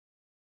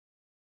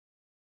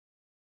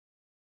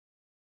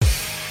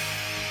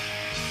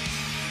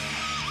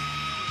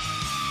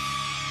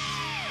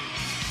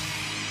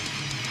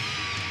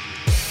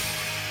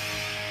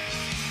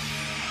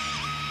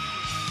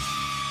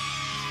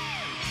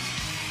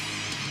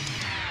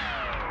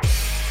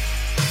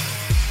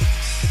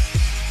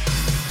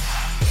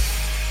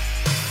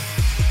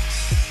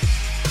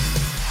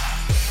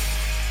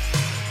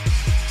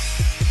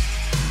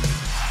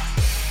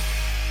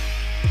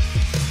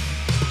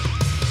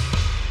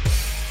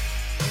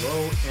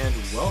Hello and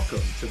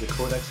welcome to the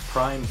Codex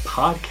Prime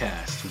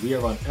podcast. We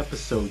are on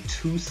episode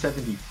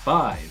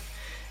 275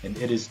 and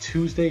it is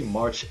Tuesday,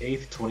 March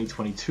 8th,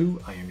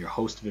 2022. I am your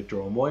host, Victor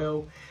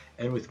Omoyo,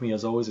 and with me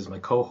as always is my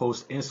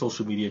co-host and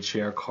social media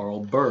chair, Carl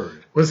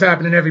Bird. What's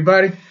happening,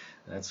 everybody?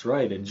 That's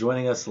right, and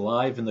joining us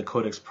live in the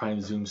Codex Prime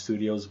Zoom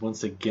studios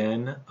once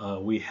again,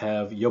 we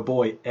have your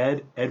boy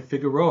Ed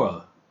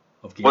Figueroa.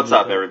 What's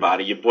up,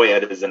 everybody? Your boy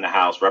Ed is in the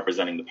house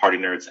representing the Party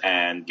Nerds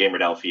and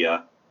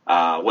Gamerdelphia.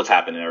 What's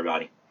happening,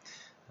 everybody?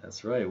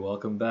 That's right.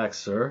 Welcome back,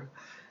 sir.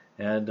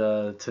 And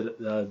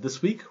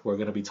this week we're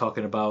going to be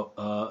talking about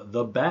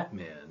The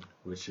Batman,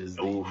 which is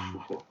the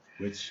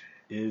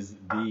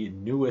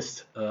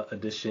newest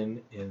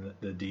addition in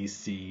the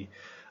DC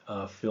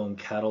film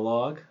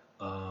catalog.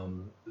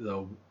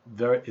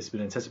 It's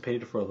been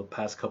anticipated for the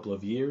past couple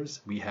of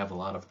years. We have a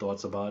lot of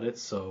thoughts about it,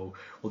 so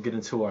we'll get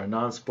into our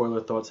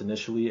non-spoiler thoughts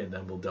initially, and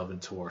then we'll delve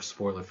into our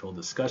spoiler-filled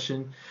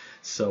discussion.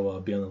 So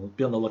be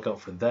on the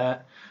lookout for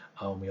that.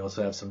 We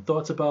also have some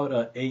thoughts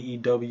about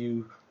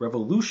AEW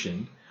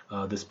Revolution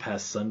this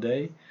past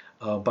Sunday.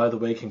 By the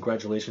way,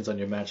 congratulations on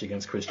your match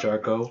against Chris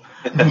Jericho.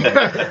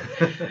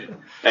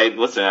 Hey,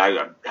 listen,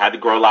 I had to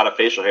grow a lot of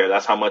facial hair.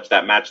 That's how much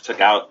that match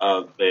took out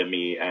of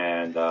me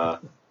and,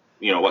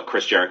 what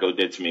Chris Jericho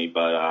did to me.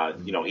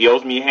 But, he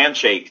owes me a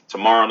handshake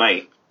tomorrow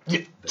night.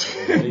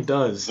 That he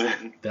does.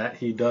 That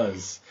he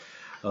does.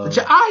 But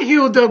your eye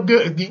healed up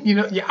good.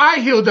 Your eye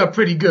healed up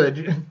pretty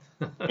good.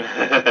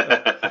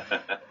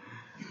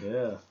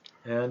 Yeah.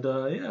 And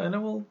and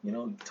then we'll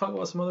talk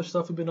about some other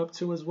stuff we've been up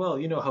to as well.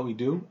 You know how we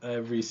do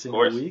every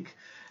single week.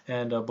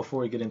 And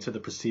before we get into the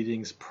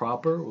proceedings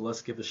proper,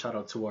 let's give a shout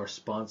out to our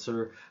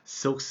sponsor,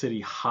 Silk City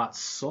Hot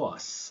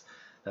Sauce.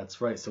 That's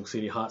right, Silk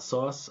City Hot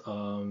Sauce.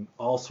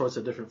 All sorts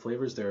of different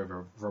flavors. They're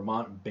a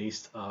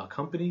Vermont-based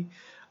company.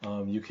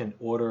 You can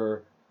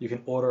order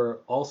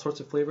all sorts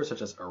of flavors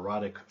such as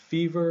Erotic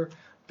Fever,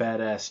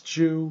 Badass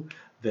Jew.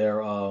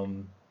 Their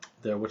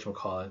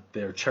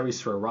cherry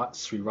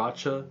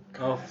sriracha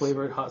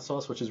flavored hot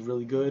sauce, which is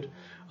really good.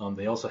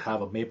 They also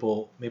have a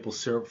maple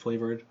syrup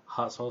flavored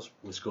hot sauce,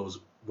 which goes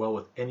well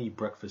with any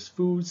breakfast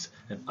foods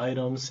and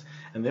items.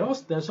 And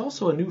there's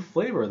also a new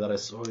flavor that I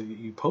saw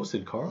you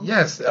posted, Carl.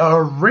 Yes,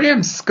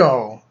 Ram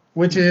Skull,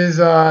 which is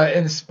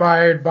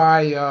inspired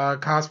by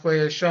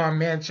cosplayer Sean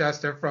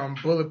Manchester from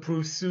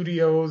Bulletproof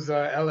Studios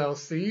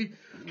LLC.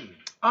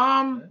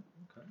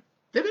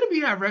 They're gonna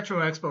be at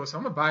Retro Expo, so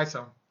I'm gonna buy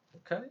some.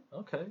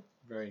 Okay.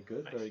 Very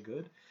good, nice. Very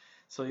good.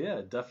 So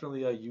yeah,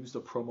 definitely use the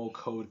promo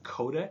code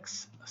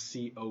CODEX,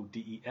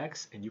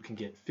 CODEX, and you can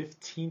get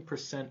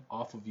 15%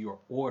 off of your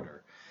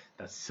order.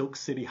 That's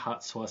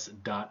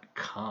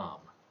silkcityhotsauce.com.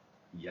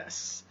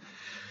 Yes.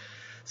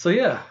 So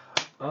yeah,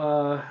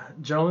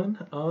 gentlemen,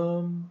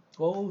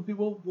 we'll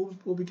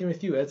begin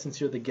with you, Ed, since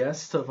you're the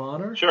guest of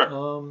honor.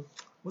 Sure.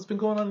 What's been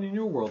going on in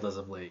your world as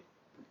of late?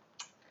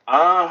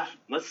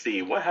 Let's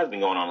see. What has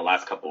been going on the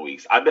last couple of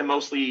weeks? I've been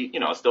mostly,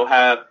 still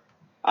have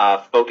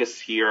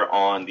focus here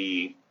on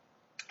the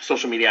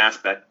social media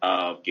aspect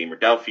of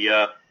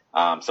Gamerdelphia.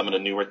 Some of the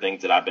newer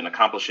things that I've been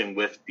accomplishing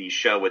with the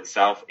show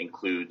itself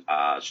include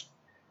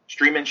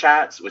streaming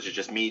chats, which is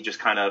just me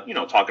kind of,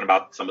 talking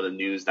about some of the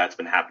news that's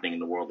been happening in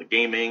the world of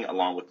gaming,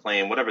 along with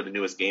playing whatever the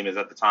newest game is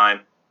at the time.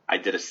 I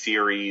did a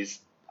series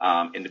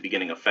in the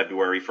beginning of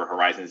February for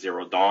Horizon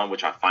Zero Dawn,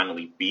 which I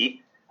finally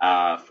beat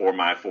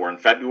for in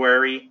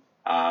February.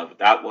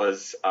 That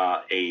was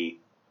a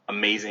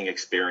amazing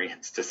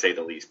experience, to say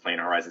the least, playing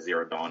Horizon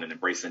Zero Dawn and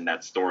embracing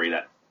that story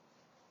that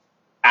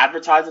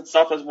advertised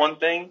itself as one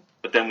thing,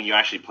 but then when you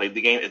actually played the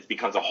game, it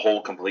becomes a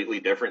whole completely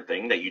different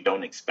thing that you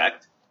don't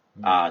expect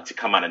to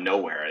come out of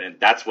nowhere.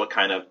 And that's what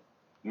kind of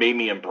made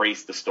me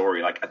embrace the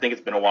story. Like, I think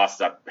it's been a while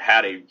since I've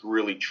had a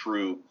really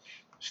true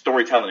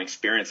storytelling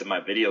experience in my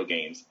video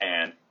games,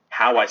 and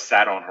how I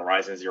sat on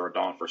Horizon Zero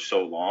Dawn for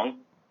so long,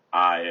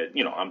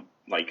 I'm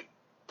like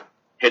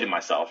hitting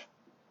myself,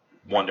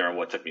 wondering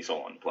what took me so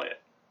long to play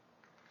it.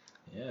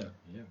 Yeah,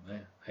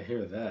 I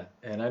hear that.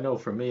 And I know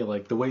for me,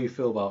 like, the way you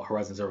feel about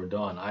Horizon Zero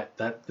Dawn,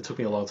 it took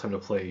me a long time to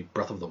play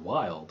Breath of the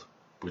Wild,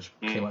 which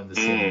came out in the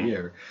same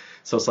year.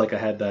 So it's like I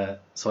had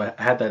that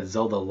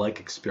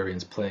Zelda-like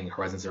experience playing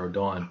Horizon Zero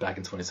Dawn back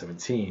in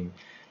 2017.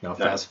 Now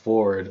fast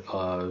forward,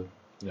 4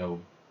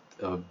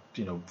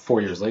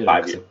 years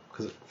later,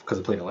 because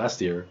I played it last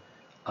year,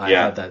 I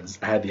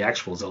had the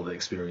actual Zelda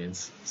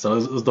experience. So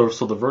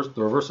the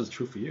reverse is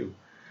true for you.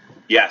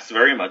 Yes,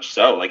 very much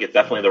so. Like, it's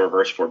definitely the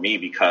reverse for me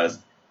because,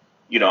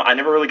 I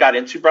never really got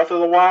into Breath of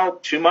the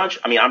Wild too much.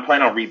 I mean, I'm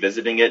planning on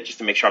revisiting it just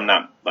to make sure I'm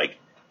not, like,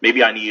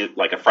 maybe I need,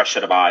 like, a fresh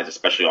set of eyes,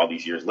 especially all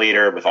these years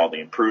later with all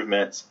the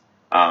improvements.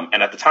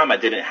 And at the time, I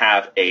didn't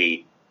have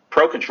a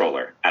Pro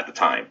controller at the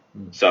time.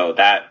 So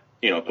that,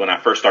 when I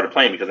first started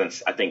playing, because then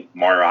I think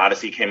Mario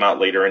Odyssey came out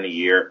later in the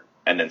year,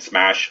 and then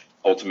Smash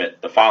Ultimate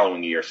the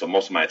following year. So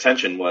most of my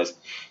attention was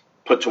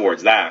put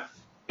towards that.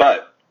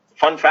 But,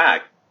 fun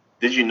fact,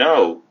 did you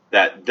know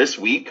that this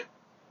week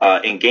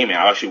in gaming,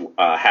 I actually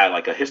had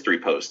like a history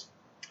post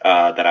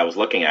that I was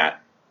looking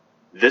at.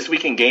 This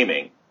week in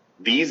gaming,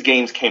 these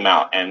games came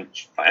out, and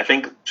I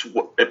think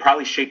it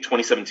probably shaped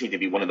 2017 to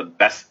be one of the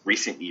best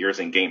recent years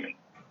in gaming.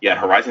 You had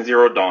Horizon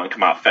Zero Dawn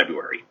come out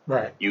February.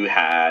 Right. You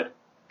had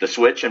the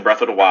Switch and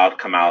Breath of the Wild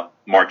come out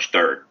March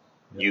 3rd.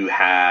 Yep. You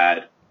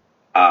had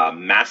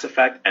Mass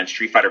Effect and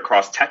Street Fighter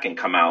Cross Tekken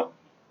come out,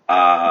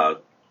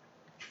 what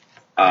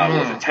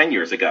was it, 10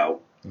 years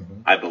ago,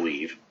 I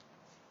believe.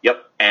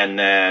 Yep. And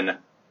then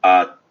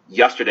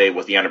yesterday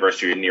was the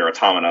anniversary of Nier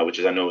Automata, which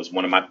I know is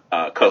one of my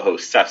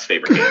co-host Seth's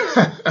favorite games.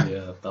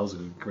 Yeah, that was a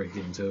great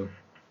game too.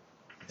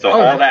 So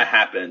all that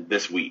happened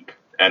this week,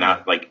 and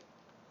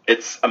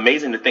it's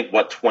amazing to think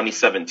what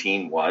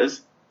 2017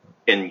 was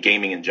in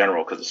gaming in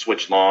general, because the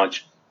Switch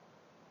launch,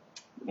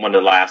 one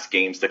of the last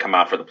games to come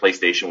out for the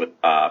PlayStation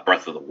with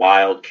Breath of the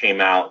Wild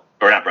came out,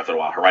 or not Breath of the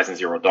Wild, Horizon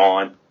Zero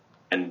Dawn,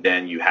 and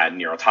then you had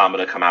Nier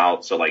Automata come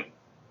out. So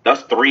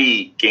that's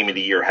 3 Game of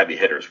the Year heavy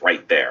hitters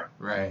right there.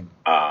 Right.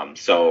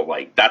 So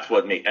that's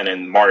what made, and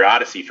then Mario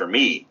Odyssey for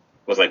me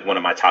was one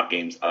of my top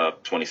games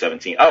of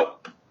 2017. Oh,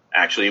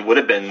 actually, it would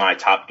have been my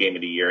top game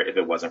of the year if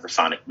it wasn't for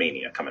Sonic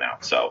Mania coming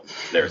out. So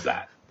there's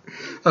that.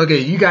 Okay,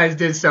 you guys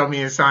did sell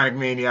me in Sonic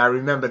Mania. I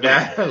remember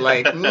that.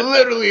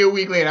 Literally a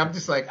week later, I'm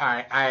just like, all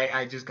right,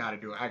 I just got to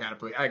do it. I got to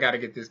play. I got to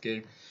get this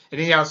game.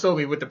 And then y'all sold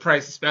me with the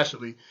price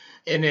especially.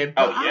 And then, dude,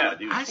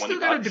 I still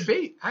got a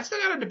debate.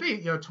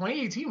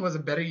 2018 was a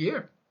better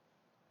year.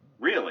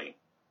 Really?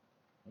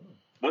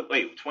 Wait,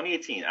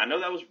 2018. I know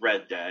that was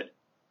Red Dead.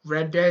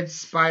 Red Dead,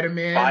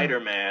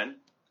 Spider-Man.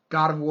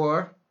 God of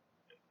War.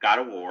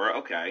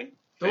 Okay.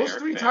 Those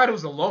 3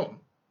 titles alone.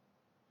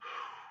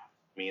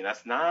 I mean,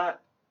 that's not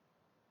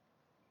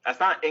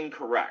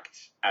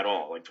incorrect at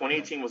all.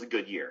 2018 was a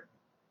good year.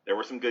 There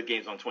were some good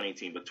games on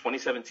 2018, but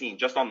 2017,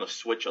 just on the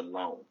Switch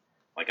alone,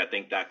 I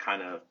think that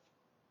kind of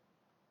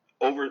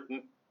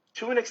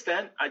to an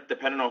extent,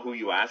 depending on who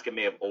you ask, it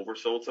may have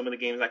oversold some of the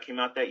games that came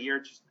out that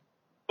year.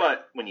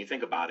 But when you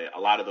think about it, a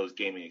lot of those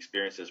gaming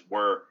experiences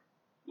were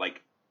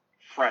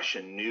fresh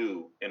and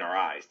new in our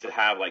eyes. To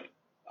have an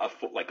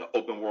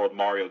open world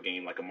Mario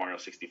game, like a Mario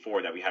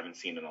 64 that we haven't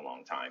seen in a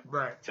long time.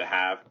 Right. To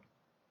have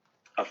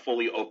a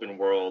fully open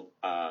world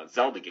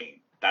Zelda game,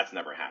 that's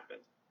never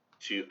happened.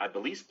 I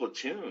believe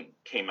Splatoon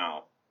came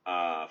out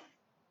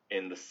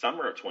in the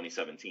summer of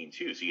 2017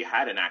 too. So you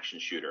had an action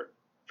shooter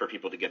for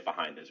people to get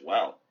behind as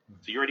well.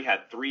 So you already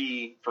had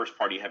 3 first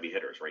party heavy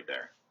hitters right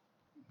there.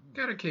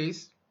 Got a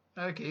case.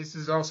 That case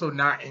is also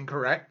not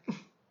incorrect.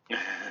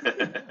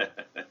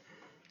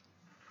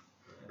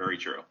 Very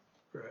true.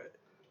 Right.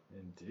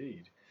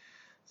 Indeed.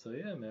 So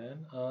yeah,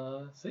 man.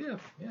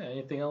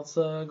 Anything else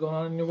going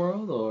on in your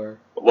world, or?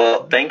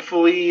 Well,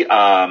 thankfully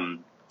I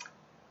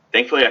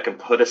can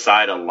put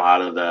aside a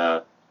lot of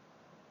the,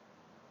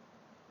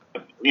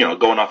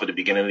 going off at the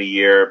beginning of the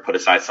year, put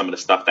aside some of the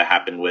stuff that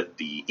happened with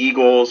the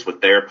Eagles,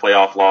 with their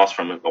playoff loss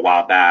from a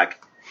while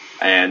back.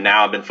 And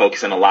now I've been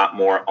focusing a lot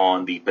more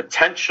on the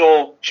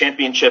potential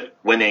championship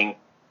winning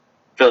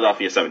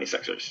Philadelphia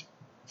 76ers.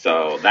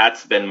 So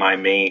that's been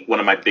one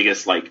of my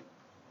biggest,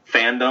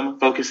 fandom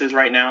focuses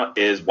right now,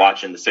 is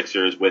watching the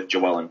Sixers with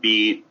Joel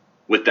Embiid,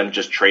 with them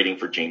just trading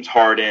for James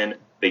Harden.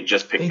 They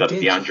just picked up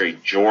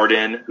DeAndre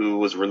Jordan, who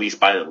was released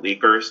by the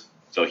Lakers.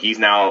 So he's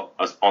now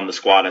on the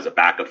squad as a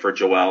backup for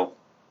Joel.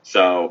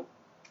 So,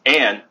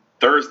 and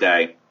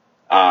Thursday,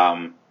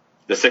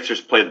 the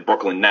Sixers play the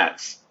Brooklyn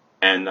Nets.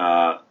 And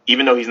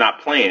even though he's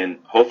not playing,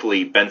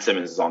 hopefully Ben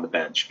Simmons is on the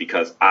bench,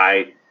 because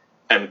I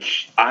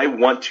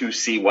want to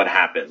see what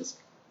happens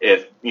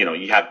if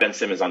you have Ben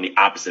Simmons on the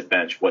opposite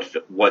bench.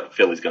 What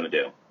Philly's going to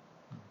do?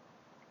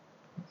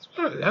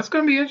 That's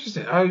going to be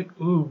interesting. I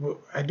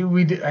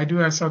do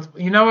have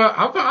something. You know what?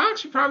 I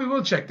actually probably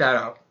will check that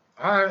out.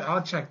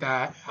 I'll check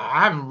that.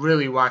 I haven't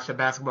really watched a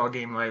basketball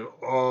game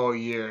all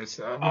year.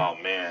 So. Oh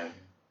man,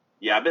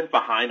 yeah, I've been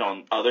behind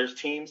on others'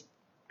 teams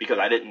because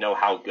I didn't know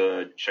how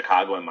good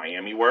Chicago and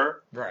Miami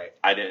were. Right.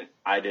 I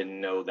didn't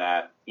know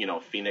that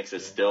Phoenix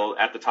is still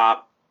at the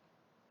top.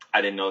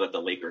 I didn't know that the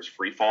Lakers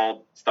free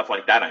fall, stuff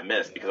like that I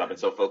missed because I've been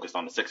so focused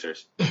on the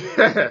Sixers. I've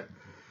been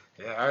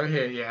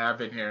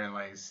hearing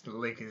the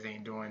Lakers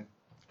ain't doing.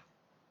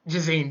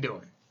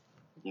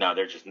 No,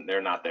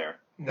 they're not there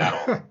at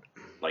all.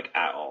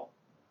 At all.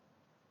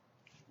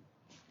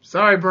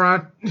 Sorry,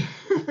 Bron.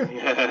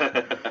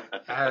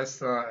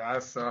 That's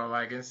all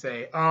I can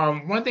say.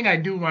 One thing I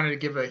do want to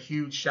give a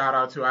huge shout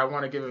out to. I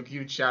want to give a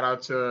huge shout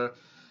out to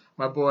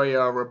my boy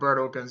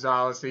Roberto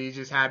Gonzalez. He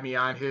just had me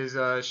on his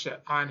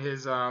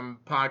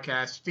podcast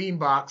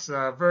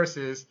Steambox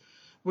Versus,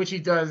 which he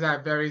does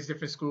at various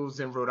different schools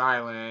in Rhode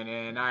Island.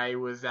 And I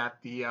was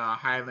at the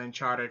Highland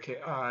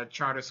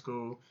Charter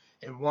School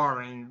in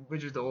Warren,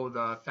 which is the old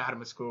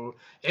Fatima School,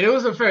 and it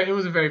was a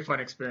very fun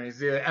experience.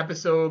 The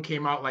episode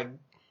came out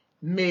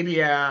maybe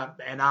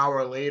an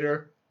hour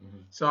later.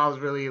 So I was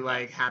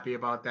really happy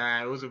about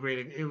that.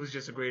 It was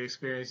just a great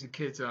experience. The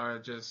kids are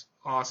just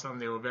awesome.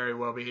 They were very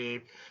well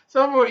behaved.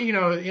 Some were,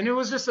 and it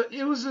was just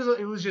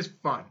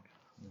fun.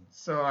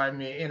 So I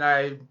mean,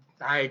 and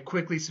I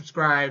quickly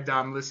subscribed.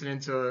 I'm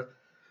listening to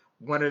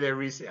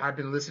I've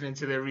been listening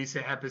to their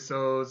recent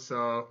episodes.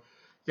 So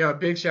Yeah,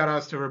 big shout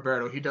outs to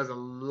Roberto. He does a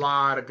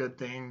lot of good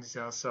things.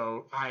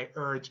 So I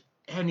urge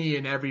any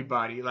and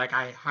everybody, like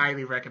I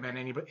highly recommend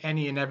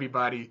any and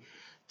everybody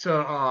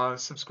to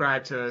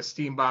subscribe to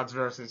Steambox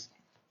Versus.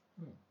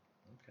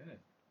 Okay.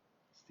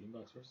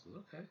 Steambox Versus.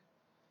 Okay.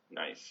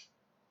 Nice.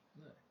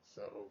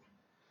 So,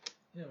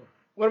 yeah.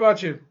 What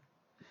about you?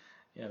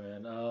 Yeah,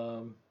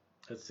 man.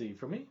 Let's see.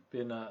 For me,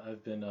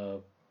 I've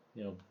been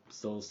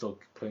still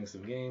playing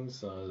some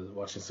games,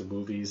 watching some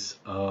movies.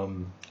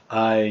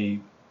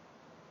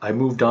 I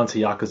moved on to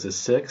Yakuza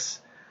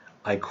 6.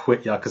 I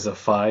quit Yakuza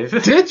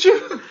 5. Did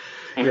you?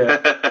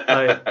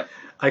 Yeah.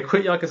 I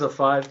quit Yakuza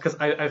 5 because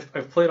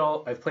I've played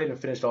and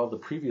finished all the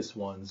previous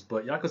ones,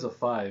 but Yakuza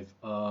 5,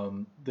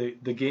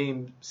 the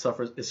game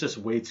suffers. It's just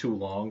way too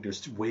long.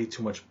 There's way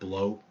too much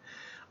bloat.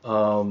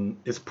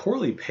 It's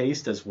poorly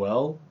paced as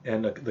well,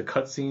 and the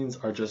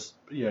cutscenes are just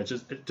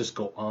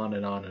go on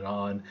and on and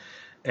on.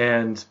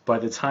 And by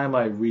the time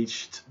I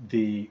reached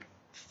the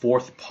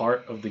fourth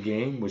part of the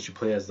game, which you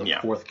play as the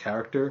fourth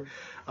character,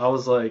 I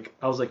was like,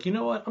 you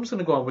know what? I'm just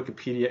gonna go on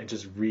Wikipedia and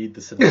just read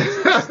the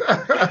synopsis.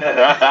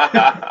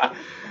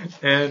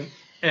 and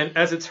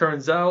as it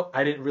turns out,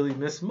 I didn't really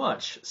miss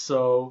much.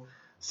 So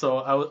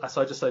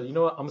I just said, you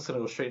know what? I'm just gonna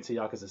go straight into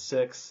Yakuza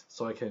 6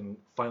 so I can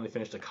finally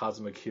finish the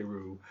Kazuma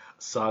Kiryu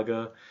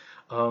saga.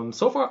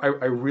 So far,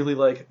 I really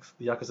like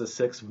Yakuza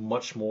 6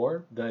 much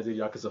more than I did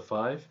Yakuza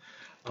 5.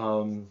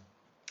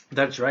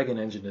 That Dragon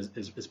engine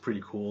is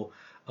pretty cool.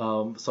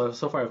 So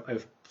far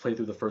I've played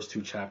through the first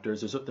 2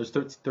 chapters. There's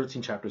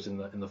 13 chapters in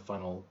the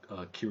final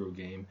Kiryu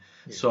game.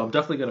 Yeah. So I'm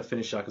definitely gonna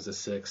finish Yakuza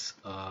 6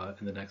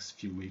 in the next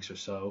few weeks or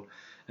so,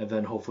 and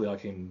then hopefully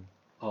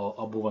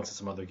I'll move on to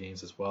some other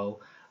games as well.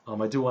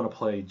 I do want to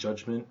play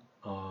Judgment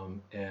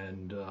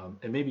and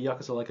maybe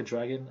Yakuza Like a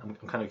Dragon. I'm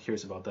kind of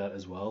curious about that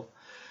as well.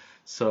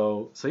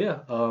 So yeah.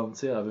 I've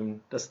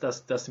been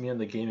that's me on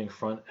the gaming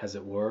front, as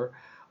it were.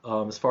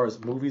 As far as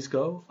movies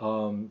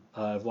go,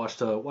 I've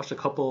watched a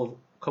couple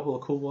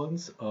of cool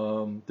ones.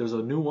 There's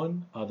a new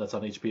one that's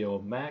on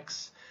HBO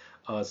Max.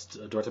 It's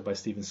directed by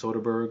Steven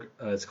Soderbergh.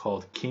 It's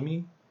called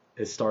Kimi.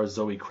 It stars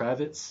Zoe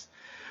Kravitz.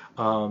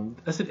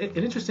 It's an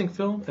interesting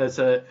film. It's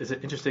an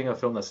interesting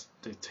film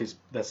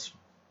that's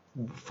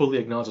fully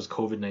acknowledges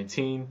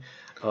COVID-19.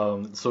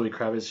 Zoe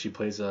Kravitz, she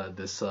plays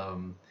this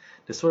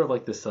sort of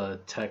like this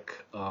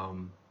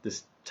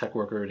tech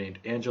worker named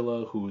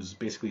Angela, who's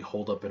basically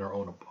holed up in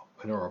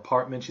her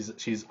apartment. She's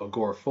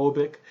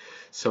agoraphobic,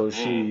 so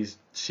she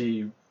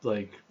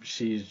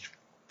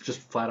just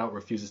flat out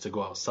refuses to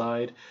go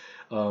outside.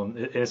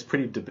 It's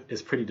pretty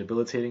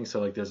debilitating. So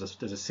like there's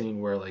a scene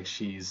where like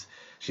she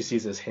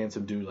sees this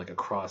handsome dude like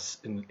across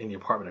in the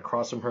apartment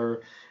across from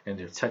her, and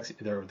they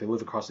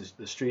live across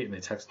the street, and they're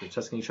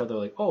texting each other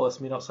like, oh, let's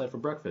meet outside for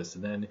breakfast.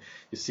 And then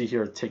you see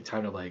her take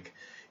time to like,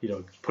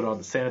 put on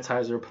the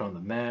sanitizer, put on the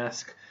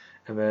mask.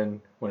 And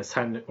then when it's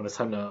time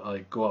to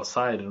like go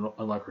outside and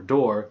unlock her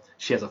door,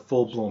 she has a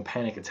full blown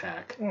panic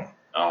attack.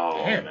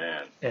 Oh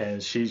man!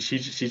 And she's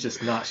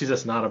just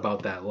not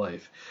about that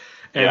life.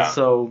 And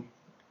so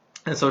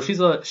she's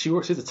a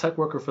tech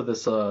worker for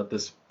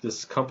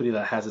this company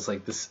that has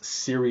this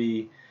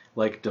Siri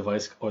like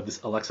device, or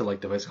this Alexa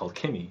like device called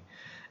Kimi.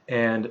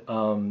 And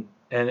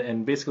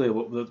basically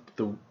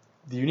the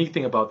unique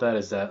thing about that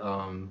is that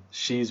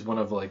she's one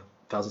of like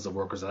thousands of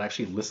workers that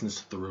actually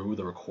listens through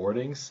the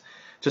recordings.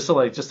 Just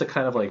to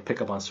kind of like pick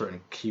up on certain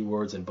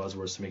keywords and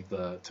buzzwords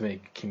to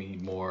make Kimi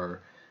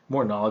more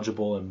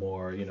knowledgeable and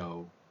more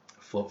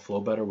flow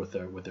better with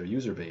their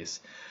user base.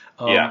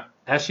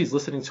 As she's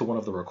listening to one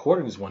of the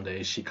recordings one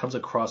day, she comes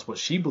across what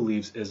she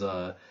believes is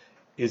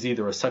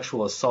either a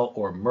sexual assault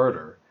or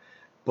murder,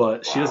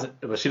 but she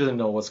doesn't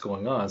know what's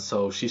going on.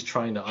 So she's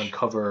trying to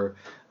uncover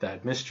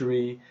that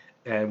mystery.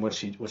 And when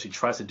she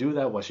tries to do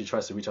that, when she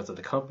tries to reach out to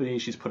the company,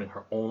 she's putting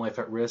her own life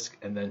at risk.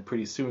 And then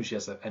pretty soon she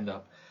has to end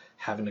up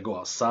having to go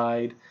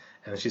outside,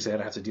 and then she's going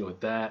to have to deal with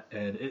that.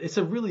 And it's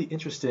a really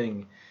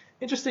interesting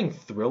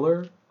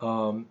thriller,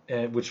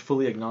 and which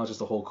fully acknowledges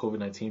the whole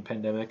COVID-19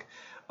 pandemic.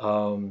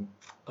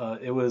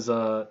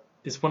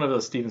 It's one of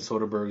those Steven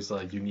Soderbergh's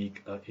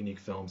unique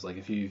films. Like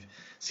if you've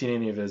seen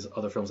any of his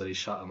other films that he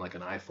shot on like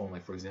an iPhone,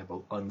 like for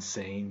example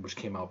Unsane, which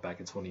came out back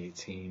in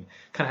 2018,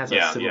 kind of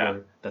has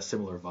that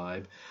similar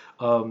vibe.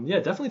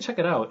 Definitely check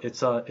it out.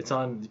 It's on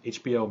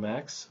HBO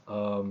Max.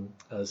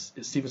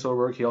 Steven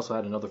Soderbergh, he also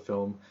had another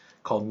film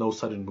called No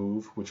Sudden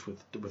Move, which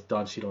with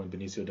Don Cheadle and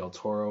Benicio del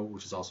Toro,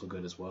 which is also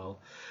good as well.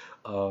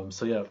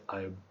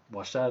 I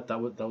watched that. That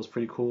was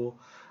pretty cool.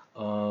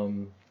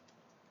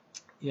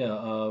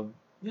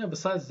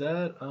 Besides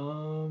that,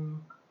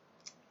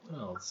 what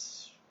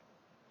else?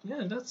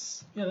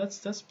 That's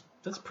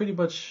pretty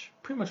much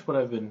what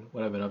I've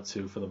been up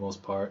to for the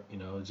most part.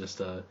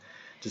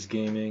 Just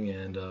gaming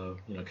and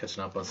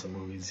catching up on some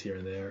movies here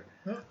and there,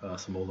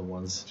 some older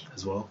ones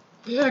as well.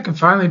 Yeah, I can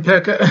finally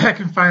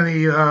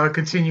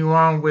continue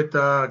on with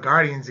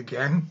Guardians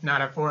again. Now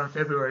that 4 in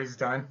February is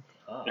done.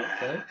 Oh,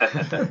 okay.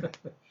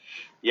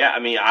 Yeah, I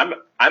mean,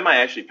 I might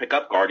actually pick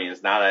up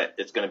Guardians now that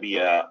it's going to be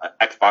a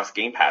Xbox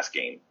Game Pass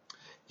game.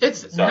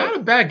 It's not a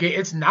bad game.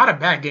 It's not a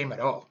bad game at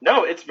all.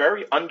 No, it's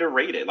very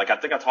underrated. Like, I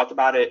think I talked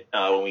about it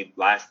when we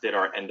last did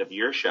our end of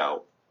year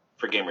show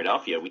for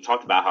Gamerdelphia. We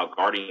talked about how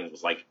Guardians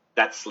was like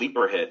that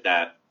sleeper hit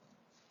that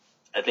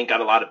I think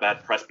got a lot of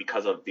bad press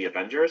because of the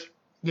Avengers.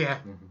 Yeah.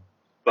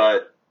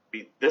 But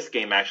this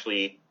game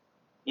actually,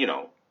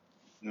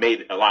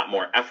 made a lot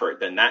more effort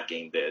than that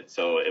game did.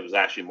 So it was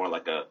actually more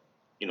like a,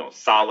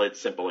 solid,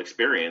 simple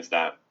experience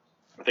that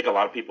I think a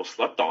lot of people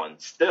slept on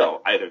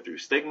still, either through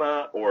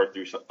Stigma or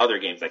through some other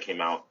games that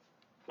came out,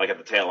 like at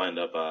the tail end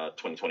of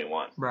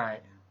 2021. Right.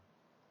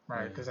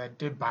 Because I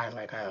did buy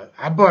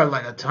I bought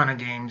like a ton of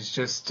games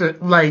just to,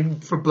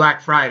 like for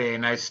Black Friday,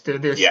 and there's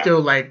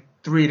still like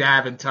 3 that I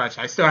haven't touched.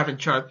 I still haven't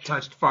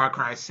touched Far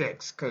Cry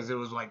 6 because it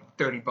was like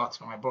 $30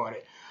 when I bought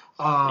it.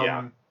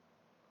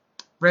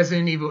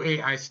 Resident Evil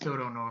 8, I still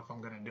don't know if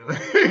I'm gonna do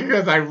it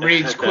because I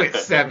rage quit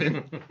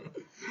 7.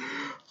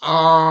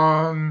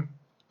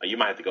 You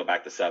might have to go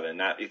back to 7.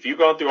 Now, if you're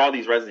going through all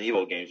these Resident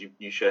Evil games,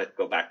 you should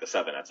go back to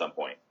 7 at some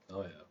point.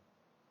 Oh, yeah.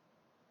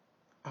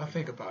 I'll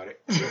think about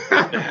it.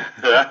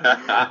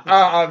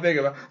 I'll think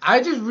about it.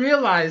 I just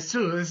realized,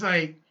 too, it's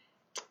like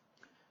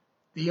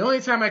the only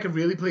time I can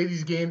really play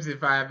these games is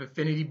if I have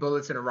Infinity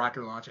Bullets and a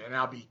rocket launcher, and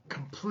I'll be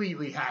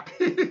completely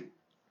happy.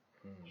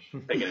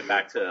 Taking it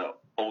back to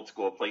old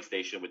school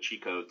PlayStation with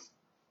cheat codes.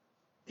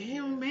 They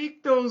don't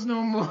make those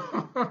no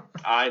more.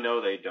 I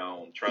know they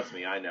don't. Trust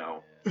me, I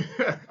know.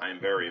 I am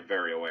very,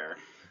 very aware.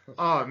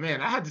 Oh,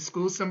 man, I had to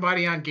school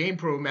somebody on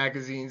GamePro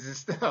magazines and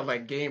stuff,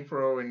 like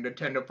GamePro and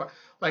Nintendo.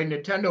 Like,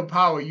 Nintendo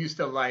Power used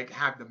to,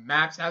 have the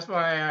maps. That's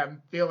why I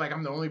feel like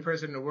I'm the only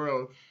person in the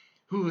world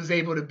who was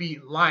able to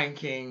beat Lion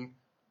King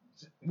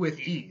with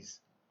ease.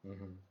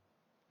 Mm-hmm.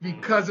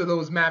 Because of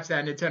those maps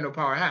that Nintendo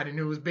Power had, and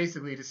it was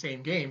basically the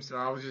same game, so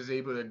I was just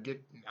able to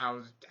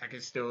I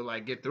could still,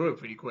 get through it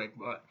pretty quick,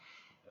 but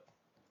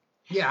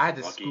yeah, I had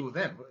to school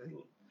them.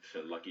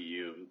 So lucky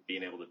you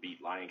being able to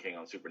beat Lion King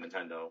on Super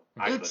Nintendo.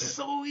 It's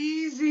so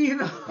easy,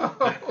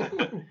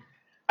 though.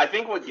 I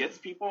think what gets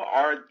people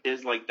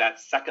is like that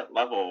second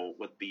level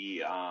with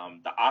the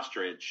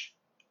ostrich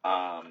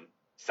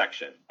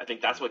section. I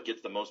think that's what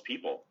gets the most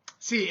people.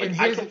 See, and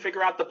I can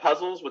figure out the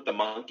puzzles with the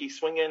monkey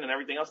swinging and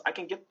everything else. I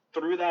can get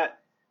through that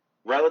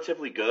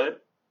relatively good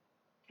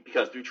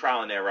because through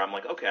trial and error, I'm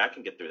like, okay, I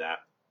can get through that.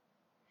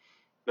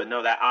 But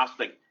no, that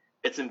ostrich,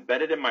 it's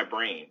embedded in my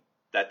brain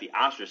that the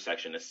ostrich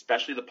section,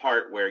 especially the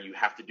part where you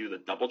have to do the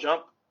double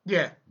jump.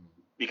 Yeah.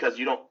 Because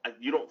you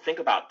don't think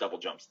about double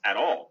jumps at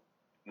all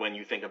when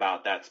you think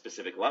about that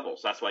specific level.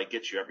 So that's why it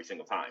gets you every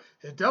single time.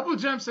 The double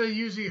jumps are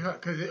usually,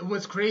 because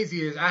what's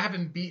crazy is I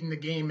haven't beaten the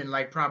game in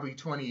probably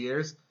 20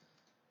 years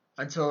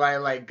until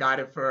I got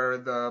it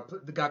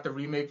got the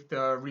remake,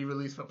 the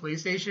re-release for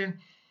PlayStation.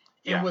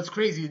 And what's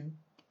crazy,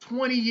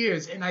 20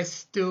 years and I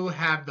still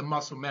have the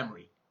muscle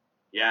memory.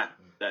 Yeah,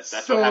 that's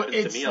what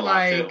happens to me a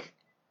lot too.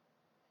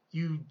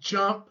 You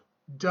jump,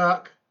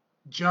 duck,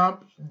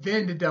 jump,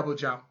 then the double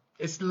jump.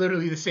 It's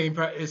literally the same.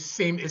 It's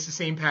the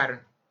same pattern.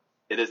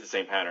 It is the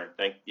same pattern.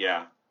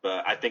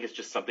 But I think it's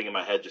just something in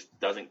my head just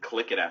doesn't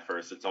click it at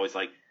first. It's always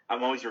like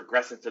I'm always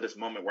regressing to this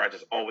moment where I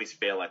just always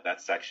fail at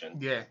that section.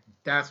 Yeah,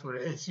 that's what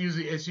it is.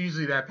 It's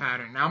usually that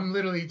pattern. I'm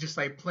literally just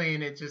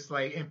playing it, just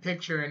and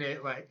picturing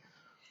it,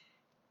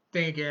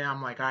 thinking.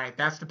 I'm like, all right,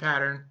 that's the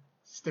pattern.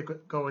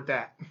 Go with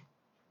that.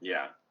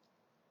 Yeah.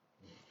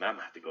 I'm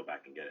gonna have to go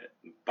back and get it,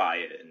 buy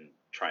it, and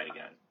try it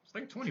again. It's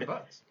like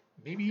 $20,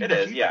 maybe. It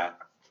is, yeah.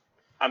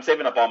 I'm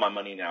saving up all my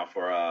money now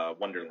for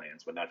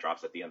Wonderlands when that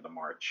drops at the end of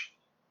March.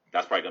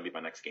 That's probably gonna be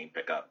my next game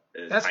pickup.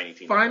 That's Tiny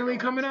Tina's finally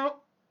coming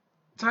out.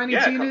 Tiny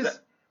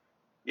Tina's.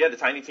 Yeah, the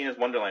Tiny Tina's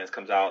Wonderlands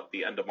comes out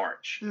the end of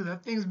March. Dude,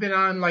 that thing's been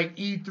on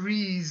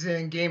E3s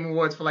and Game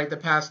Awards for the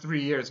past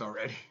 3 years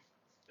already.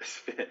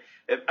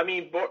 I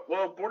mean,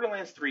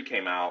 Borderlands 3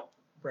 came out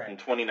in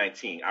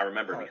 2019. I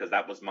remember because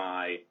that was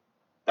my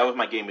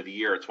game of the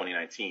year of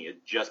 2019.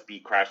 It just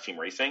beat Crash Team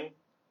Racing.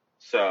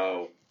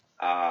 So,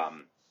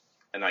 and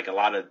a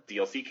lot of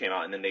DLC came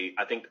out. And then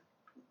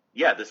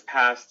this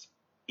past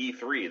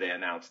E3, they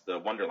announced the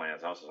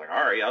Wonderlands. I was just like,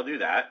 all right, I'll do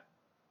that.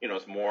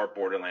 It's more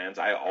Borderlands.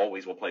 I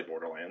always will play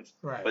Borderlands.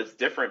 Right. But it's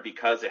different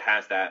because it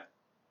has that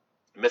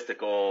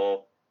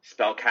mystical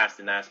spell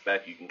casting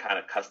aspect. You can kind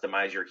of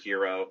customize your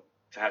hero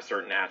to have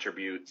certain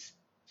attributes.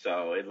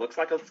 So it looks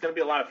like it's going to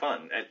be a lot of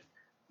fun. And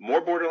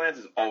more Borderlands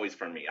is always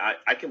for me.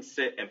 I can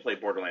sit and play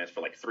Borderlands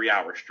for 3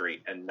 hours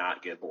straight and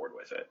not get bored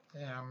with it.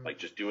 Yeah,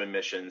 just doing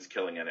missions,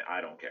 killing it. I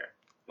don't care.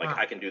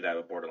 I can do that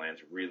with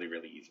Borderlands really,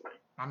 really easily.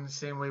 I'm the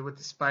same way with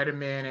the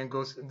Spider-Man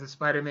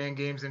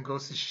games and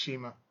Ghost of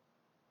Tsushima.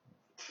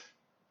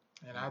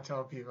 And I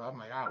tell people, I'm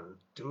like, I will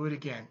do it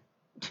again.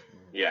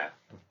 Yeah.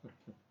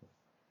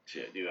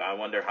 Shit, dude, I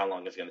wonder how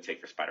long it's going to take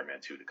for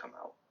Spider-Man 2 to come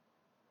out.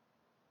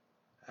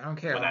 I don't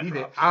care. I'll be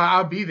there.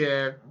 I'll be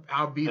there.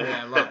 I'll be there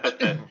at launch.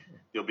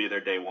 You'll be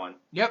there day one.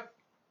 Yep.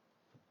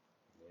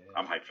 Yeah.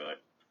 I'm hyped for that.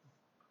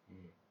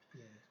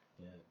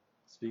 Yeah.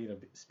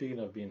 Speaking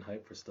of being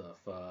hyped for stuff,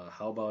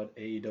 how about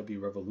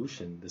AEW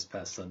Revolution this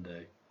past Sunday?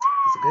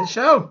 It's a good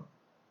show.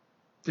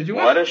 Did you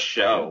watch? What a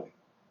show.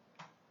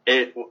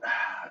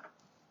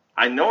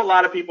 I know a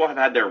lot of people have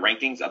had their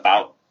rankings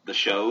about the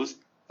shows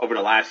over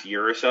the last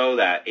year or so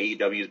that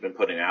AEW has been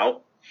putting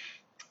out.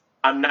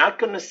 I'm not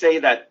going to say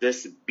that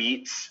this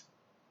beats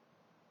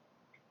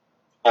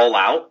All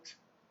Out,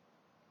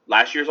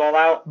 last year's All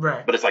Out,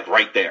 right? But it's like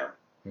right there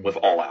with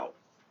All Out.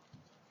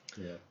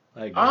 Yeah,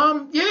 I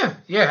agree.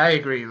 Yeah, I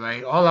agree.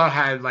 Like All Out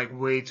had like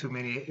way too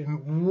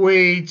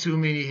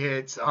many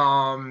hits.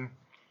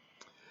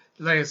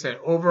 Like I said,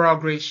 overall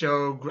great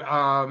show.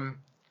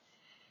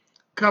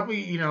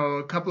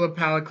 A couple of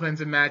palate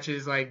cleansing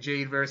matches like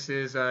Jade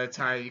versus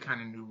Ty. You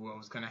kind of knew what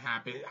was gonna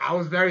happen. I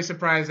was very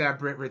surprised that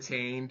Britt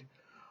retained.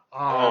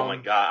 Oh my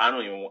god, I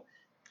don't even.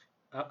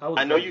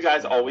 I know you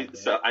guys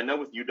always. So I know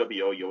with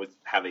UWO you always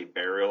have a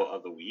burial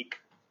of the week.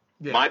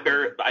 Yeah. My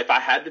burial, if I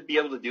had to be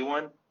able to do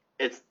one,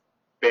 it's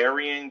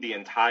burying the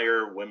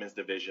entire women's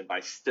division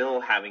by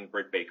still having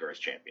Britt Baker as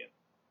champion.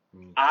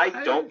 I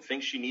don't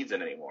think she needs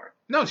it anymore.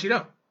 No, she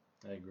don't.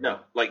 I agree. No,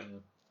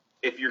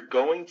 if you're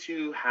going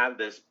to have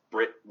this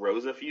Britt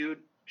Rosa feud,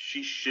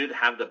 she should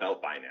have the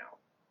belt by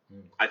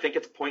now. I think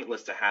it's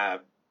pointless to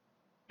have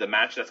the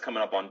match that's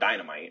coming up on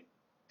Dynamite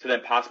to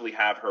then possibly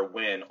have her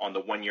win on the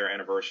 1 year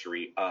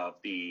anniversary of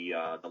the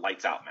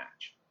Lights Out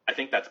match. I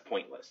think that's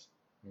pointless.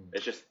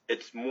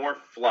 It's more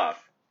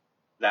fluff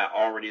that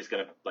already is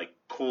going to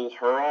cool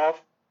her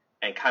off,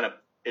 and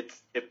it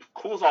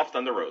cools off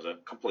Thunder Rosa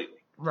completely.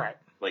 Right.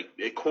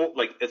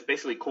 It's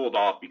basically cooled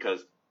off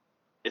because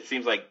it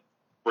seems like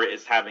Britt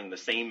is having the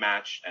same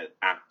match,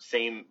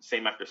 same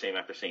after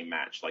same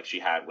match, like she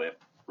had with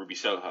Ruby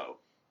Soho,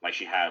 like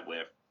she had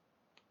with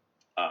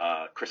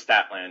Chris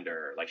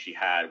Statlander, like she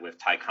had with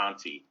Ty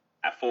Conti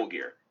at Full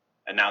Gear,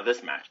 and now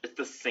this match. It's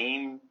the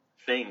same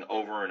thing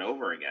over and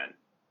over again,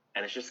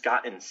 and it's just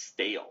gotten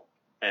stale.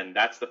 And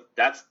that's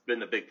been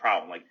the big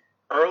problem. Like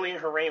early in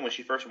her reign, when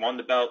she first won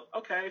the belt,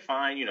 okay,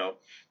 fine,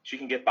 she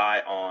can get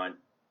by on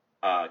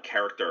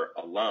character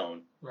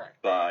alone, right?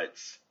 But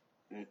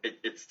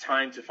it's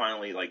time to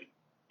finally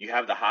you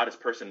have the hottest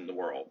person in the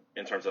world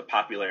in terms of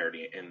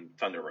popularity in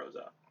Thunder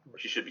Rosa.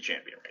 She should be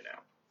champion right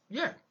now.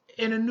 Yeah,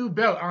 and a new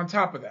belt on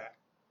top of that.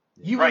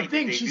 You would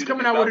think she's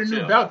coming out with a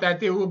new belt that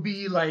there will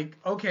be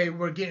okay,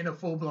 we're getting a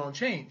full blown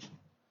change.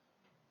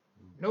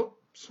 Nope,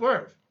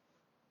 swerve.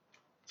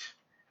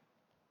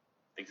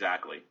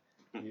 Exactly.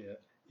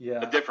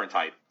 Yeah. A different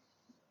type.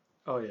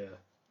 Oh yeah.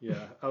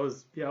 I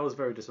was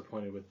very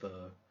disappointed with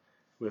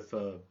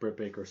Britt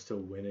Baker still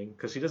winning,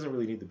 because she doesn't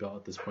really need the belt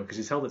at this point, because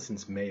she's held it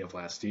since May of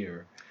last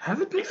year.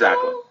 Has it been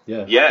exactly?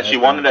 Yeah. Yeah, she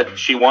won it.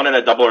 She won it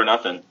at Double or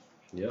Nothing.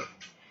 Yep.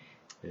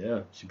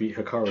 Yeah, she beat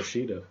Hikaru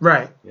Shida.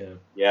 Right. Yeah.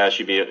 Yeah,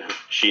 she beat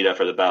Shida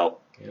for the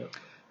belt. Yeah.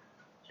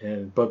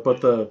 And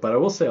but I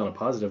will say on a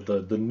positive,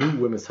 the new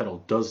women's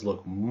title does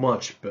look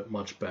much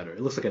better. It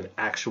looks like an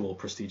actual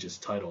prestigious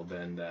title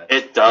than that.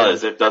 It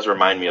does. It does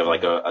remind me of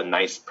a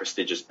nice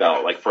prestigious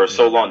belt. For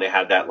so long they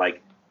had that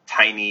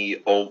tiny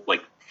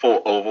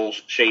full oval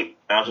shape,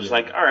 and I was just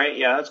all right,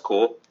 yeah, that's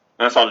cool.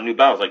 And I saw the new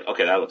belt, I was like,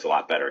 okay, that looks a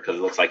lot better, because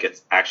it looks like it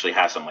actually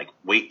has some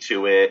weight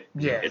to it.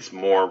 Yeah. It's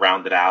more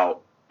rounded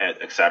out,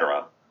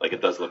 etc.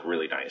 It does look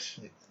really nice.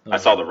 I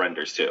saw the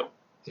renders too.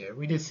 Yeah,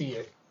 we did see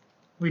it.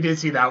 We did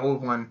see that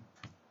old one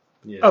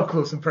up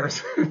close in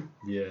person.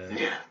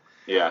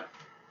 Yeah.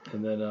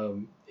 And then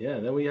and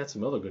then we had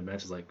some other good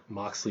matches like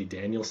Moxley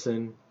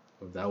Danielson.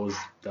 That was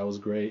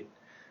great.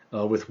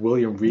 With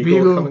William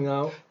Regal coming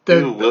out.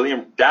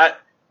 William,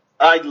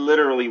 I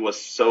literally was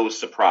so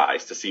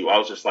surprised to see. I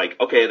was just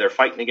okay, they're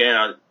fighting again,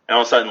 and all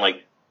of a sudden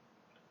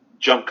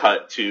jump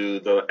cut to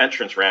the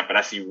entrance ramp, and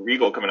I see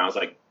Regal coming out. I was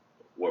like,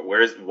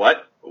 where's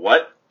what?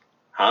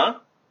 Huh?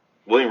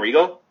 William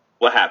Regal?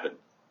 What happened?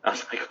 I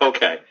was like,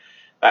 okay,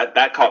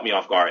 that caught me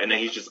off guard. And then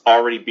he's just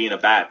already being a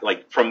bat.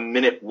 From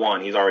minute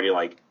one, he's already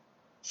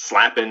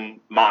slapping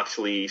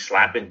Moxley,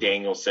 slapping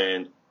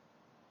Danielson,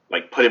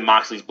 putting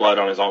Moxley's blood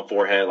on his own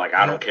forehead.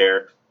 I don't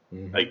care.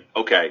 Mm-hmm.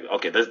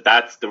 Okay,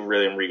 that's the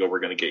William Regal we're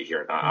gonna get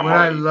here. I'm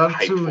already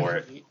hyped for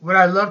it. What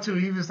I love too,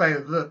 he was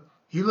look,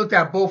 he looked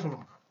at both of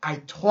them. I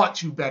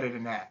taught you better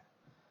than that.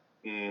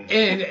 Mm-hmm.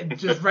 And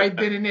just right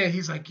then and there,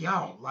 he's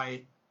yo,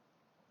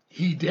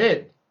 he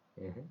did.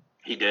 Mm-hmm.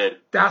 He did.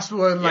 That's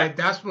what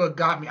that's what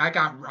got me.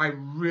 I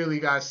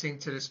really got synced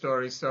to the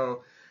story.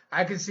 So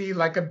I can see a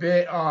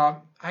bit.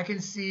 I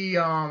can see.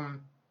 Oh,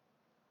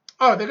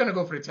 they're gonna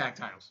go for the tag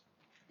titles.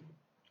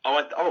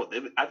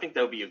 I think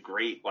that would be a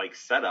great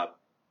setup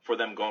for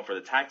them going for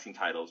the tag team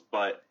titles.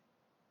 But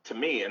to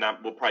me, and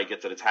we'll probably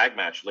get to the tag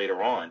match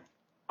later on,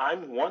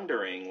 I'm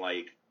wondering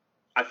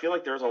I feel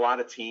there's a lot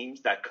of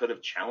teams that could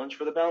have challenged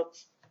for the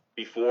belts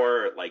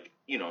before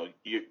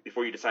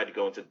before you decide to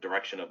go into the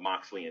direction of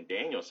Moxley and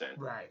Danielson.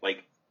 Right.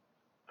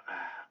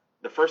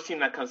 The first team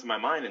that comes to my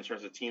mind in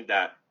terms of teams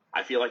that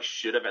I feel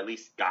should have at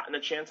least gotten a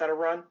chance at a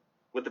run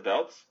with the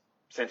belts,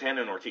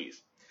 Santana and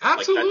Ortiz.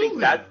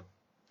 Absolutely. I think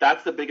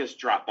that's the biggest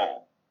drop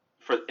ball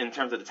in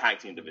terms of the tag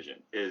team division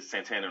is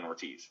Santana and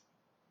Ortiz.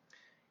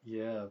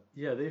 Yeah,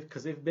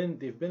 they've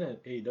been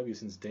at AEW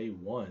since day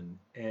one,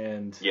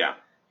 and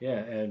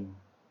and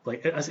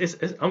like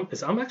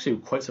I'm actually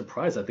quite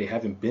surprised that they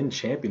haven't been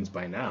champions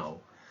by now.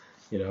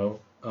 You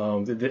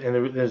know,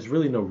 there's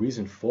really no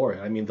reason for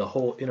it. I mean, the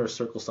whole inner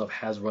circle stuff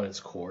has run its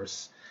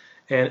course,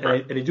 and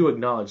I do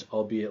acknowledge,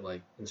 albeit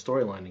like in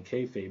storyline and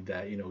kayfabe,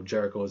 that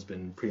Jericho has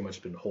been pretty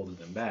much been holding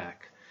them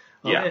back.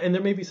 And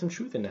there may be some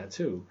truth in that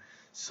too.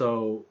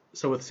 So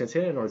with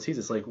Santana and Ortiz,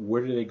 it's like,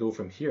 where do they go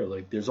from here?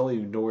 Like, there's only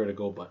nowhere to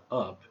go but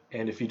up.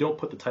 And if you don't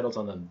put the titles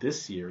on them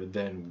this year,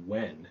 then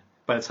when?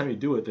 By the time you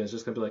do it, then it's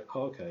just gonna be like,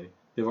 oh, okay,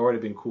 they've already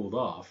been cooled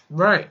off.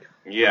 Right.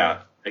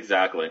 Yeah.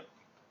 Exactly.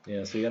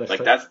 Yeah. So you gotta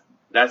like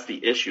that's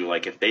the issue.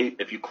 Like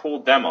if you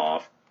cooled them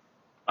off,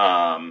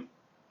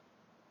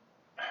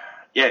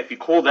 if you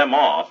cool them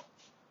off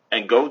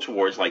and go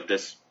towards like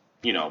this,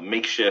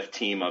 makeshift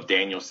team of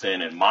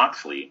Danielson and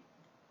Moxley,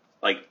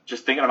 like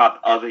just thinking about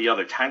all the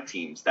other tag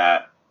teams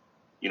that,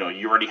 you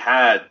already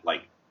had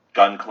like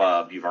Gun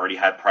Club, you've already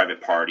had Private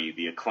Party,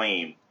 The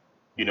Acclaim,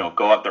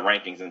 go up the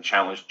rankings and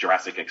challenge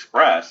Jurassic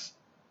Express.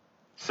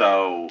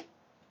 So,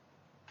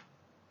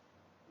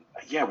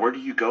 yeah, where do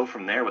you go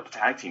from there with the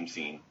tag team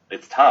scene?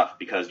 It's tough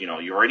because, you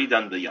already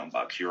done the Young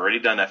Bucks, you already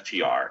done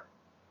FTR,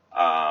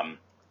 and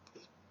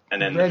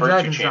then the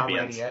first two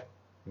champions. Not ready yet.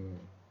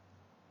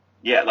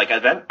 Yeah, like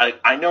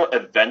I know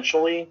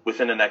eventually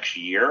within the next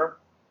year,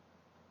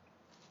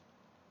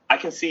 I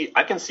can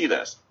see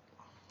this.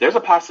 There's a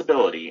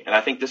possibility, and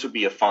I think this would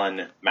be a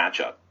fun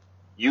matchup.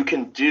 You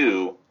can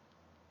do,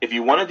 if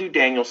you want to do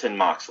Danielson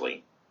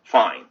Moxley,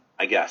 fine,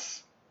 I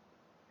guess.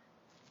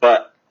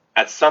 But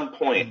at some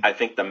point, I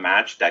think the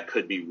match that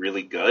could be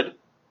really good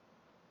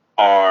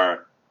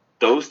are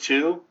those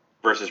two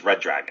versus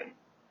Red Dragon.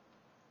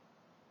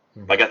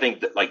 Mm-hmm. Like, I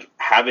think that, like,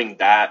 having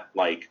that,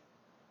 like,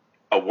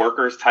 a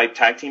workers type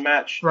tag team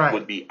match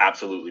would be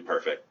absolutely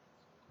perfect.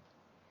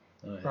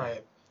 Oh, yeah.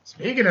 Right.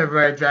 Speaking of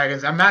Red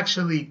Dragons, I'm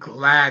actually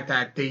glad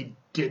that they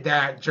did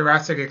that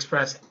Jurassic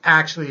Express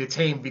actually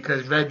attained,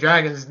 because Red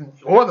Dragons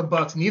or the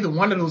Bucks, neither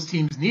one of those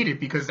teams needed,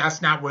 because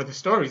that's not where the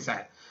story's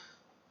at.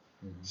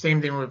 Mm-hmm.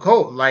 Same thing with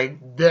Cole.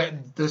 Like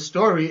the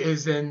story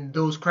is in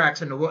those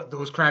cracks in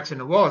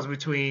the walls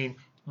between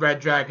Red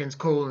Dragons,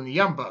 Cole, and the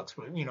Young Bucks.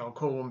 But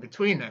Cole in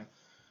between them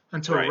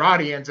until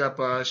Roddy ends up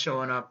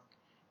showing up.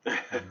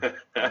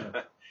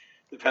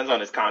 Depends on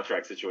his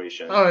contract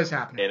situation. Oh, it's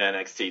happening. In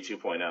NXT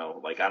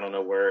 2.0. Like, I don't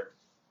know where.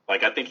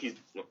 Like,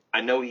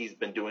 I know he's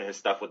been doing his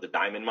stuff with the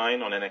Diamond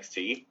Mine on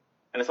NXT.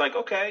 And it's like,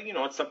 okay,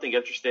 it's something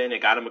interesting.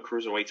 It got him a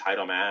cruiserweight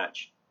title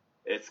match.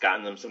 It's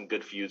gotten them some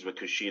good feuds with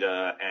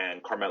Kushida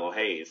and Carmelo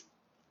Hayes.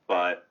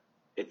 But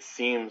it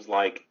seems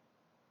like,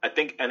 I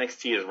think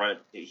NXT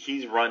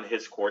he's run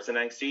his course in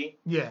NXT.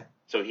 Yeah.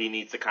 So he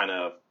needs to kind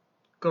of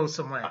go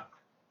somewhere.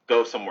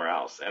 Go somewhere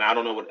else. And I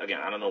don't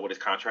know what his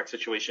contract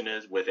situation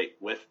is with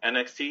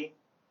NXT.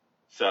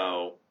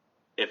 So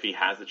if he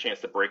has the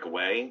chance to break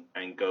away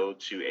and go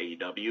to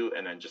AEW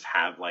and then just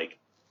have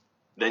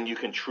then you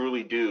can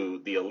truly do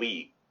the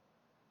Elite,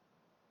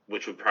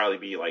 which would probably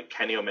be like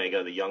Kenny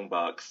Omega, the Young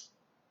Bucks,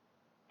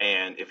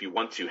 and if you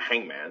want to,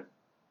 Hangman.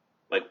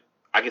 Like,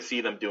 I could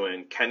see them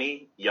doing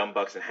Kenny, Young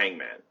Bucks, and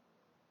Hangman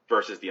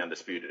versus the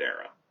Undisputed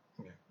Era.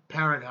 Yeah.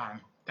 Paragon.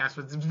 That's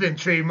what's been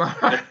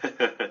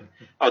trademarked.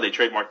 Oh, they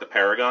trademarked the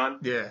Paragon?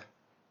 Yeah.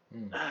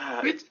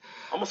 It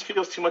almost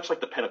feels too much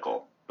like the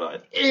Pinnacle,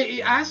 but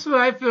that's what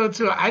I feel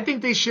too. I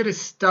think they should have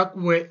stuck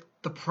with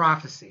the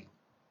Prophecy.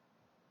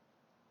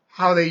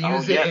 How they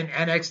use it in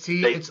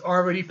NXT. It's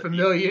already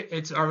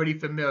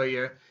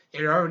familiar.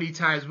 It already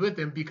ties with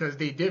them because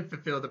they did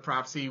fulfill the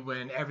prophecy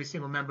when every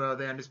single member of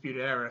the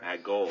Undisputed Era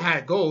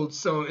had gold.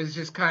 So it's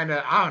just kind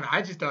of, I don't know.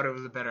 I just thought it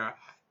was a better.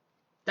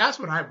 That's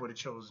what I would have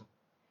chosen.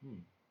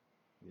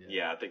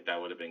 Yeah, I think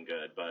that would have been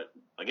good. But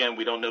again,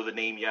 we don't know the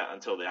name yet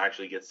until it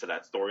actually gets to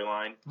that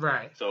storyline.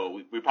 Right.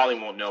 So we probably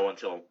won't know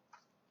until,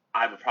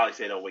 I would probably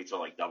say they'll wait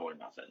till Double or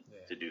Nothing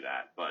to do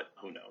that. But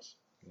who knows?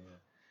 Yeah.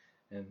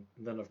 And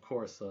then, of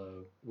course,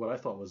 what I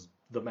thought was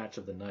the match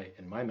of the night,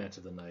 and my match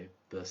of the night,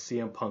 the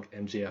CM Punk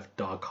MJF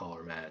dog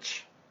collar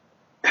match.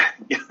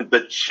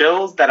 The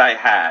chills that I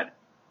had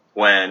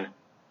when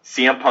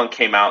CM Punk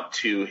came out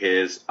to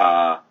his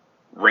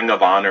Ring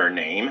of Honor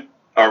name,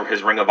 or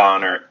his Ring of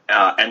Honor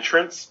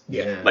entrance.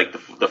 Yeah. Like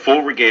the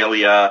full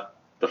regalia,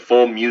 the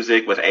full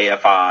music with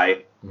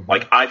AFI. Mm-hmm.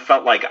 Like, I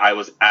felt like I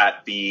was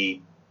at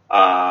the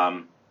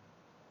rec.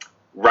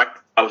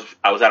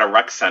 I was at a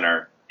rec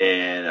center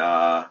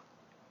in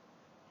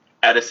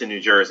Edison, New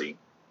Jersey.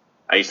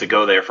 I used to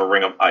go there for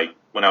when I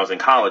was in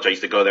college. I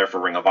used to go there for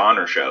Ring of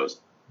Honor shows.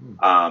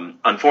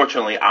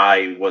 Unfortunately,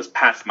 I was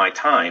past my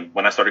time.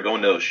 When I started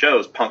going to those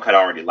shows, Punk had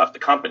already left the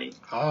company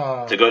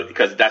to go,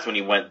 because that's when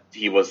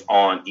he was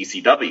on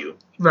ECW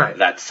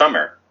that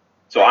summer.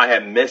 So I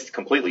had missed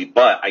completely,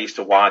 but I used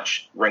to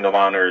watch Ring of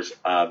Honor's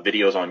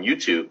videos on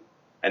YouTube,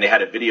 and they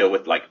had a video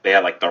with they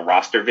had the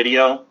roster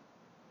video,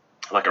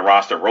 like a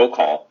roster roll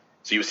call.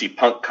 So you would see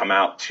Punk come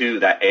out to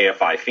that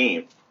AFI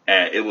theme,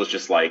 and it was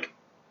just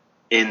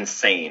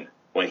insane.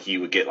 when he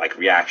would get like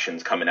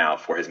reactions coming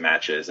out for his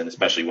matches, and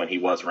especially when he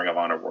was Ring of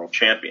Honor World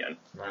Champion,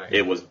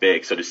 it was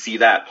big. So to see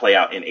that play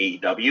out in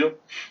AEW,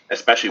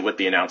 especially with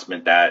the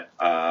announcement that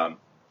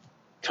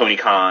Tony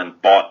Khan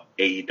bought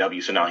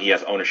AEW, so now he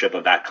has ownership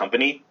of that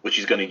company, which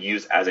he's going to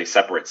use as a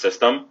separate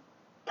system,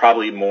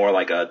 probably more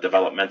like a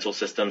developmental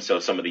system. So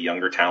some of the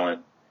younger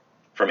talent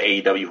from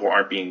AEW who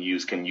aren't being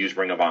used can use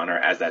Ring of Honor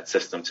as that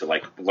system to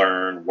like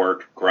learn,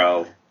 work,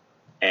 grow,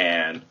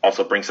 and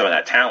also bring some of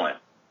that talent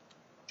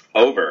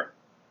over.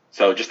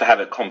 So just to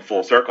have it come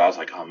full circle, I was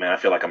like, oh man, I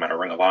feel like I'm at a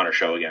Ring of Honor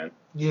show again.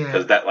 Yeah.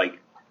 Because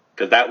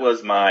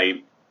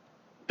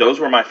those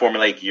were my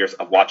formulaic years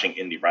of watching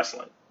indie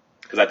wrestling.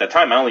 Because at that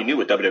time, I only knew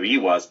what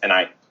WWE was, and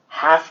I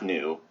half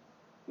knew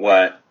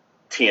what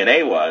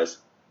TNA was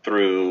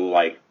through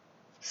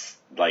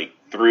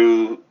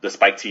through the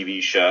Spike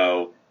TV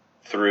show,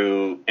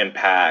 through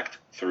Impact,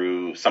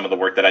 through some of the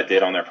work that I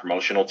did on their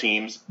promotional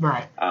teams,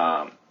 right,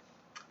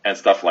 and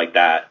stuff like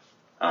that.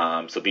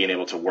 So being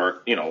able to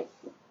work,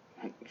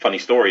 funny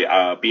story,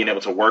 being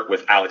able to work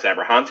with Alex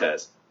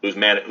Abrahantes, who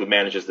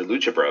manages the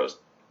Lucha Bros,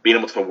 being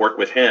able to work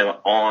with him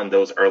on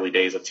those early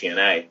days of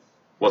TNA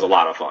was a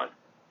lot of fun.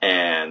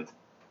 And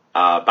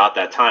about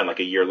that time, like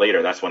a year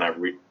later, that's when I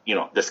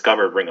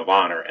discovered Ring of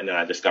Honor, and then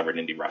I discovered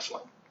indie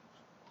wrestling.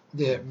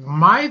 Yeah,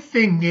 my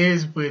thing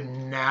is with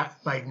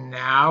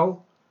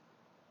now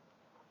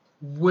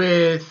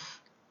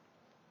with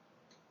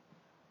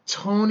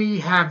Tony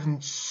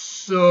having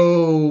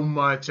so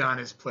much on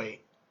his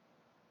plate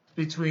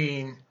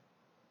between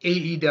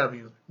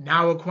AEW,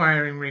 now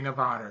acquiring Ring of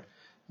Honor,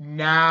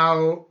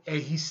 now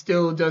he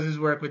still does his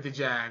work with the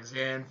Jags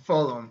and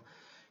Fulham,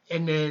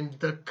 and then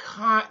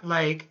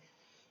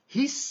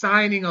he's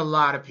signing a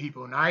lot of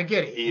people. Now I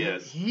get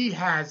it. He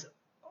has a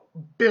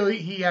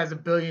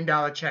 $1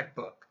 billion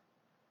checkbook.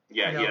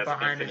 Yeah, he has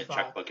an infinite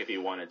checkbook if he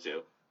wanted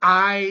to.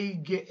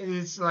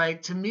 It's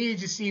like, to me, it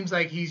just seems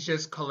like he's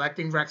just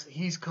collecting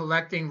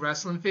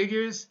wrestling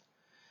figures.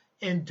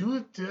 And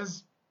do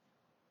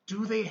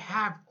they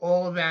have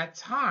all that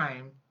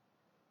time,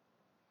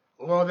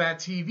 all that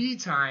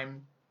TV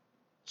time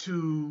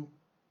to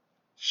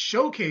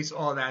showcase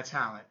all that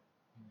talent?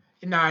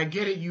 And now I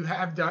get it. You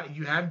have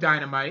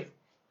Dynamite,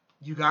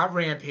 you got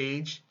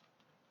Rampage,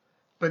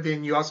 but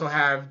then you also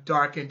have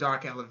Dark and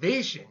Dark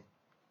Elevation.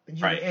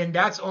 Right. And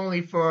that's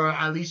only for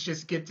at least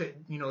just get to,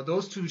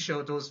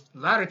 those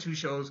latter two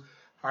shows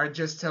are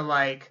just to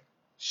like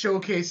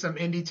showcase some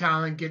indie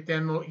talent, get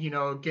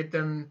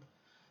them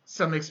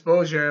some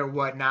exposure and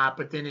whatnot.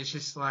 But then it's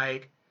just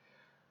like,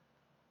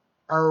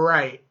 all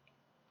right,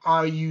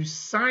 are you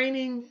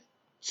signing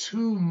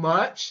too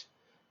much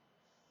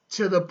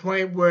to the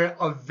point where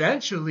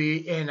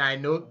eventually, and I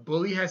know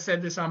Bully has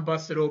said this on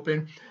Busted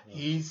Open,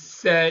 he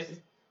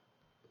said,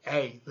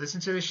 hey,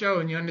 listen to the show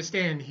and you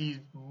understand he's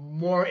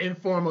more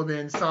informal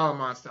than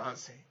Solomon's to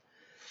us.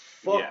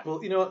 Fuck,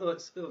 Bully. Not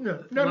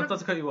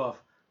to cut you off.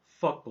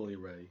 Fuck Bully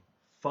Ray.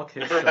 Fuck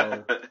his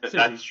show.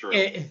 That's true.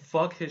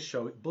 Fuck his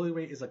show. Bully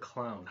Ray is a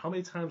clown. How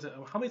many times have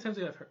I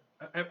heard?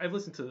 I've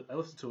listened to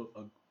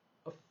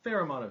a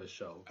fair amount of his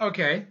show.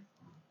 Okay.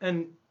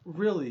 And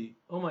really,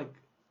 oh my.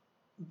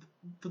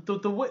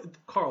 The way,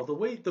 Carl, the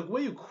way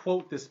you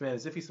quote this man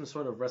as if he's some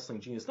sort of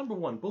wrestling genius. Number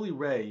one, Bully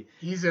Ray.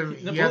 He has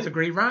a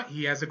great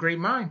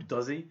mind.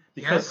 Does he?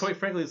 Because quite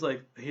frankly, it's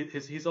like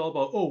he's all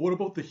about, oh, what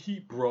about the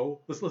heat, bro?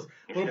 What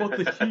about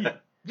the heat?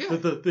 Yeah.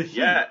 The heat.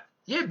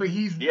 Yeah,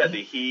 but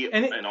the heat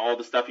and all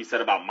the stuff he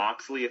said about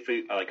Moxley a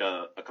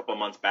couple of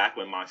months back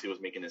when Moxley was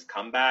making his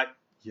comeback,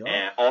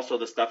 and also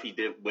the stuff he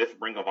did with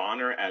Ring of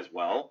Honor as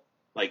well.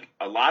 Like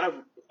a lot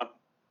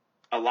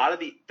of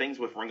the things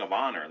with Ring of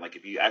Honor, like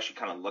if you actually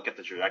kind of look at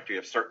the trajectory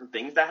of certain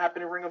things that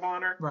happen in Ring of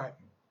Honor, right?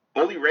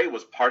 Bully Ray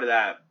was part of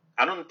that.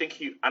 I don't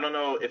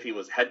know if he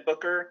was head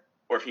booker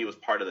or if he was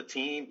part of the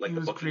team, like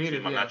the booking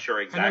team. I'm not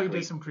sure exactly. I know he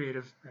did some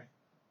creative.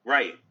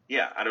 Right.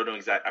 Yeah. I don't know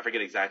I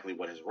forget exactly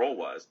what his role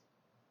was.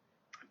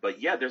 But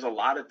yeah, there's a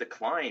lot of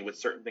decline with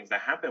certain things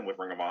that happen with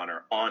Ring of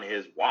Honor on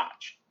his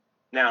watch.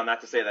 Now,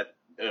 not to say that,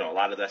 a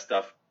lot of that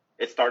stuff,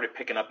 it started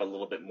picking up a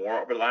little bit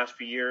more over the last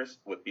few years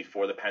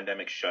before the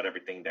pandemic shut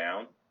everything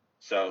down.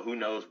 So who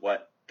knows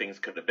what things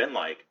could have been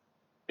like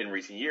in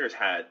recent years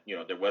had,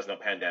 there was no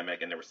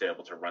pandemic and they were still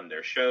able to run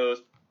their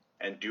shows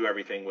and do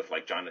everything with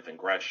like Jonathan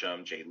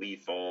Gresham, Jay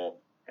Lethal,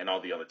 and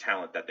all the other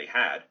talent that they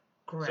had.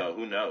 Correct. So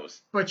who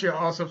knows? But you're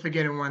also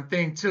forgetting one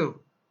thing too.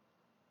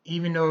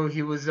 Even though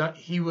he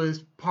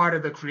was part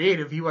of the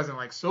creative, he wasn't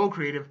like so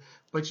creative,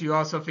 but you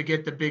also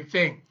forget the big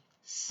thing.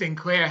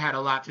 Sinclair had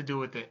a lot to do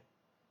with it.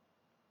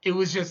 It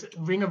was just,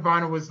 Ring of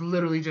Honor was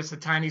literally just a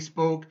tiny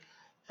spoke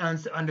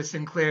under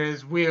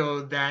Sinclair's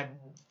wheel that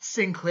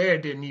Sinclair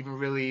didn't even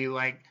really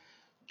like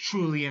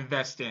truly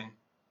invest in.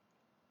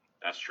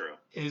 That's true.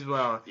 As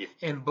well. Yeah.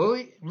 And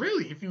Bully,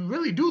 really, if you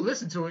really do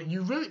listen to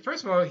it,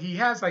 first of all, he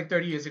has like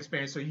 30 years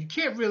experience, so you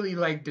can't really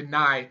like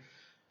deny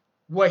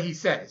what he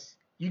says.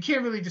 You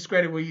can't really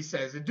discredit what he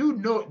says. The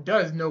dude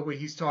does know what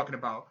he's talking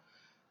about.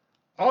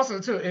 Also,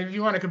 too, if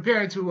you want to compare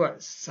him to what?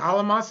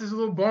 Solomos is a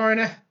little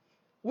boring.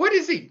 What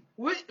is he?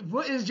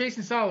 what is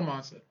Jason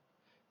Salamonster?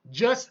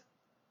 Just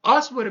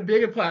us with a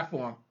bigger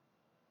platform.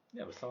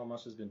 Yeah, but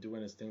Salamonster's been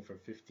doing his thing for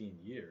 15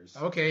 years.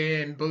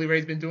 Okay, and Bully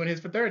Ray's been doing his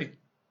for 30.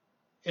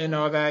 And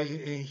all that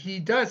he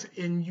does,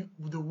 and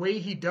the way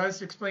he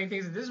does explain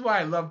things. This is why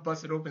I love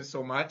Busted Open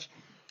so much.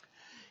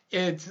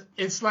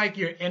 It's like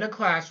you're in a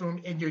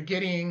classroom and you're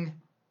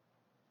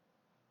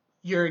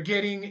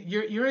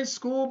in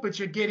school, but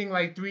you're getting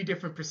like 3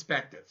 different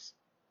perspectives.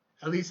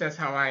 At least that's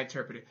how I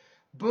interpret it.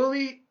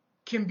 Bully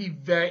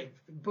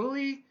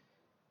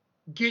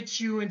gets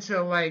you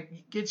into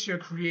like gets your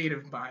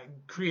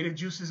creative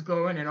juices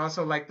going, and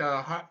also like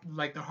the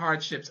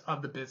hardships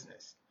of the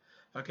business.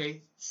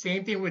 Okay,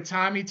 same thing with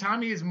Tommy.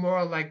 Tommy is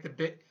more like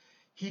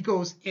he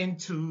goes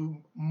into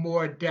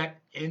more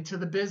depth into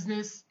the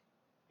business.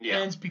 Yeah.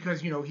 And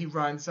because he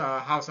runs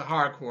House of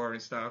Hardcore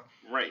and stuff.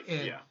 Right.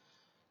 And yeah.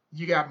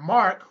 You got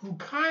Mark, who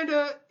kind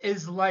of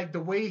is like, the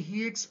way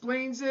he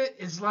explains it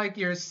is like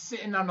you're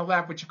sitting on the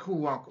lap with your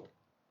cool uncle.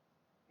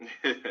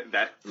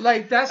 That's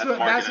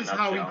just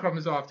how he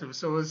comes off to.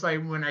 So it's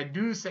like when I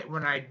do say,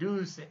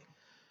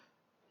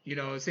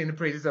 saying the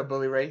praises of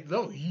Bully Ray,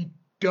 though he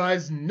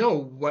does know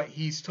what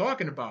he's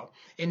talking about,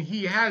 and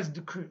he has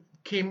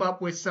came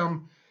up with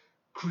some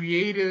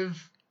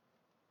creative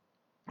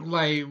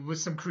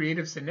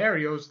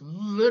scenarios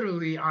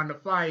literally on the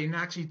fly, and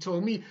actually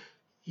told me,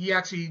 he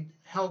actually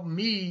helped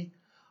me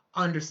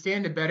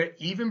understand it better.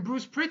 Even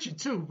Bruce Pritchard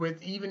too,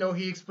 even though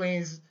he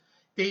explains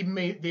they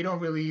don't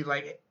really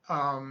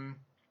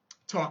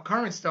talk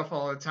current stuff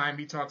all the time.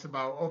 He talks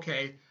about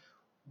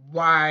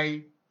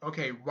why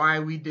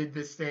we did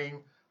this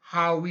thing,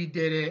 how we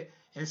did it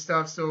and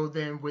stuff. So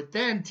then with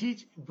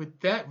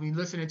that, we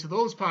listening to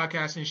those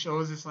podcasts and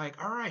shows, it's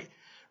like, all right,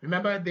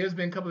 remember there's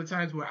been a couple of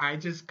times where I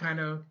just kind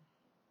of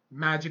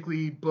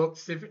magically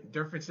booked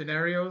different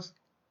scenarios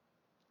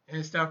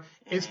and stuff.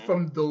 Mm-hmm. It's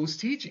from those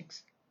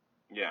teachings.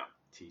 Yeah.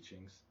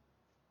 Teachings.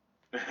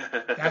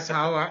 That's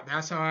how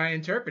I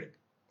interpret it.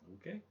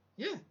 Okay.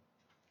 Yeah.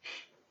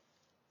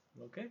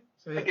 Okay.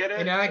 So, I get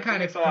it. And I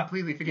kind of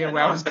completely forget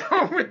where I was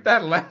going with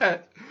that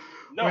lad.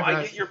 No,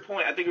 I get your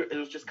point. I think it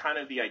was just kind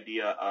of the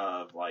idea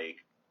of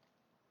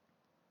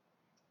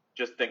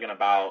just thinking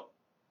about.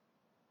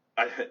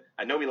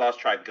 I know we lost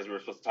track because we were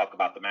supposed to talk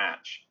about the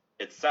match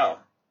itself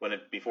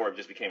before it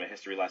just became a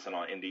history lesson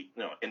on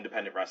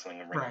independent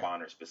wrestling and Ring of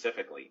Honor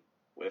specifically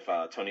with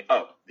Tony.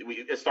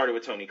 It started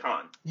with Tony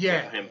Khan.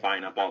 Yeah. Him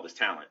buying up all this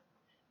talent,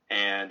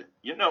 and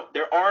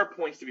there are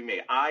points to be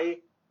made. I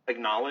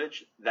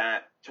acknowledge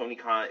that Tony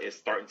Khan is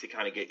starting to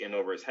kind of get in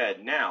over his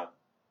head. Now,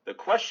 the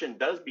question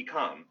does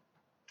become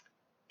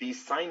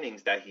these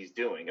signings that he's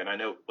doing, and I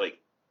know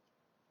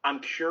I'm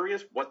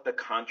curious what the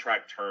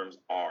contract terms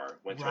are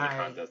when Tony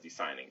Khan does these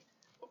signings,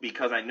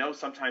 because I know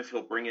sometimes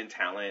he'll bring in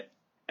talent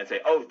and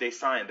say, "Oh, they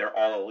signed, they're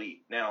all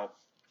elite." Now,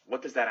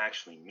 what does that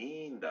actually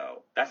mean,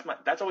 though?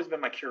 That's always been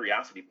my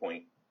curiosity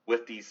point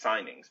with these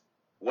signings.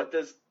 What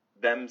does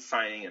them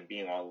signing and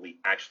being all elite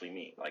actually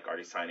mean? Like, are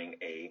they signing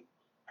a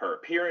per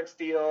appearance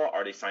deal?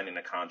 Are they signing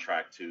a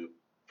contract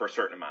for a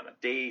certain amount of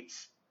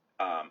dates?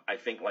 I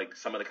think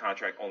some of the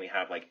contract only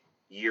have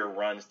year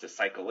runs to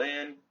cycle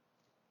in.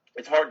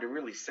 It's hard to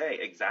really say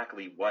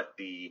exactly what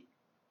the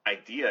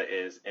idea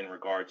is in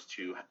regards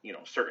to,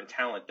 certain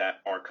talent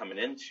that are coming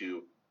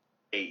into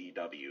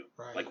AEW.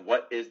 Right.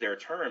 What is their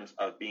terms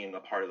of being a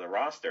part of the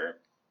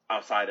roster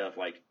outside of,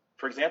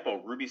 for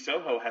example, Ruby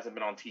Soho hasn't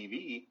been on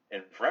TV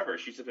in forever.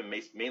 She's just been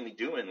mainly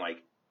doing,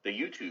 the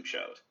YouTube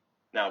shows.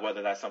 Now,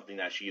 whether that's something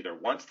that she either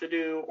wants to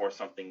do or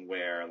something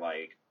where,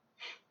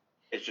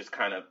 it's just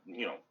kind of,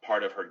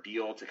 part of her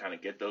deal to kind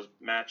of get those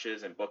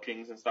matches and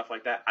bookings and stuff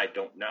like that, I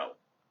don't know.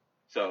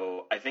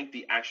 So I think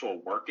the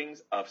actual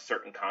workings of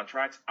certain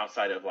contracts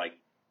outside of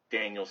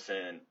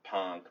Danielson,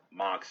 Punk,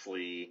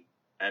 Moxley,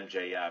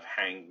 MJF,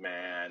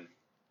 Hangman,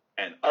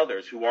 and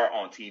others who are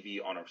on TV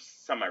on a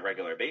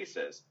semi-regular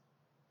basis,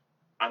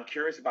 I'm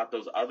curious about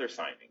those other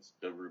signings,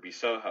 the Ruby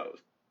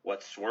Sohos,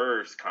 what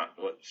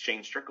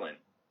Shane Strickland,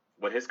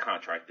 what his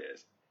contract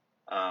is,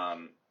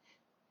 Danhausen,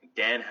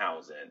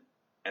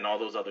 and all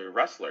those other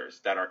wrestlers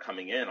that are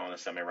coming in on a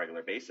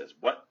semi-regular basis.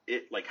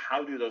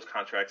 How do those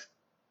contracts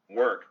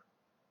work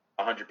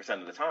 100%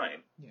 of the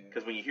time?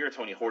 Because when you hear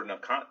Tony hoarding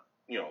up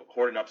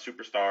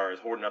superstars,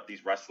 hoarding up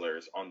these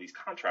wrestlers on these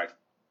contracts,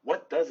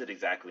 what does it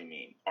exactly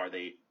mean? Are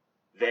they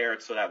there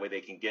so that way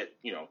they can get,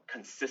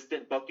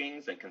 consistent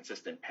bookings and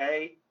consistent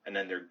pay, and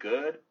then they're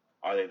good?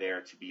 Are they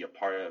there to be a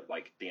part of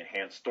the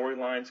enhanced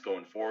storylines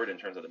going forward in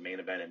terms of the main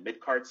event and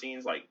mid-card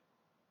scenes?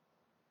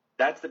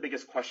 That's the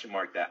biggest question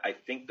mark that I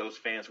think those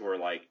fans who are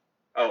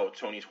oh,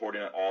 Tony's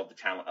hoarding all the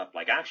talent up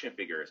like action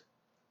figures.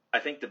 I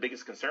think the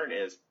biggest concern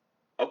is,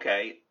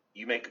 okay,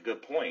 you make a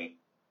good point,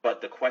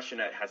 but the question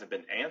that hasn't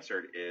been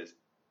answered is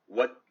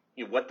what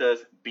does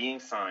being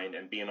signed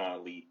and being on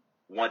elite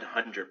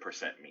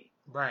 100% mean?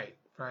 Right.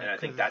 And I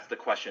think that's the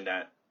question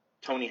that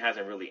Tony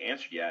hasn't really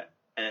answered yet.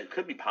 And it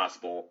could be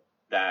possible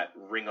that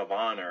Ring of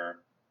Honor,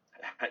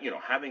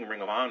 having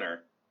Ring of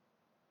Honor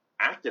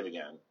active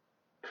again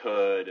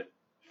could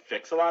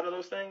fix a lot of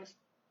those things.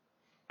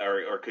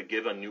 or could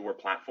give a newer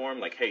platform,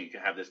 like, hey, you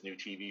can have this new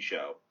TV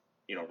show.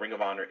 You know, Ring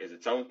of Honor is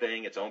its own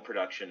thing, its own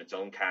production, its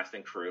own cast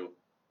and crew,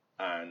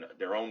 and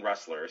their own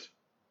wrestlers.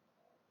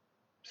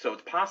 So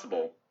it's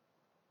possible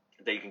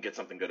that you can get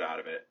something good out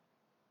of it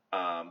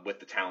with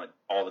the talent,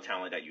 all the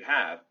talent that you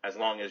have, as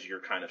long as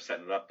you're kind of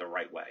setting it up the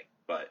right way.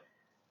 But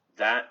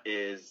that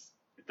is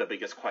the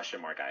biggest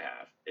question mark I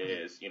have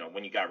is, you know,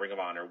 when you got Ring of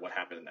Honor, what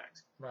happens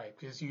next? Right,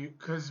 because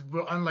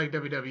unlike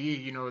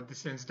WWE, you know,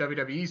 since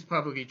WWE's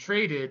publicly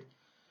traded,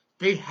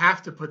 they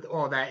have to put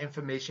all that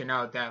information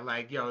out that,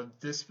 like, yo,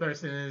 this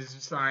person is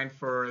signed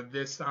for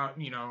this,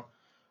 you know,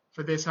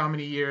 for this how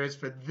many years,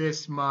 for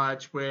this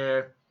much,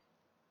 where,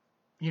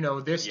 you know,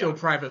 they're still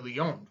privately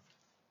owned.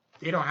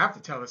 They don't have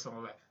to tell us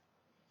all that.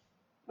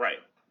 Right.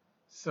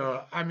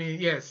 So, I mean,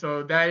 yeah,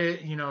 so that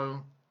is, you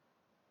know,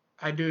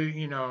 I do,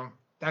 you know,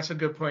 that's a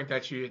good point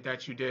that you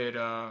did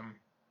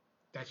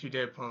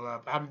pull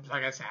up.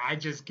 Like I said, I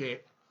just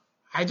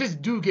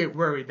do get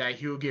worried that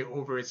he'll get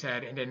over his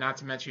head, and then not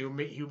to mention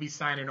he'll be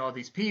signing all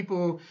these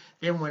people.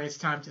 Then when it's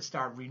time to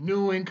start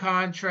renewing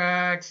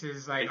contracts,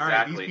 it's like, all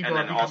right, these people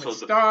are becoming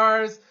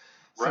stars,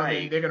 so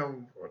then they're gonna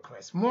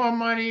request more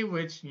money,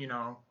 which, you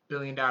know,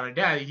 $1 billion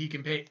daddy,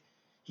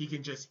 he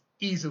can just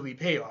easily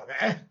pay all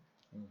that.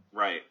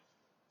 Right.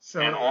 So,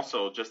 and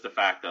also just the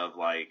fact of,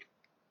 like,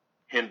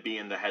 him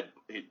being the head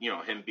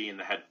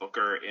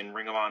booker in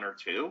Ring of Honor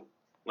too,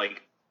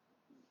 like,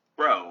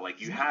 bro,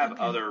 like, you have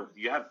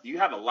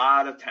a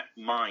lot of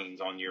minds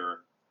on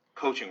your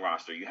coaching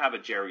roster. You have a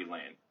Jerry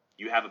Lynn,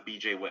 you have a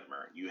BJ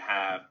Whitmer, you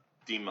have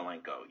Dean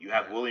Malenko, you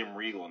have William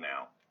Regal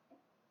now.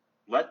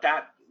 Let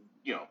that,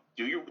 you know,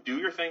 do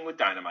your thing with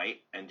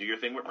Dynamite and do your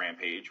thing with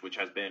Rampage, which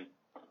has been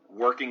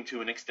working to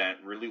an extent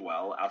really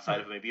well, outside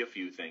of maybe a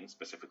few things,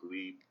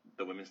 specifically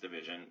the women's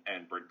division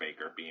and Britt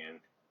Baker being,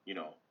 you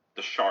know,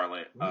 the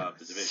Charlotte of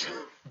the division.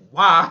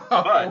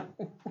 Wow.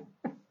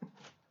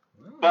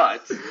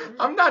 But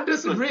I'm not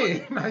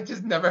disagreeing. I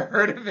just never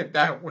heard of it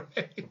that way.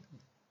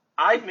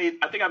 I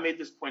think I made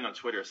this point on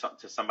Twitter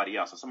to somebody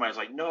else, and somebody was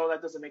like, "No,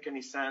 that doesn't make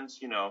any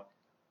sense." You know,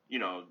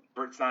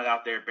 Britt's not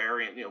out there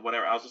burying, you know,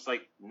 whatever. I was just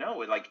like, no,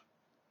 like,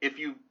 if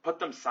you put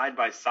them side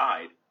by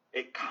side,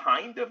 it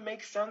kind of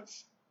makes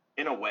sense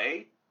in a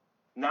way.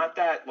 Not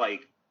that,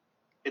 like,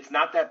 it's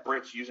not that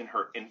Britt's using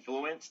her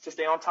influence to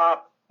stay on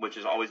top, which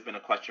has always been a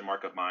question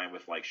mark of mine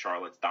with, like,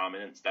 Charlotte's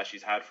dominance that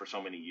she's had for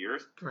so many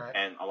years. Correct.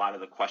 And a lot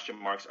of the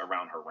question marks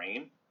around her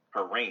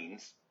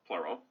reigns,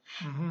 plural.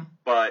 Mm-hmm.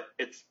 But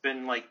it's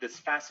been, like, this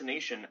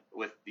fascination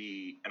with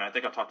and I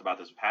think I've talked about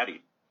this with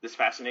Patty, this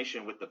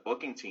fascination with the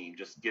booking team,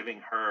 just giving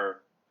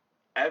her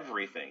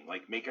everything,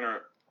 like, making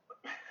her,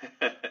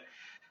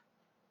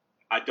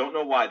 I don't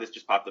know why this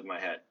just popped up in my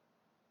head,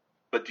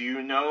 but do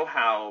you know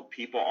how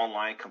people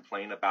online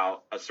complain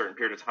about a certain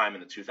period of time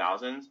in the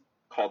 2000s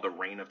called the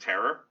Reign of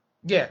Terror?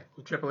 Yeah,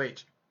 with Triple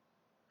H.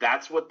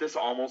 That's what this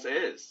almost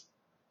is.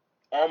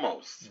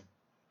 Almost.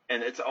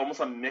 And it's almost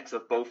a mix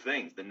of both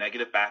things. The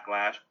negative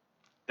backlash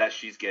that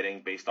she's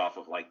getting based off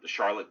of, like, the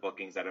Charlotte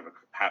bookings that have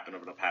happened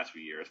over the past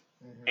few years.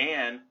 Mm-hmm.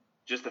 And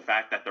just the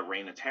fact that the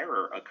Reign of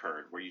Terror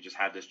occurred, where you just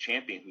had this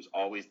champion who's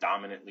always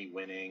dominantly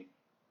winning,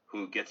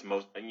 who gets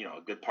most, you know,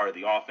 a good part of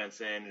the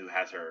offense in, who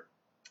has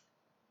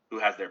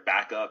their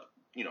backup,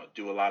 you know,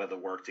 do a lot of the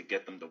work to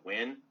get them to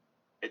win.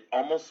 It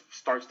almost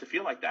starts to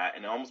feel like that,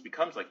 and it almost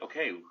becomes like,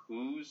 okay,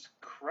 who's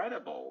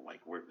credible?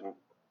 Like,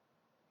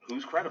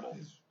 who's credible?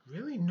 There's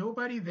really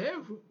nobody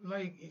there who,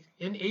 like,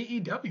 in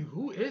AEW,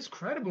 who is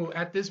credible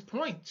at this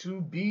point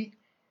to beat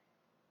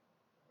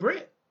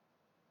Britt.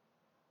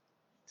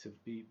 To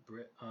beat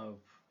Britt,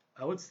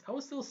 I would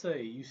still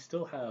say you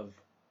still have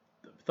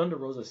Thunder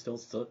Rosa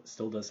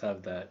still does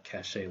have that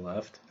cachet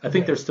left. I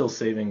think they're still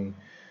saving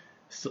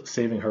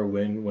her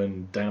win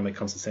when Dynamite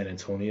comes to San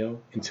Antonio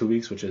in 2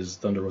 weeks, which is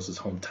Thunder Rosa's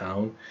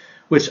hometown.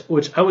 Which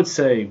I would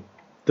say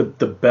the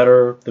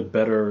better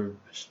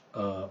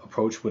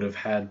approach would have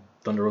had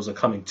Thunder Rosa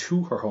coming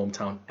to her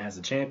hometown as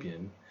a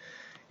champion,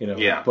 you know.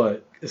 Yeah.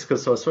 But it's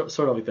because so it's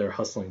sort of like they're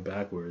hustling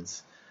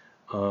backwards.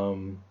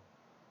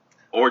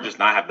 Or just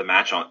not have the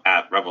match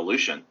at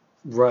Revolution.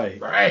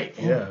 Right.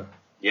 Yeah.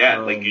 Yeah,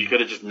 like, you could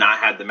have just not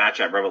had the match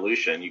at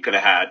Revolution. You could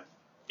have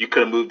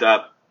moved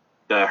up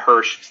the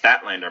Hirsch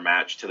Statlander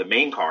match to the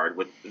main card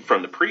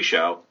from the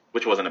pre-show,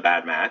 which wasn't a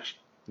bad match.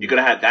 You could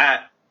have had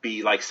that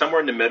be, like,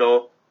 somewhere in the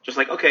middle, just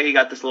like, okay, you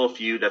got this little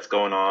feud that's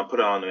going on, put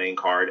it on the main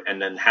card, and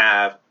then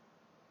I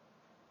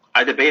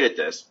debated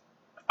this.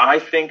 I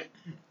think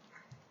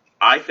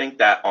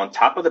that on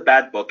top of the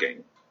bad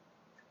booking,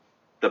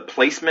 the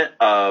placement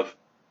of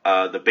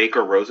the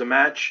Baker Rosa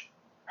match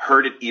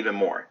hurt it even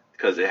more,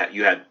 because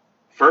you had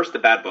first the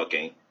bad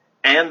booking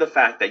and the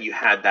fact that you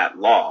had that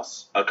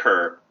loss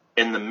occur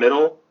in the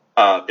middle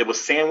of, it was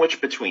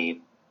sandwiched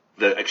between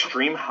the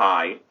extreme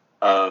high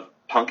of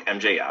Punk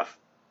MJF.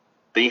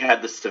 Then you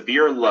had the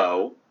severe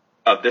low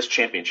of this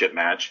championship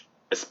match,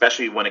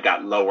 especially when it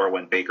got lower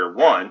when Baker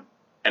won,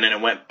 and then it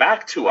went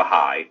back to a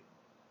high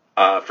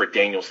for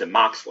Danielson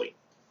Moxley.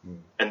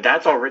 And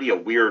that's already a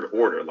weird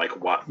order. Like,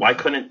 why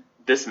couldn't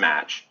this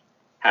match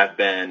have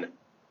been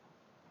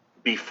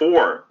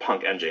before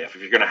Punk MJF, if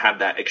you're going to have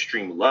that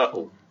extreme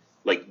low,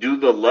 like do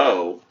the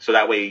low so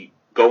that way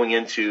going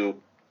into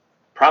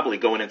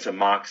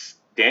Mox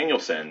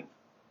Danielson,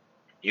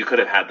 you could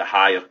have had the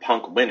high of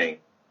Punk winning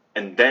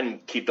and then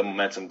keep the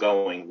momentum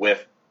going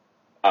with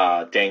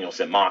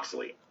Danielson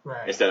Moxley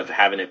instead of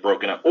having it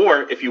broken up.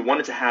 Or if you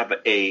wanted to have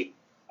a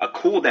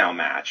cool down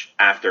match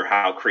after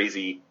how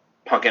crazy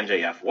Punk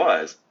MJF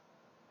was,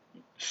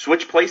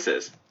 switch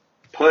places,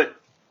 put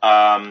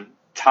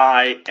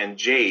Ty and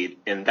Jade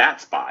in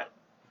that spot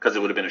because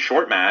it would have been a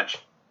short match.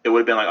 It would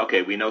have been like,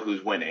 okay, we know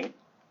who's winning,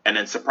 and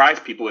then surprise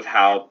people with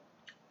how,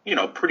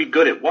 pretty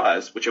good it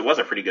was, which it was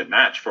a pretty good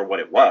match for what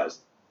it was,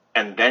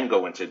 and then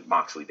go into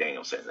Moxley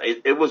Danielson.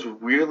 It was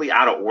really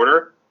out of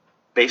order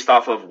based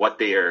off of what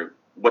they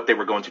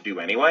were going to do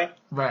anyway.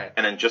 Right.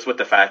 And then just with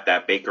the fact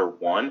that Baker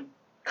won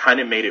kind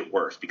of made it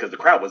worse because the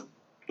crowd was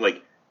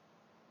like,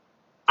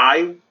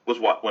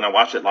 when I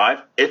watched it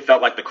live, it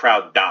felt like the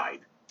crowd died.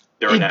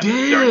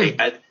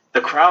 The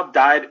crowd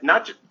died,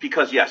 not just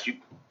because, yes,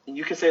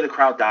 you can say the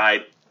crowd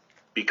died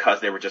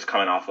because they were just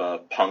coming off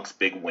of Punk's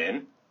big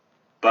win,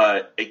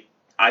 but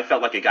I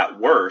felt like it got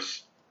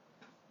worse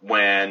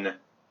when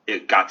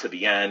it got to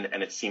the end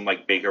and it seemed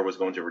like Baker was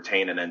going to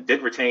retain and then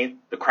did retain.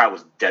 The crowd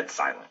was dead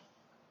silent.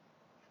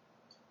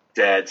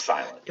 Dead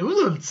silent. It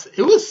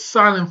was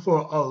silent for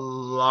a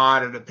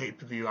lot of the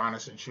pay-per-view,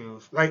 honest and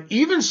truth. Like,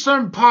 even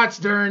certain parts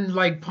during,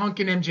 like, Punk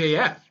and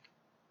MJF.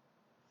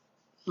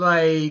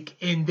 Like,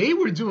 and they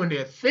were doing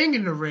their thing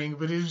in the ring,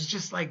 but it was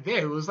just like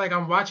there. It was like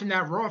I'm watching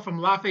that Raw from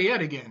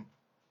Lafayette again.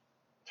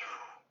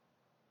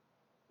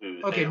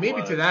 Dude, okay,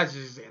 maybe to that's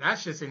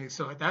just an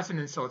insult. That's an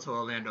insult to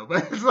Orlando,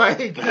 but it's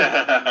like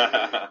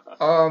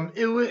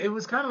it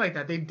was kind of like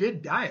that. They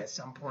did die at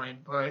some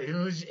point, but it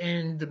was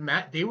in the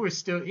mat. They were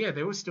still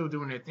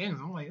doing their things.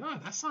 I'm like, oh,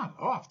 that's not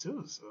off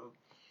too. So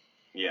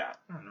yeah,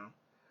 I don't know.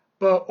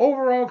 But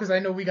overall, because I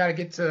know we got to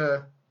get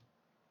to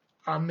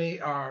our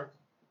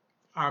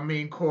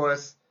main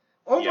course.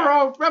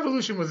 Overall, yeah.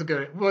 Revolution was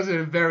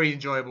a very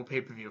enjoyable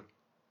pay-per-view.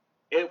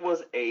 It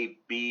was a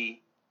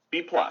B+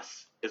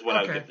 is what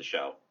I would give the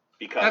show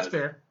because that's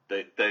fair.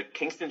 The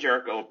Kingston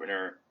Jericho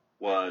opener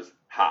was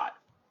hot.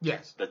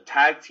 Yes. The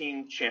tag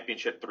team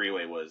championship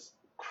 3-way was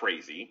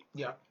crazy.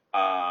 Yeah.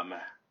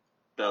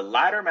 The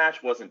ladder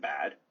match wasn't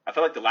bad. I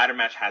felt like the ladder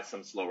match had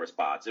some slower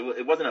spots.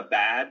 It wasn't a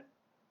bad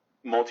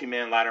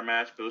multi-man ladder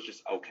match, but it was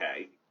just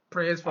okay.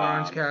 Prayers for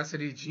Orange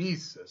Cassidy.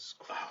 Jesus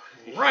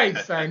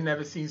Christ, I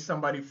never seen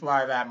somebody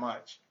fly that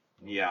much.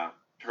 Yeah.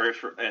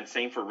 And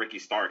same for Ricky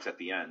Starks at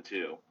the end,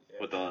 too.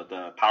 Yeah. With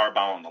the power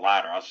bomb on the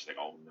ladder. I was just like,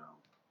 oh, no.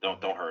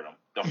 Don't hurt him.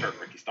 Don't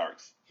hurt Ricky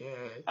Starks. Yeah.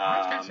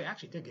 Orange Cassidy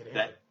actually did get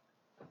in.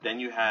 Then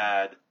you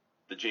had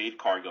the Jade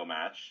Cargo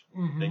match.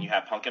 Mm-hmm. Then you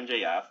had Punk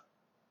MJF,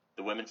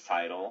 the women's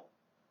title,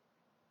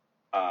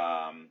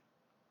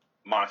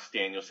 Mox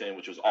Danielson,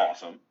 which was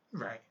awesome.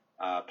 Right.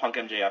 Punk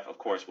MJF, of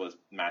course, was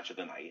match of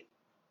the night.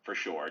 For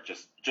sure,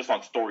 just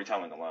on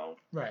storytelling alone.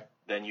 Right.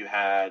 Then you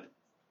had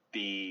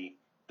the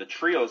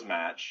trios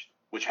match,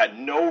 which had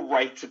no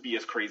right to be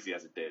as crazy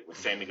as it did with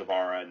Sammy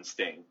Guevara and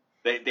Sting.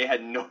 They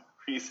had no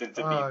reason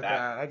to be that.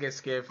 God, I get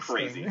scared for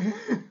crazy.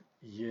 Sting.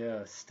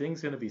 Yeah,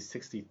 Sting's gonna be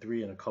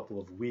 63 in a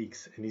couple of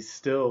weeks, and he's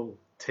still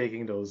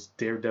taking those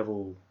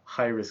Daredevil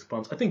high risk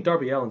bumps. I think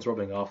Darby Allin's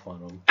rubbing off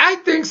on him. I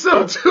think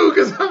so too,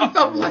 because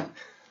I'm like.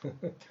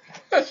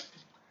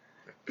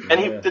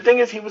 And the thing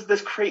is, he was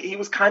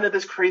kind of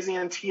this crazy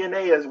in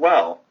TNA as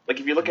well. Like,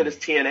 if you look at his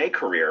TNA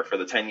career for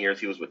the 10 years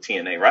he was with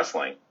TNA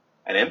Wrestling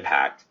and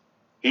Impact,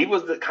 he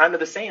was kind of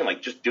the same,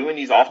 like, just doing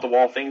these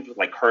off-the-wall things with,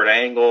 like, Kurt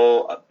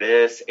Angle,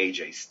 Abyss,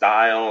 AJ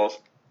Styles,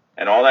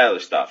 and all that other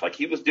stuff. Like,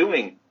 he was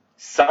doing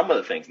some of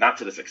the things, not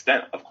to this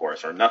extent, of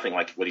course, or nothing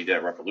like what he did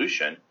at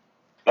Revolution,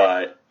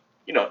 but,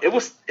 it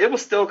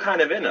was still kind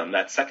of in him,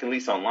 that second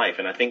lease on life.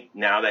 And I think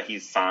now that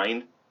he's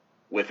signed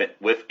with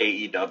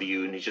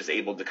AEW, and he's just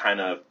able to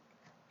kind of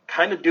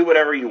do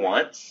whatever he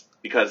wants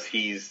because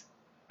he's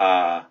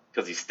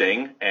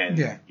Sting,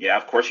 and yeah,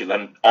 of course you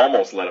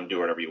almost let him do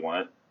whatever you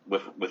want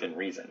within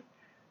reason,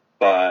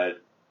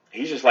 but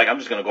he's just like, I'm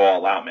just gonna go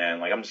all out, man.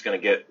 Like, I'm just gonna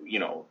get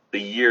the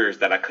years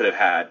that I could have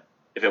had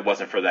if it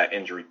wasn't for that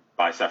injury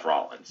by Seth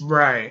Rollins.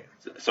 Right.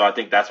 So I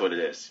think that's what it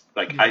is.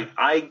 Like,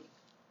 I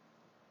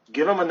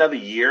give him another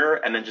year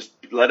and then just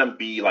let him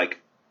be like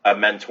a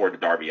mentor to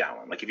Darby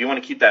Allin. Like, if you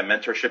want to keep that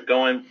mentorship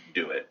going,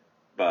 do it.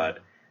 But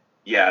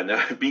yeah,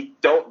 no,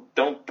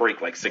 don't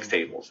break like 6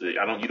 tables. You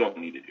don't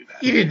need to do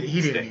that. He didn't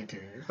need to.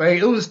 Like,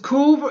 it was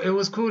cool. It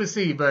was cool to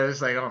see, but it's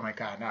like, oh my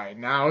god, all right,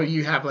 now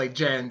you have like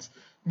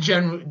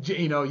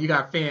you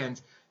got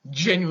fans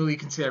genuinely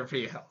concerned for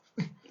your health.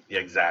 Yeah,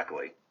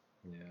 exactly.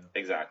 Yeah.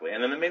 Exactly.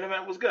 And then the main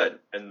event was good,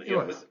 and it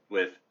was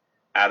with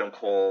Adam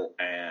Cole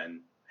and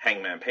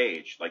Hangman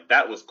Page. Like,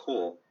 that was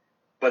cool,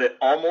 but it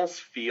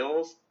almost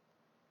feels.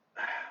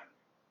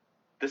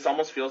 This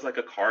almost feels like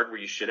a card where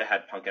you should have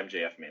had Punk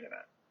MJF main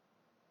event.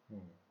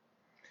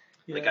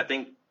 Yeah. Like, I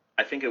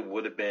think it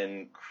would have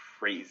been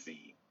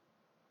crazy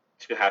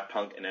to have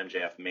Punk and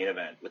MJF main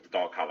event with the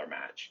dog collar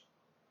match,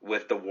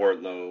 with the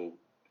Wardlow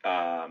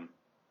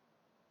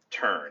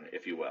turn,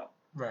 if you will,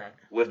 Right.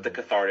 with the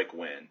cathartic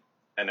win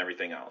and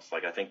everything else.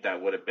 Like, I think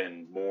that would have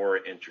been more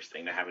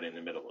interesting to have it in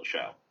the middle of the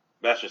show.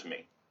 That's just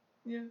me.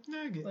 Yeah,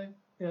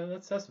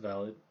 that's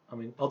valid. I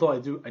mean, although I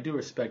do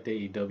respect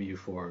AEW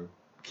for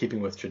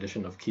keeping with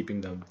tradition of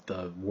keeping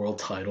the world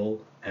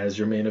title as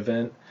your main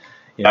event.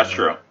 That's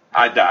true.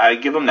 I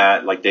give them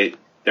that. Like,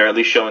 they're at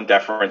least showing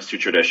deference to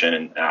tradition,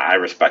 and I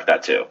respect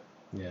that too.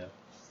 Yeah.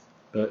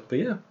 But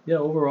yeah.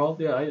 Overall,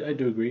 yeah, I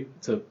do agree.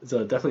 It's a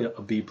definitely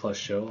a B+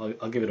 show.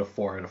 I'll give it a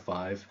 4 out of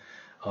 5.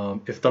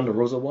 If Thunder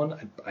Rosa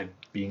won, I'd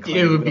be inclined.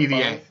 It to would give be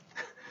it a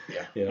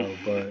the 5. A.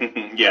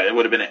 But yeah, it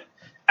would have been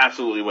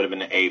absolutely would have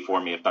been an A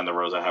for me if Thunder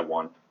Rosa had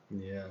won.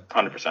 Yeah.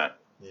 100%.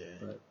 Yeah.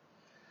 But,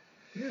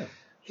 yeah.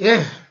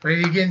 Yeah.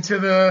 Ready to get into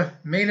the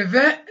main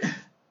event?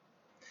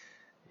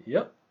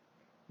 Yep.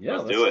 Yeah.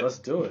 Let's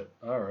do it.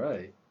 All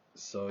right.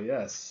 So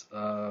yes.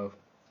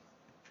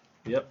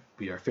 Yep.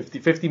 We are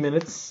 50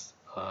 minutes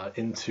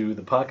into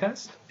the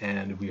podcast,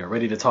 and we are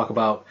ready to talk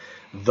about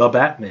The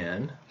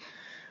Batman,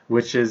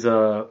 which is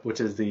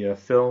the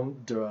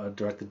film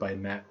directed by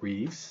Matt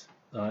Reeves,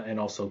 and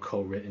also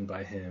co-written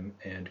by him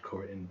and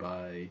co-written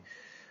by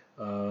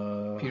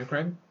Peter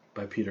Craig.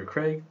 By Peter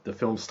Craig. The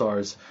film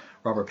stars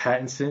Robert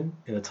Pattinson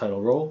in the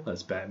title role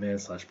as Batman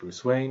 /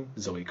 Bruce Wayne,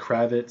 Zoe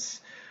Kravitz,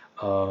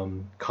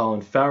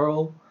 Colin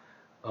Farrell,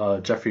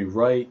 Jeffrey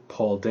Wright,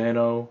 Paul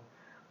Dano,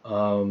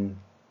 and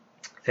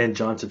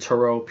John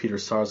Turturro, Peter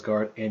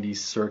Sarsgaard, Andy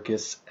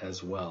Serkis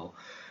as well.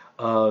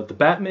 The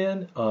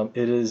Batman,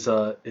 it's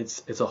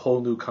a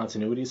whole new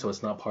continuity, so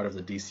it's not part of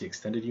the DC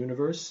Extended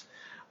Universe.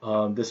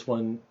 This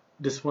one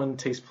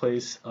takes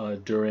place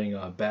during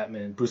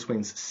Bruce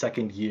Wayne's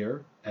second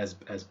year as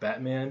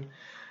Batman,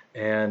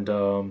 and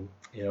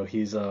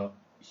he's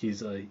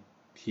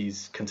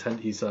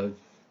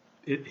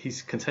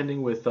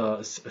contending with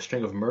a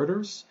string of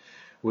murders,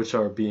 which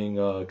are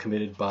being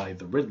committed by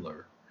the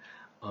Riddler,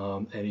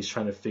 and he's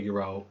trying to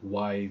figure out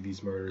why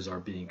these murders are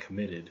being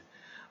committed.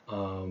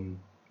 And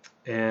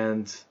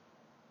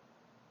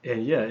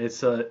yeah,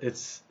 it's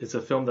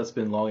a film that's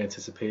been long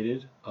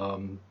anticipated.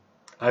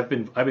 I've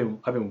been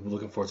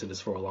looking forward to this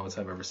for a long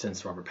time, ever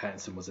since Robert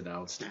Pattinson was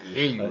announced.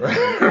 In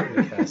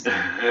the casting.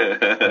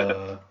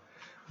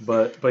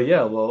 But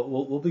yeah, well,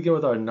 we'll begin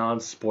with our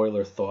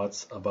non-spoiler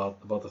thoughts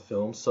about the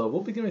film. So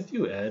we'll begin with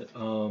you, Ed,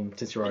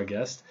 since you're our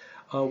guest.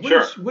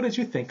 Sure. What did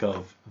you think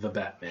of The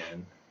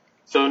Batman?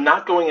 So,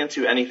 not going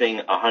into anything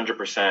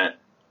 100%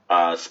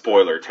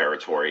 spoiler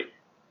territory,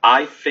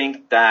 I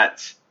think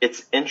that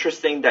it's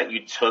interesting that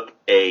you took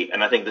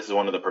and I think this is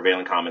one of the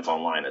prevailing comments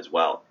online as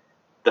well,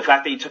 the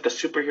fact that you took a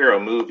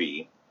superhero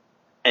movie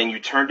and you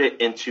turned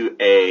it into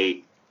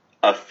a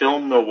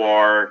film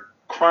noir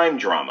crime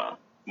drama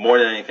more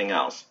than anything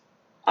else.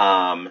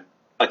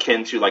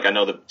 Akin to, like, I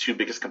know the two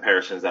biggest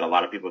comparisons that a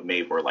lot of people have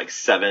made were like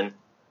Seven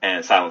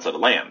and Silence of the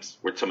Lambs,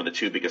 were some of the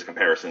two biggest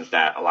comparisons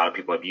that a lot of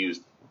people have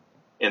used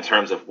in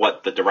terms of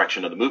what the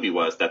direction of the movie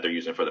was that they're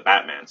using for the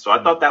Batman. So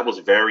I thought that was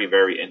very,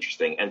 very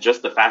interesting. And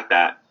just the fact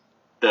that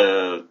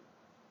the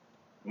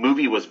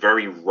movie was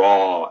very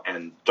raw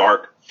and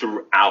dark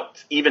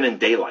throughout, even in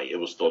daylight, it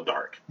was still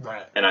dark.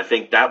 Right. And I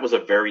think that was a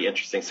very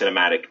interesting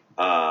cinematic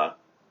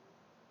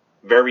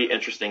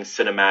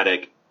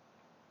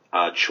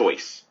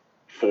choice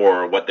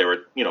for what they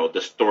were,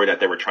 the story that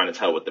they were trying to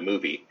tell with the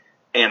movie.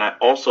 And I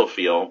also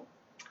feel,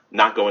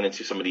 not going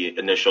into some of the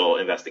initial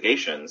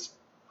investigations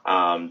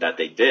that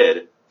they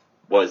did,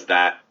 was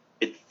that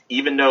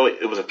even though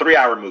it was a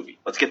 3-hour movie,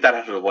 let's get that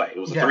out of the way. It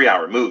was a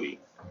 3-hour movie.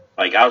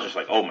 Like, I was just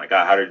like, oh my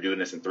God, how are they doing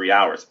this in 3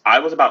 hours? I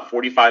was about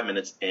 45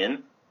 minutes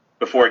in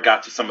before it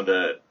got to some of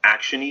the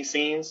action-y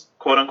scenes,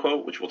 quote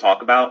unquote, which we'll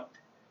talk about.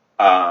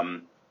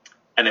 And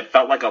it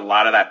felt like a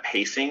lot of that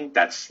pacing,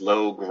 that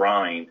slow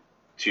grind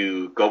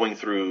to going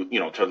through,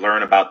 to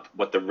learn about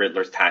what the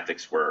Riddler's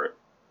tactics were,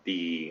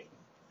 the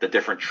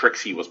different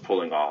tricks he was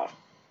pulling off,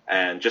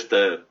 and just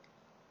the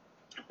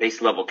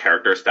base level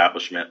character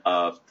establishment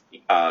of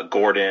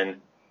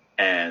Gordon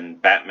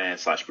and Batman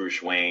 /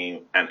 Bruce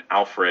Wayne and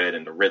Alfred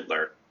and the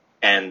Riddler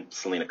and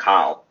Selina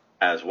Kyle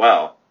as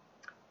well.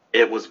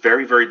 It was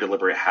very, very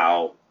deliberate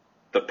how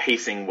the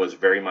pacing was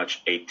very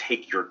much a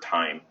take your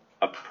time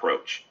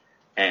approach.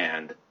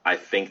 And I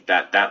think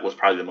that was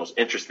probably the most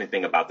interesting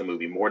thing about the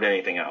movie more than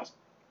anything else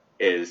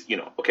is,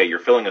 okay, you're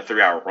filling a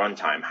 3-hour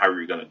runtime. How are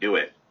you going to do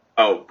it?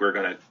 Oh, we're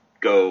going to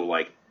go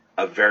like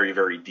a very,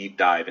 very deep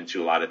dive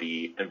into a lot of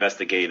the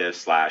investigative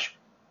 /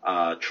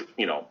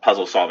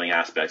 puzzle solving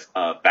aspects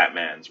of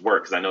Batman's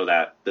work. Because I know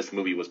that this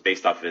movie was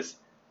based off his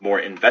more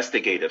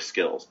investigative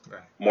skills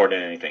more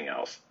than anything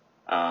else.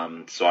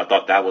 So I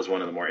thought that was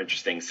one of the more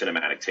interesting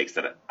cinematic takes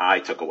that I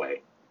took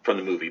away from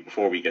the movie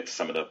before we get to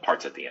some of the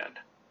parts at the end.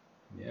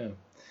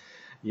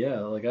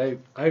 Yeah. Like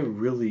I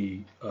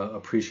really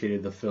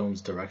appreciated the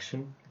film's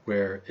direction,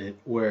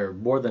 where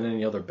more than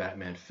any other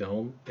Batman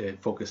film,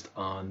 it focused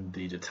on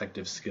the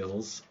detective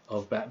skills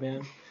of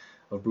Batman,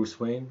 of Bruce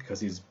Wayne, because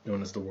he's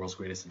known as the world's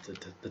greatest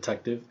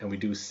detective, and we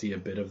do see a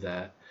bit of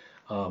that,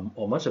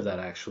 or much of that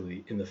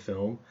actually, in the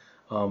film.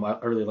 I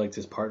really liked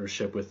his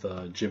partnership with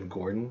Jim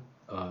Gordon,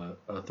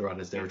 throughout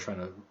as they were trying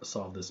to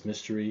solve this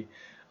mystery.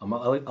 I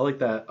like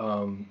that.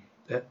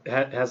 It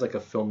has like a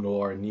film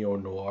noir, neo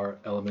noir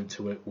element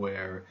to it,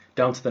 where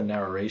down to the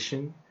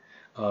narration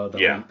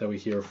that we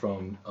hear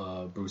from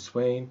Bruce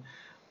Wayne.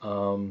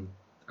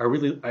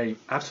 I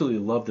absolutely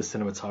love the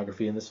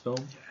cinematography in this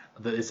film.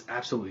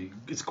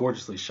 It's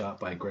gorgeously shot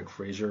by Greg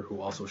Fraser,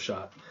 who also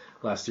shot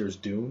last year's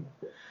Dune.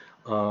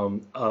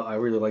 I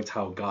really liked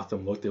how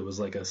Gotham looked. It was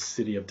like a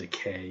city of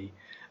decay.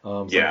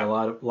 Like a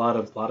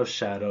lot of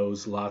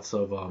shadows, lots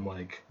of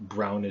like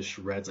brownish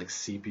reds, like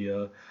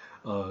sepia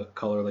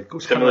color, like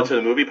similar to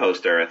the movie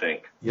poster, I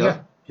think.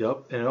 Yep.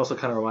 And it also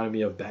kind of reminded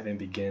me of Batman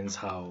Begins,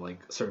 how like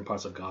certain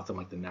parts of Gotham,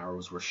 like the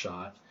Narrows, were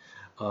shot.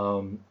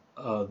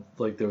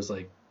 Like there was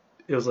like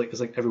it's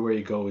like everywhere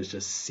you go is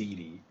just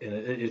seedy, and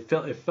it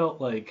felt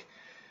like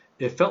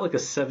a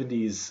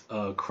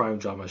 70s crime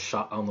drama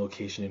shot on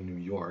location in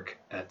New York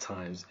at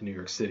times, in New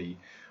York City,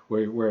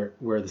 where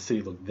the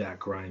city looked that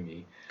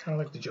grimy. Kind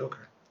of like the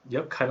Joker.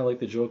 Yep, kind of like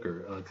the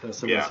Joker. Kind of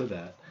similar to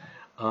that.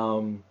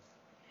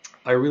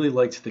 I really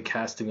liked the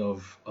casting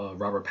of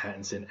Robert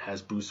Pattinson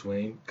as Bruce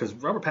Wayne, because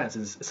Robert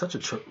Pattinson is such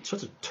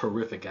a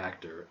terrific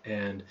actor,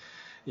 and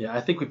yeah,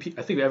 I think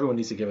everyone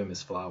needs to give him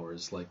his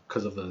flowers, like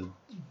because of the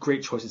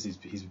great choices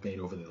he's made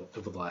over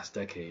the last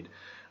decade.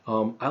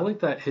 I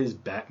like that his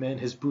Batman,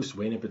 his Bruce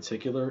Wayne in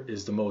particular,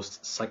 is the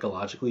most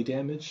psychologically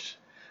damaged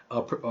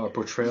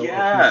portrayal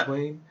of Bruce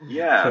Wayne.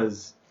 Yeah.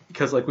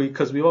 Because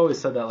we've always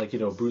said that, like, you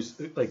know,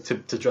 Bruce, like, to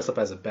dress up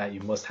as a bat, you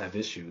must have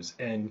issues,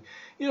 and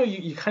you know,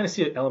 you kind of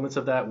see elements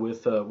of that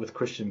with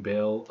Christian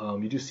Bale.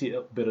 You do see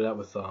a bit of that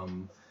with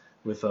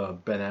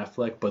Ben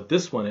Affleck, but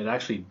this one, it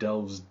actually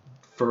delves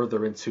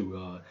further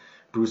into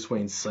Bruce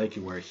Wayne's psyche,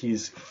 where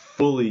he's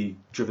fully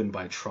driven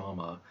by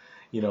trauma,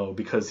 you know,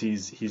 because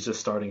he's just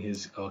starting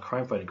his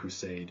crime fighting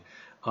crusade,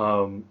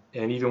 and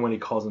even when he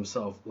calls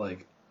himself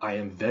like, I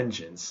am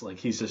vengeance, like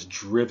he's just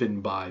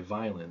driven by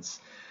violence.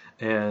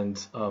 And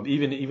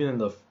even in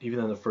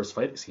the first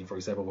fight scene, for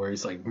example, where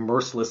he's like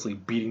mercilessly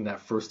beating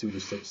that first dude who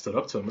stood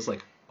up to him, it's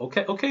like,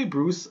 okay,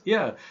 Bruce,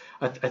 yeah,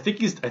 I think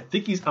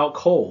he's out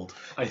cold.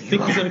 I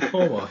think he's in a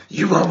coma.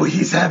 You want what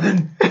he's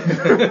having?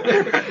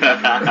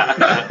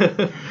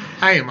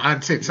 I am on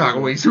TikTok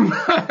way too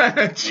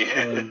much.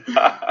 And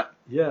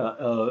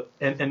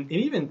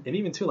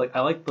even too, like, I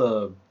like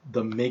the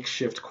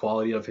makeshift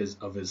quality of his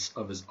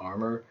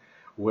armor,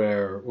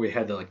 where we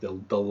had the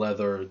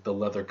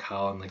leather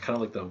collar, and like kind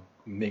of like the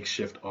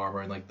makeshift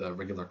armor and like the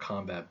regular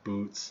combat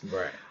boots.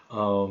 Right.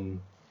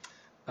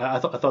 I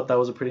thought that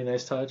was a pretty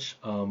nice touch.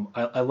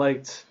 I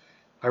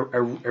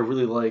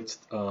really liked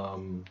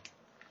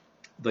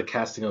the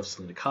casting of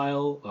Selena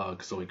Kyle,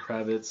 Zoe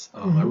Kravitz.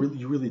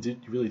 You really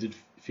did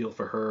feel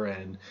for her,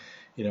 and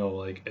you know,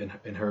 like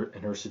in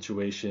her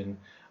situation.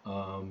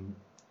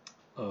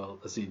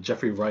 Let's see,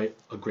 Jeffrey Wright,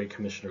 a great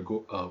commissioner,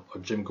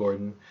 Jim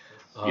Gordon.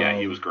 Yeah,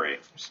 he was great.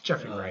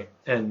 Jeffrey Wright.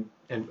 And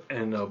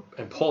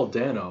Paul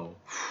Dano.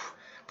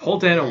 Paul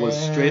Dano was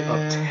straight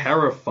up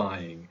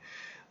terrifying.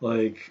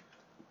 And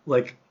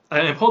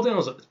Paul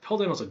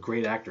Dano's a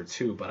great actor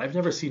too, but I've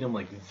never seen him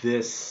like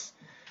this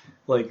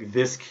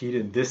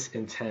Keaton, this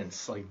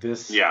intense, like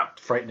this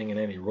frightening in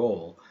any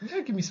role. You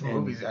gotta give me some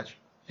movies, actually.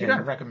 You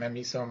gotta recommend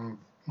me some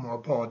more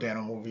Paul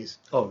Dano movies.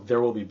 Oh, There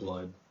Will Be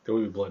Blood. There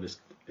Will Be Blood is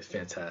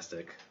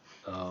fantastic.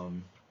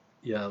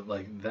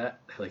 Like that,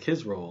 like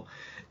his role,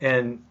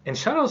 and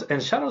shout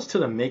outs to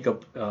the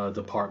makeup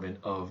department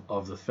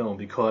of the film,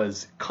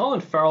 because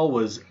Colin Farrell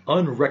was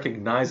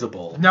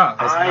unrecognizable. No,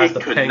 I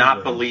could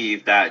not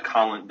believe that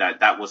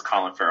that was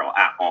Colin Farrell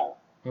at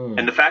all.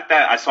 And the fact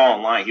that I saw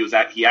online,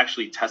 he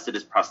actually tested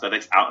his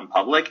prosthetics out in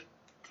public,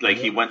 like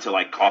he went to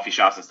like coffee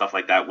shops and stuff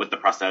like that with the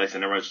prosthetics,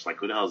 and everyone was just like,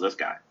 who the hell is this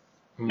guy?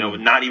 No,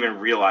 not even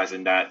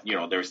realizing that, you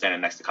know, they were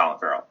standing next to Colin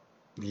Farrell.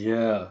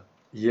 Yeah.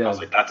 I was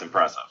like, that's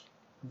impressive.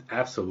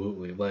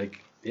 Absolutely.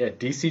 Like, yeah,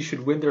 DC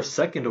should win their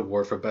second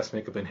award for best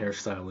makeup and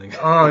hairstyling.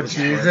 Oh,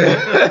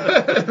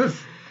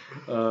 Jesus.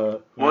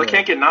 Well, it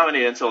can't get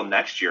nominated until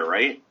next year,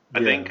 right?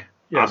 I think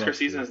Oscar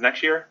season is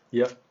next year.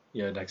 Yep.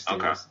 Yeah, next year.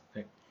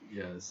 Okay.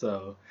 Yeah.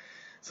 So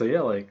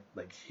yeah, like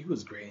he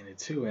was great in it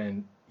too,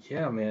 and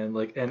yeah, man,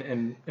 like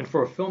and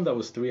for a film that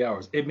was 3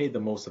 hours, it made the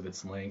most of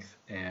its length,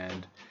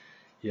 and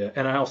yeah,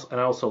 and I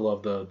also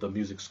love the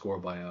music score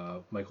by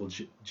Michael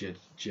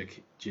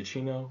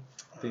Giacchino.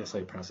 I think that's how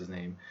you pronounce his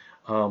name.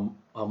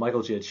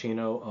 Michael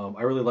Giacchino.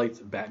 I really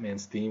liked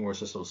Batman's theme, where it's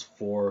just those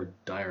 4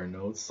 dire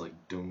notes, like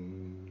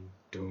doom,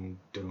 doom,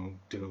 doom,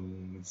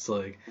 doom. It's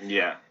like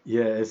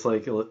it's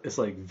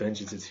like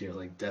vengeance is here,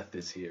 like death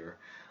is here.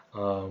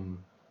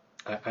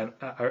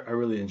 I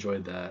really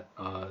enjoyed that.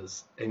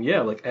 And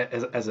yeah, like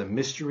as a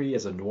mystery,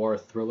 as a noir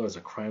thriller, as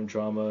a crime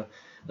drama,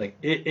 like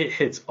it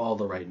hits all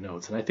the right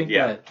notes. And I think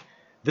that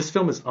this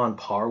film is on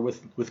par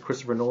with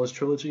Christopher Nolan's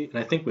trilogy, and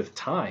I think with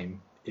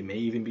time it may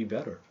even be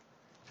better.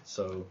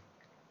 So,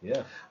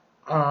 yeah.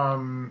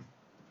 I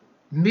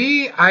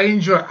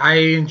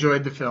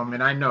enjoyed the film,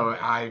 and I know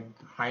I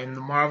am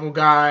the Marvel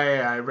guy.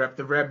 I rep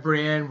the Red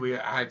brand.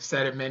 I've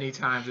said it many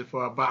times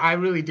before, but I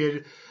really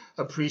did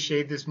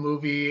appreciate this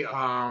movie.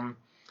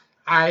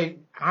 I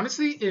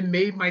honestly, it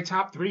made my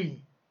top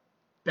 3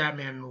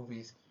 Batman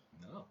movies.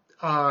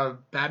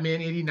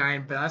 Batman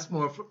 '89, but that's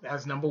more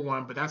as number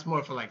 1, but that's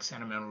more for like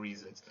sentimental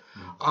reasons.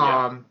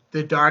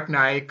 The Dark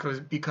Knight,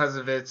 because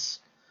of its,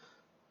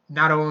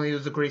 not only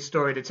was a great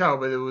story to tell,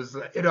 but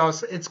it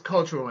also its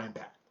cultural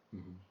impact.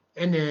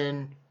 And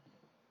then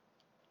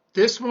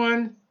this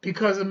one,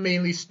 because of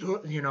mainly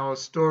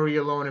story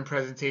alone and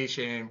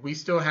presentation, we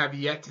still have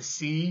yet to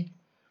see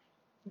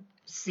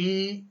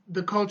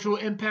the cultural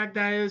impact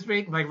that is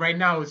making. Like right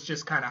now, it's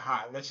just kind of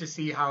hot. Let's just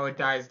see how it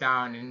dies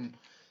down, and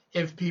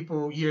if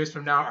people years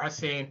from now are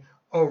saying,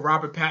 "Oh,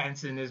 Robert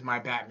Pattinson is my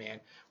Batman,"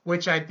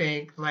 which I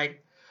think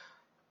like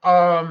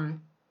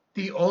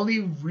the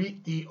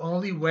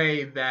only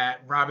way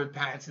that Robert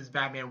Pattinson's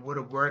Batman would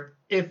have worked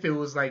if it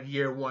was like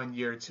year 1,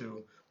 year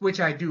 2, which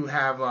I do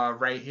have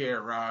right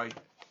here.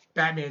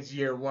 Batman's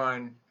year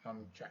 1.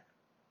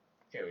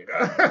 Here we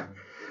go.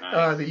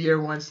 Nice. The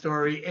year 1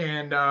 story,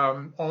 and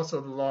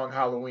also the Long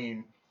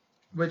Halloween,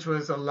 which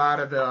was a lot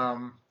of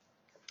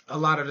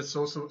the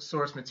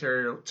source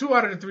material. 2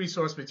 out of the 3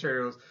 source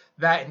materials,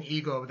 that and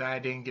Ego, that I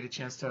didn't get a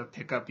chance to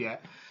pick up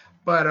yet.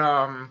 But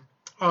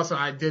also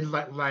I did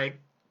like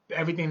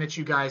everything that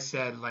you guys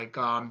said. Like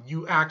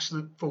you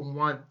actually, for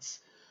once,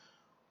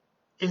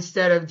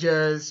 instead of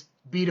just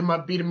beat him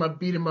up, beat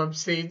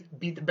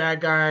the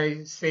bad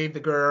guy, save the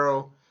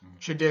girl,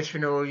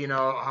 traditional,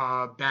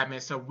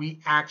 Batman. So we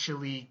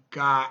actually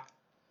got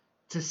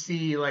to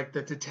see like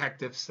the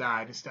detective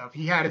side and stuff.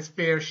 He had his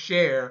fair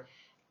share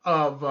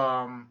of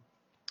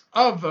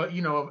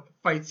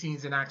fight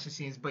scenes and action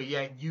scenes, but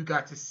yet we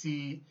got to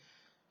see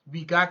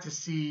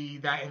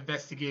that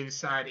investigative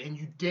side, and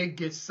you did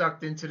get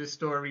sucked into the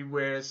story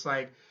where it's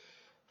like,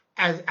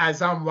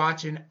 as I'm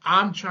watching,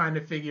 I'm trying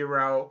to figure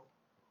out,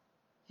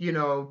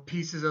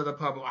 pieces of the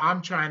puzzle.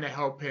 I'm trying to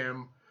help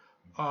him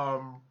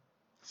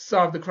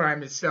solve the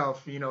crime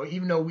itself,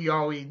 even though we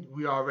already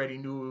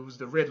knew it was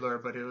the Riddler,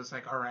 but it was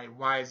like, all right,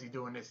 why is he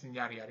doing this, and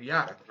yada yada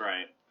yada.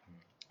 Right.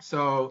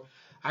 So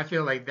I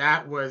feel like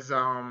that was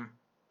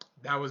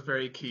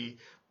very key.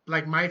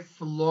 Like my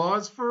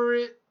flaws for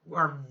it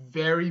are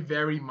very,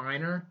 very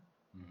minor.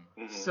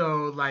 Mm-hmm.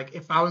 So like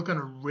if I was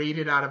gonna rate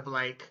it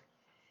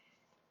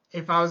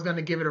if I was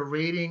gonna give it a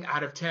rating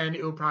out of 10,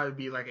 it would probably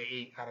be like an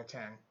 8 out of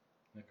 10.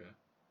 Okay.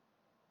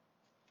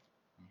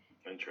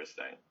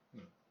 Interesting.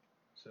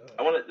 So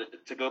I wanted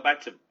to go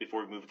back to,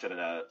 before we move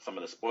to some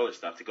of the spoiler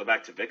stuff, to go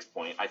back to Vic's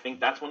point. I think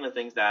that's one of the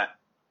things that,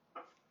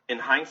 in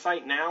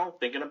hindsight now,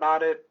 thinking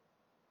about it,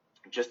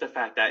 just the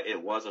fact that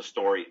it was a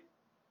story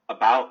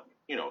about,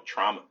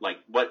 trauma, like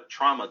what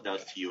trauma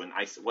does to you and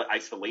what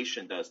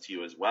isolation does to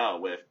you as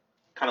well, with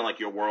kind of like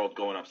your world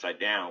going upside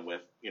down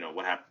with,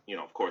 what happened,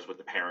 of course, with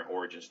the parent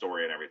origin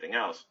story and everything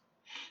else.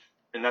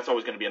 And that's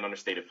always going to be an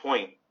understated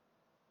point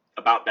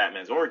about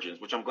Batman's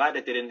origins, which I'm glad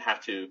that they didn't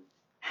have to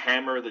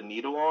hammer the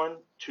needle on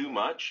too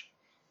much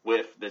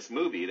with this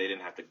movie. They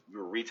didn't have to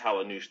retell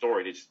a new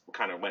story. They just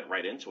kind of went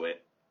right into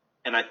it.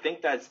 And I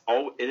think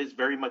it is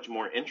very much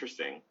more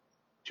interesting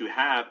to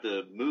have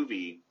the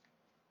movie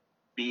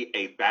be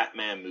a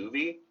Batman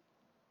movie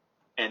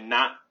and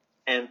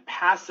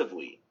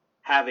passively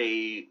have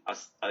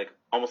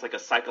almost like a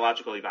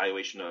psychological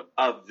evaluation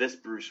of this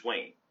Bruce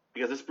Wayne,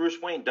 because this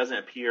Bruce Wayne doesn't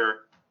appear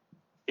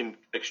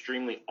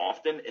extremely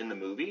often in the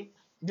movie.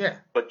 Yeah.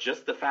 But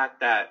just the fact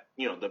that,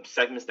 the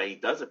segments that he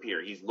does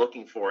appear, he's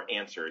looking for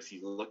answers.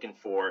 He's looking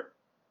for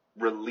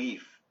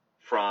relief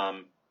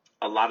from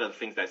a lot of the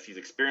things that he's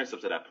experienced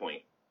up to that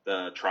point.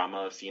 The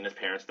trauma of seeing his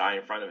parents die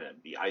in front of him,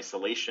 the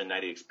isolation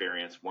that he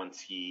experienced once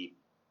he,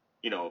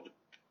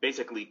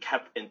 basically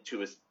kept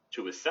to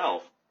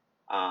himself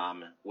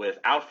with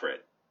Alfred.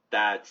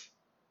 That,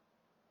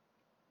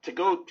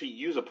 to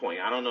use a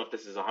point, I don't know if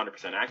this is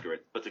 100%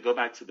 accurate, but to go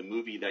back to the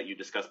movie that you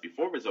discussed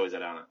before with Zoe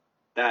Zadana,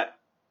 that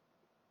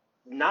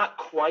not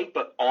quite,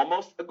 but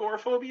almost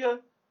agoraphobia,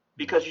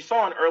 because you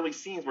saw in early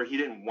scenes where he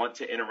didn't want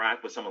to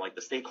interact with some of like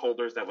the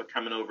stakeholders that were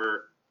coming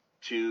over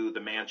to the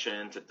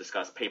mansion to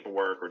discuss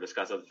paperwork or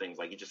discuss other things.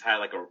 Like he just had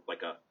like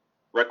a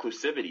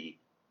reclusivity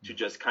to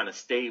just kind of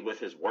stay with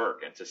his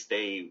work and to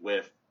stay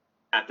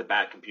at the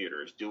Bat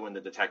computers, doing the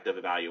detective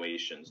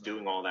evaluations,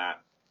 doing all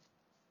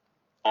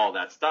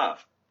that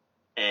stuff.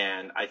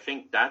 And I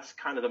think that's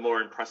kind of the more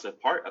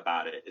impressive part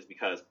about it, is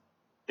because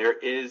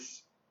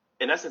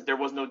in essence, there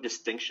was no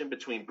distinction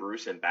between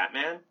Bruce and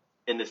Batman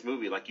in this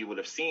movie, like you would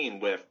have seen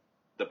with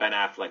the Ben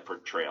Affleck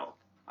portrayal,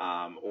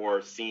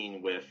 or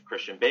seen with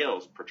Christian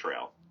Bale's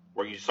portrayal,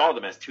 where you saw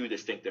them as 2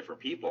 distinct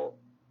different people.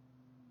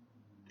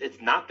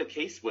 It's not the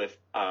case with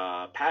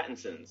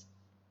Pattinson's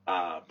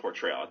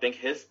portrayal. I think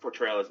his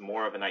portrayal is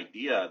more of an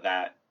idea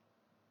that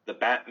the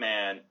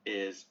Batman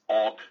is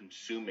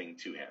all-consuming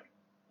to him,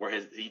 where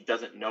he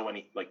doesn't know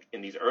like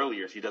in these early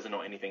years, he doesn't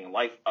know anything in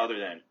life other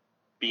than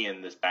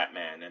being this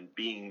Batman and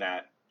being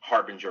that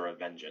harbinger of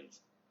vengeance.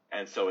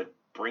 And so it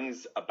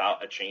brings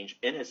about a change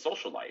in his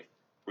social life,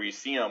 where you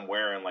see him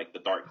wearing like the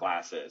dark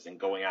glasses and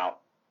going out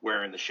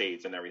wearing the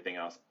shades and everything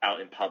else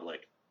out in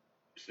public.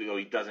 so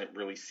he doesn't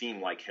really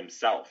seem like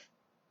himself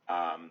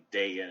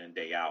day in and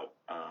day out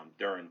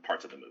during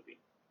parts of the movie.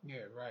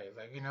 Yeah, right.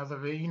 Like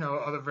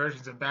other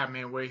versions of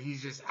Batman where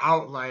he's just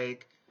out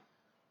like,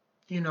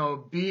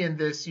 being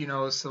this,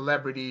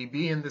 celebrity,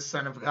 being the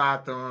son of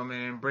Gotham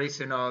and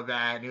embracing all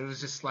that. And it was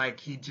just like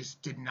he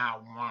just did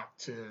not want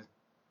it.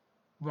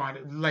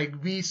 Like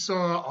we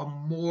saw a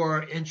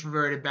more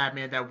introverted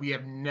Batman that we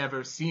have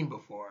never seen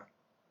before.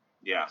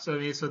 Yeah. So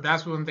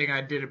that's one thing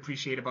I did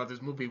appreciate about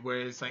this movie,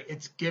 where it's like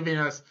it's giving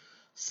us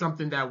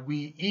something that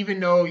even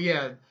though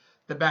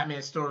the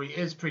Batman story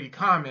is pretty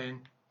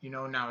common,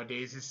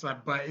 nowadays,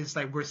 but it's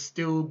like we're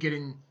still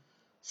getting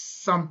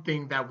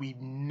something that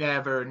we've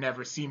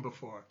never seen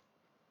before.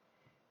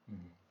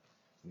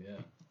 Yeah,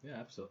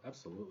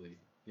 absolutely.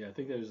 Yeah, I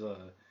think there's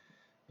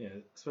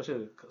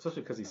especially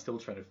because he's still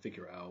trying to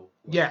figure out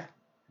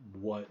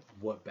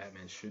what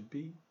Batman should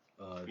be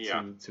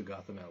to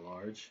Gotham at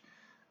large,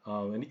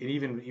 and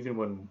even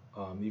when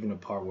even a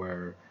part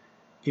where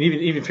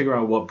even figure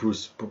out what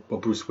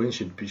Bruce Wayne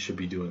should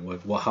be doing,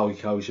 like how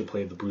he should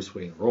play the Bruce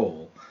Wayne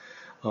role.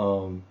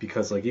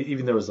 Because like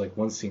even there was like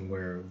one scene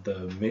where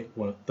the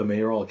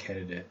mayoral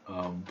candidate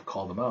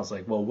called him out. It's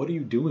like, well, what are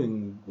you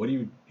doing?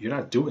 You're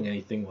not doing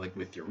anything like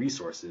with your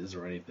resources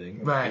or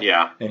anything, right?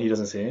 Yeah. And he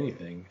doesn't say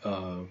anything.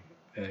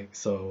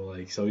 So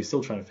he's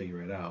still trying to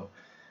figure it out.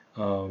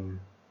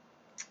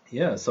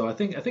 So I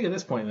think at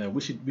this point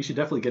we should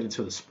definitely get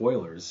into the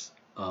spoilers,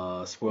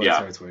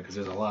 territory, because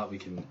there's a lot we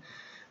can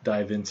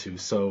dive into.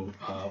 So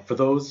for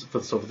those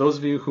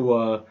of you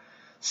who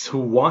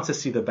want to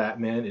see the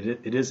Batman,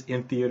 it is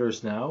in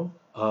theaters now.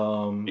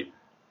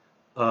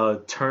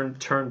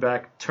 Turn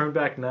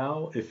back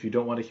now if you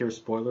don't want to hear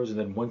spoilers, and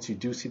then once you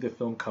do see the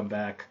film, come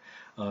back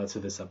to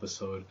this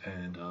episode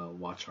and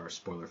watch our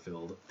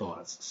spoiler-filled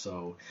thoughts.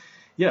 So,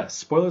 yeah,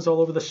 spoilers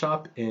all over the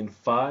shop in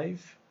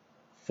 5,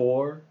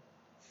 4,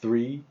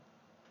 3,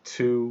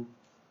 2,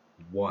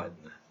 1.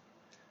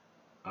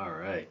 All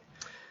right.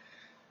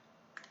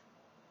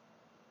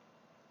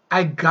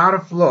 I got a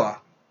flaw.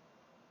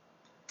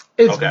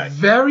 It's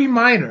very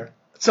minor,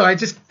 so I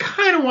just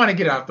kind of want to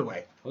get out the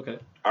way. Okay.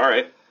 All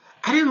right.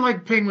 I didn't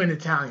like Penguin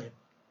Italian.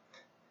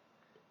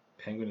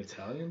 Penguin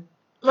Italian?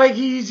 Like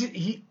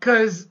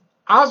because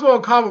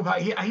Oswald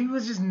Cobblepot, he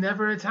was just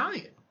never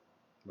Italian.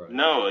 Right.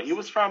 No, I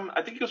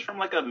think he was from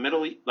like a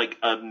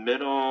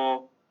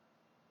middle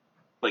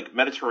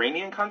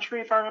Mediterranean country,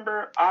 if I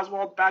remember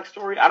Oswald's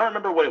backstory. I don't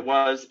remember what it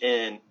was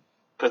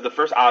because the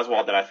first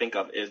Oswald that I think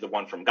of is the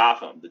one from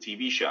Gotham, the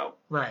TV show.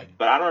 Right.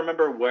 But I don't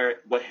remember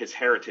what his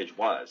heritage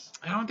was.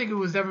 I don't think it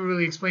was ever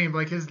really explained.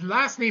 Like, his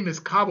last name is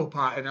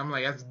Cobblepot, and I'm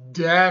like, that's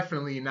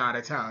definitely not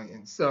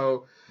Italian.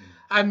 So,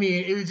 I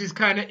mean, it was just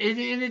kind of,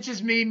 it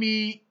just made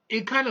me,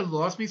 it kind of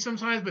lost me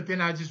sometimes, but then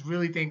I just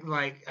really think,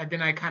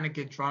 then I kind of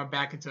get drawn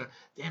back into,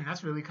 damn,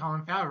 that's really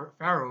Colin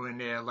Farrell in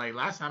there. Like,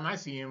 last time I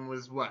see him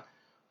was,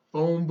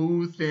 Phone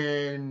Booth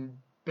and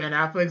Ben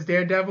Affleck's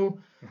Daredevil.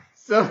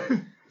 So...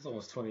 It's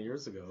almost 20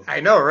 years ago. I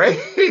know, right?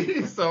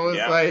 So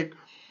it's like,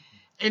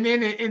 and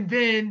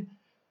then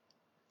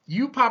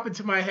you pop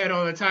into my head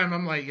all the time.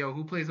 I'm like, yo,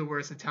 who plays the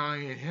worst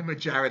Italian, him or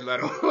Jared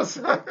Leto?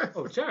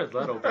 Jared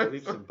Leto by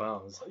leaps and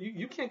bounds.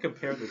 You can't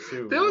compare the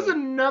two. There was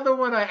another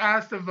one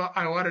I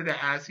wanted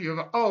to ask you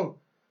about. Oh,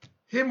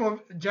 him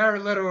or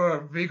Jared Leto or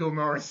Viggo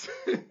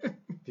Mortensen?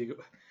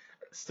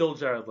 Still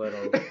Jared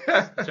Leto.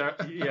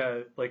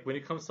 Like when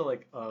it comes to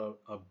like a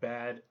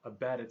bad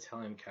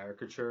Italian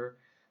caricature.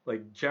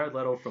 Like Jared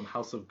Leto from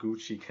House of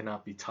Gucci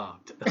cannot be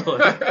topped.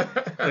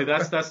 like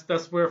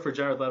that's where for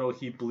Jared Leto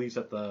he believes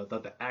that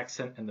the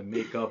accent and the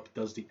makeup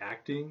does the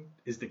acting,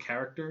 is the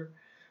character,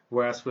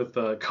 whereas with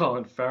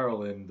Colin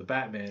Farrell in the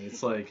Batman,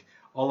 it's like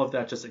all of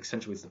that just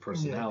accentuates the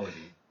personality.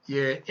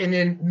 Yeah, and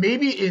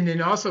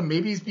then also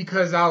maybe it's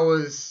because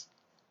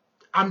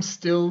I'm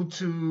still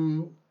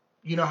too,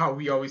 you know how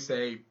we always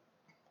say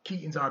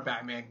Keaton's our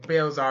Batman,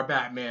 Bale's our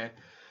Batman.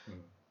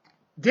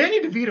 Danny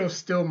DeVito's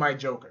still my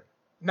Joker.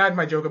 Not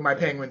my Joker, my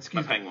Penguin,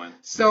 excuse me. Penguin.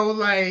 So,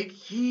 like,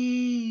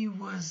 he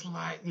was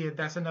like,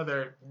 that's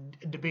another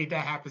debate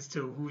that happens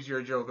too. Who's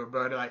your Joker?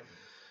 But, like,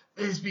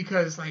 it's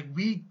because, like,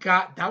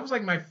 that was,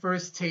 like, my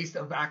first taste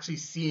of actually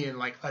seeing,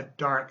 like, a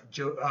dark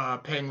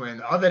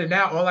Penguin. Other than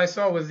that, all I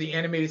saw was the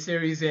animated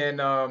series and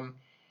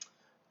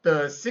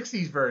the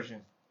 60s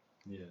version.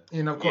 Yeah.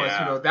 And, of course,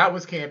 that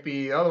was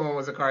campy. The other one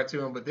was a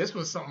cartoon, but this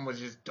was something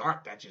was just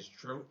dark that just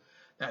drew.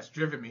 That's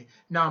driven me.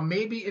 Now,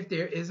 maybe if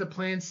there is a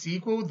planned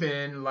sequel,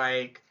 then,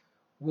 like,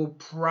 we'll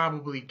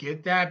probably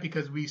get that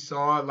because we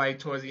saw, like,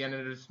 towards the end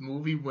of this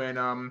movie when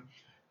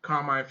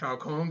Carmine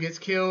Falcone gets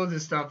killed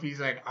and stuff, he's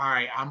like, all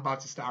right, I'm about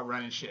to stop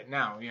running shit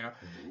now,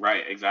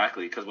 Right,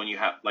 exactly. Because when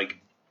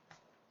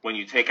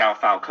you take out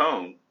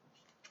Falcone,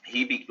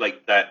 he be,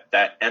 like,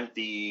 that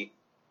empty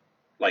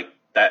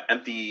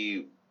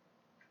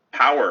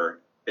power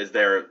is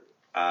there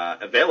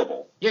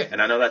available. Yeah. And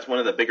I know that's one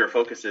of the bigger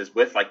focuses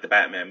with like the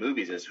Batman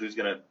movies is who's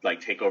going to like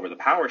take over the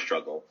power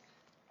struggle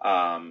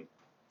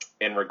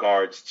in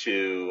regards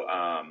to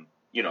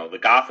the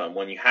Gotham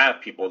when you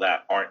have people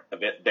that aren't a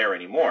bit there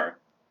anymore.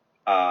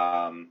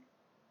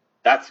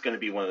 that's going to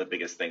be one of the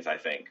biggest things, I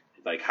think.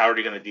 Like, how are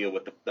they going to deal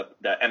with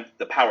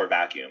the power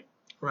vacuum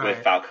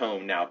with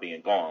Falcone now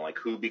being gone? Like,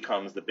 who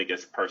becomes the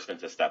biggest person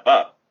to step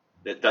up?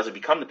 Does it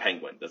become the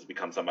Penguin? Does it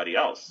become somebody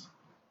else?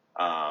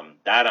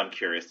 That I'm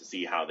curious to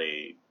see how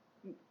they,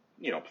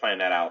 plan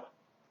that out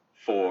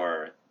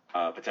for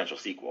a potential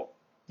sequel.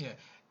 Yeah.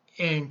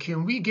 And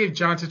can we give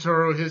John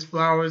Turturro his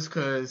flowers?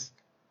 Because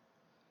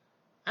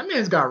that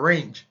man's got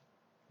range.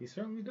 He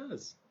certainly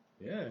does.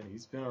 Yeah,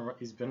 he's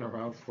been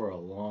around for a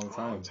long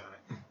time.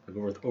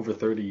 Like over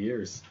 30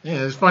 years.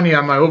 Yeah, it's funny.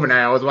 On my overnight,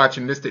 I was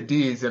watching Mr.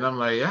 Deeds, and I'm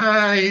like,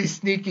 he's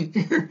sneaky.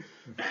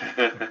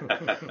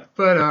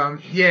 But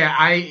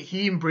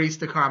he embraced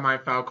the Carmine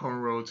Falcone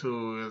role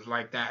too. It was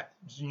like that,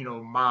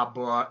 mob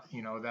boss,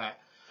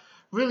 that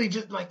really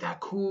just like that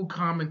cool,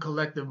 calm, and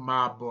collective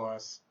mob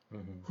boss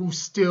who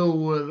still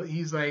wouldn't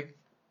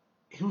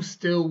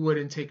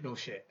take no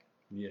shit.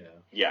 Yeah.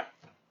 Yeah,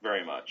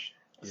 very much.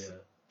 Yeah.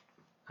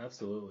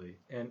 Absolutely,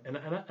 and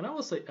I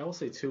will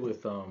say too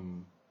with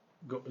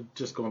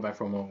just going back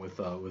for a moment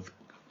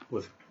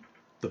with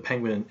the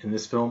Penguin in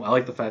this film, I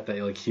like the fact that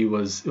like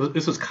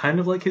this was kind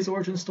of like his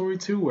origin story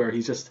too, where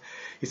he starts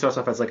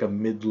off as like a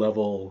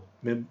mid-level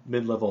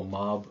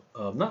mob,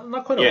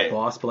 not quite a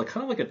boss, but like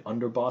kind of like an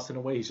underboss in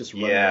a way. He's just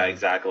running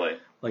exactly.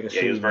 Like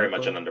he was very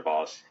much an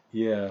underboss.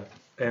 Yeah,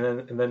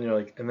 and then you're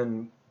like, and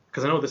then.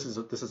 Because I know this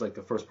is like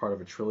the first part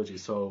of a trilogy,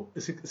 so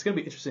it's gonna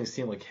be interesting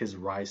seeing like his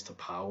rise to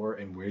power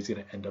and where he's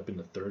gonna end up in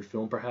the third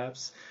film,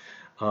 perhaps.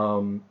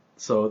 So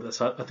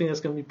I think that's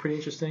gonna be pretty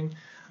interesting.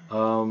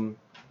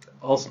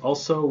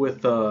 Also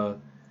with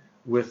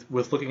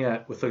looking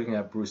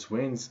at Bruce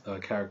Wayne's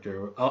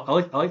character, I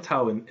liked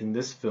how in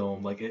this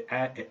film like it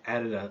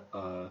added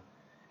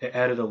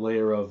a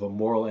layer of a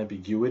moral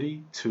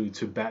ambiguity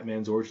to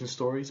Batman's origin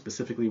story,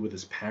 specifically with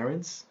his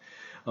parents.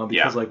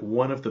 Because like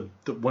one of the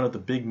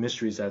big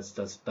mysteries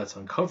that's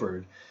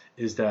uncovered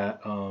is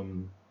that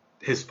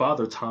his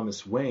father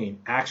Thomas Wayne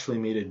actually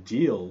made a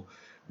deal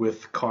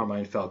with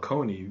Carmine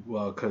Falcone,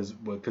 because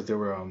there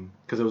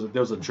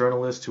was a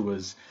journalist who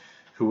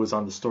was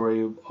on the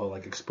story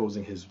like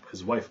exposing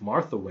his wife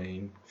Martha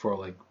Wayne for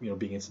like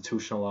being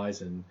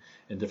institutionalized in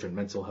different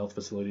mental health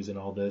facilities and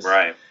all this.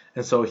 Right.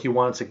 And so he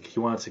wanted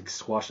to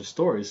squash the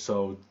story.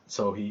 So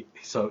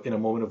in a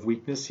moment of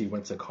weakness he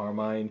went to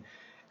Carmine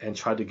and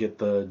tried to get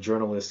the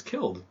journalist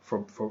killed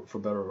for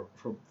better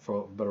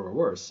or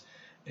worse.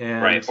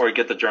 And, right, or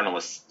get the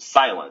journalist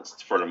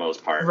silenced for the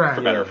most part, right,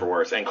 for better or for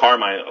worse. And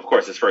Carmine, of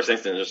course, his first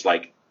instinct is just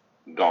like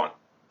gone.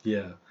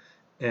 Yeah,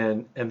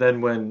 and then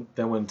when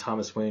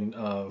Thomas Wayne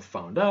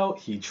found out,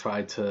 he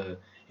tried to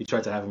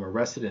have him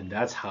arrested, and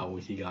that's how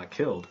he got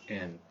killed,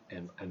 and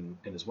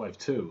his wife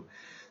too.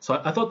 So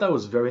I thought that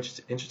was very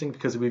interesting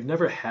because we've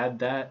never had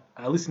that,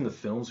 at least in the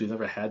films, we've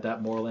never had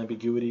that moral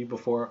ambiguity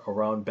before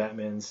around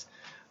Batman's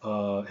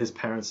his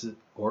parents'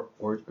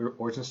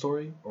 origin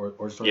story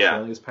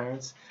surrounding his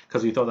parents,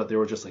 because we thought that they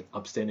were just like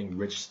upstanding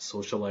rich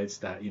socialites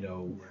that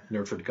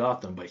nurtured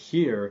Gotham. But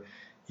here,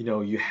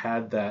 you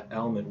had that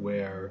element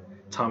where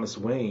Thomas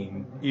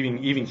Wayne,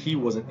 even he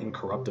wasn't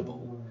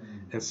incorruptible,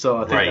 and so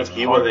I think that's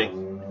part of,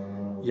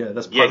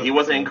 he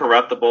wasn't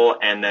incorruptible,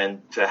 and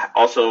then to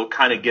also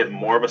kind of give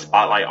more of a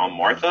spotlight on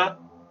Martha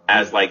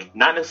as like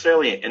not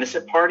necessarily an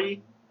innocent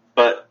party,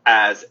 but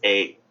as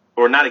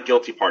or not a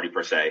guilty party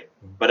per se,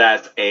 but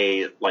as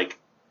a like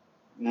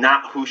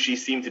not who she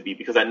seemed to be,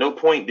 because at no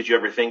point did you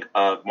ever think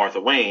of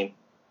Martha Wayne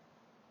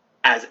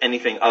as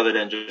anything other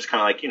than just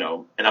kind of like,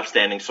 an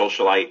upstanding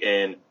socialite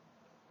in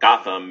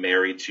Gotham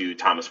married to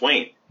Thomas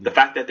Wayne. Mm-hmm. The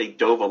fact that they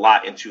dove a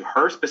lot into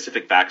her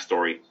specific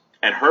backstory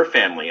and her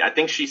family, I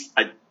think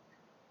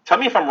tell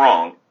me if I'm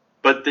wrong,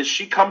 but does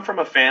she come from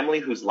a family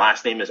whose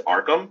last name is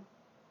Arkham?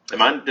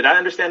 Did I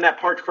understand that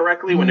part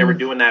correctly when they were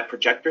doing that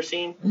projector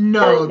scene?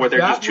 No. Or were there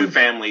just two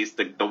families,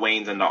 the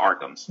Waynes and the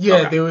Arkhams?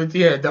 Yeah,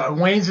 okay. The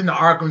Waynes and the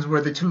Arkhams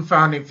were the two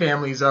founding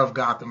families of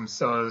Gotham.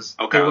 So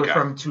they were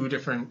from two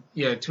different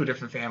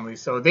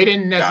families. So they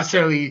didn't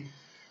necessarily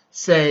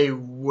say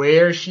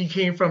where she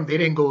came from. They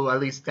didn't go at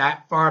least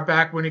that far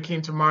back when it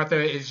came to Martha.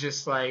 It's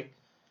just like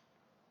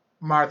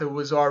Martha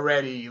was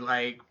already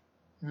like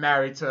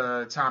married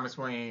to Thomas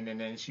Wayne, and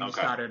then she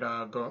started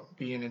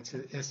being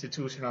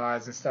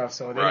institutionalized and stuff.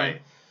 So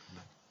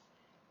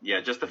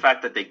just the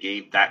fact that they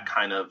gave that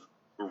kind of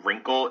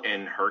wrinkle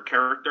in her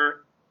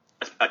character,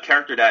 a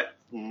character that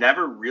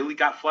never really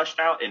got fleshed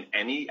out in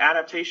any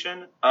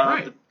adaptation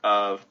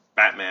of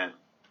Batman,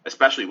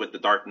 especially with The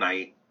Dark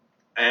Knight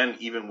and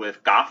even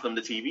with Gotham,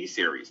 the TV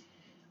series,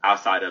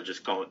 outside of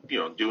just going,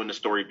 doing the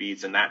story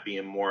beats and that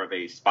being more of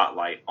a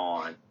spotlight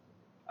on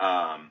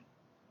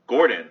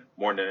Gordon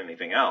more than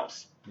anything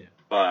else. Yeah.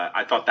 But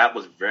I thought that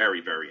was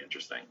very, very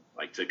interesting,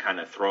 like to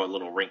kind of throw a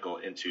little wrinkle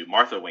into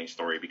Martha Wayne's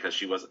story because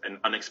she was an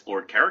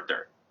unexplored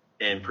character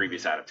in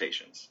previous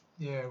adaptations.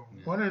 Yeah.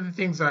 One of the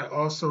things I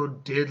also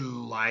did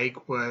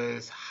like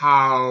was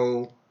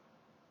how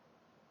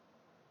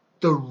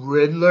the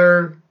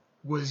Riddler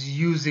was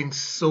using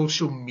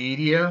social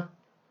media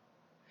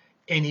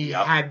and he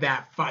had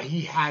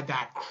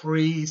that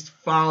crazed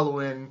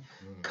following,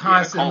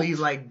 constantly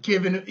like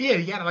giving. Yeah,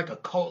 he had like a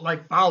cult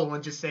like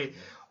following, just say,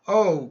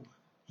 "Oh,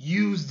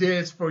 use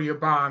this for your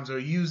bombs, or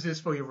use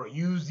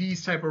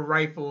these type of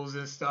rifles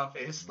and stuff."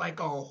 It's like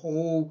a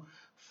whole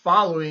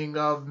following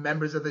of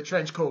members of the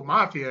Trenchcoat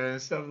Mafia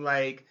and stuff.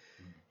 Like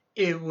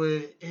it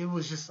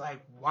was just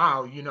like,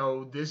 wow,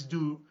 this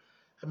dude.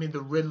 I mean,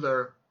 the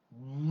Riddler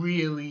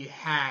really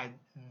had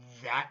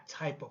that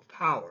type of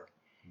power.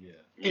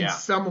 And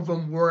some of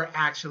them were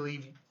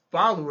actually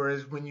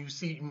followers. When you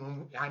see,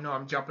 I know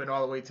I'm jumping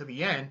all the way to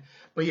the end,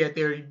 but yet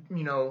they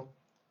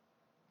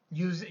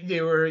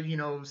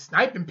were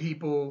sniping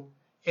people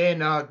in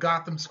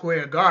Gotham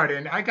Square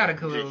Garden. I got a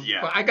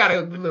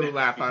little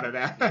laugh out of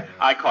that.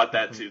 I caught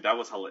that too. That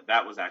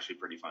was actually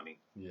pretty funny.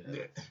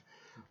 Yeah.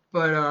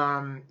 But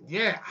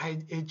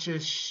it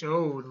just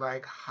showed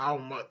like how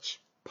much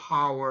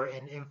power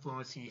and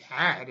influence he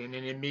had, and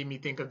then it made me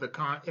think of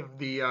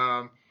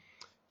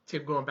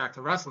Tip, going back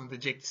to wrestling, the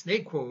Jake the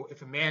Snake quote: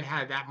 "If a man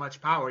had that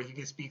much power, he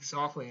could speak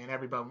softly, and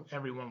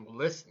everyone will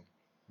listen."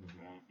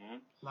 Mm-hmm.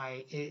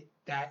 Like it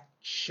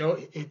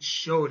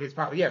showed his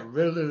power. Yeah,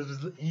 Riddler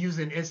was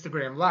using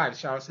Instagram Live.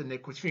 Shout out to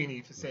Nick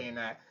Quattrini for saying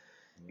that.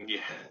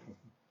 Yeah.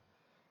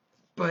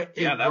 But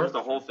that was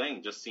the whole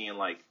thing. Just seeing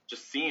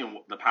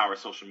the power of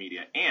social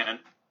media, and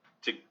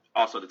to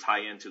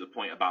tie into the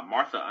point about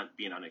Martha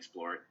being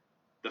unexplored,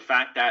 the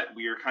fact that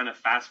we are kind of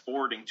fast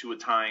forwarding to a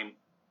time.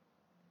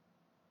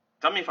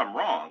 Tell me if I'm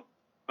wrong,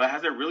 but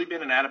has there really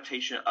been an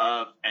adaptation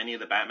of any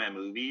of the Batman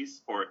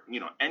movies, or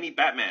any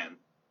Batman,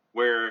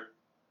 where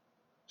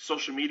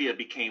social media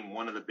became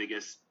one of the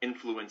biggest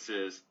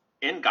influences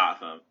in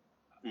Gotham?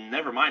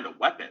 Never mind a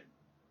weapon.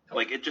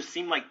 Like, it just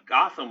seemed like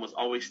Gotham was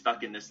always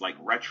stuck in this like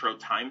retro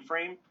time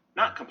frame.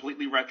 Not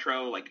completely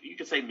retro, like you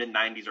could say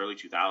mid-90s, early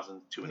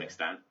 2000s to an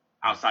extent.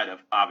 Outside of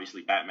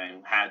obviously Batman,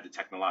 who had the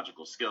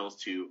technological skills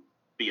to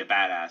be a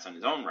badass on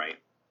his own right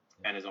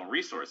and his own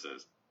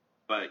resources.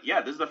 But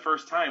yeah, this is the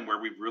first time where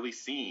we've really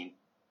seen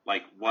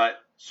like what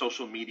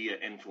social media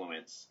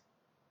influence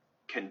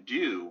can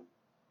do,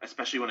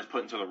 especially when it's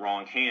put into the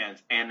wrong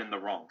hands and in the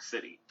wrong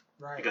city.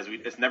 Right. Because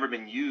it's never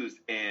been used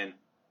in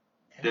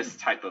this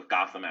type of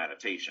Gotham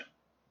adaptation.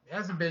 It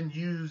hasn't been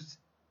used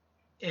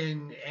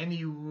in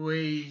any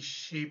way,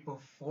 shape, or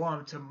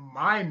form, to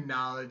my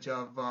knowledge,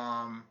 of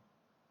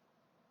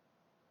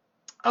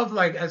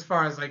like, as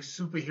far as like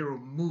superhero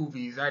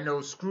movies. I know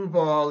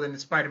Screwball in the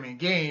Spider-Man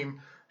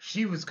game,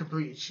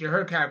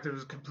 her character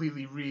was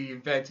completely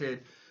reinvented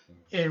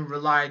and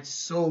relied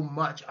so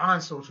much on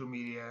social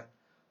media,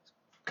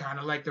 kind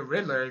of like the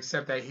Riddler,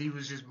 except that he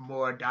was just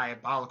more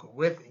diabolical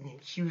with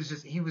it. He was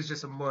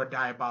just a more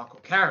diabolical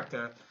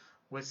character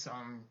with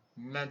some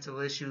mental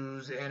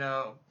issues and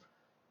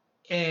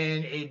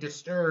a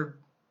disturbed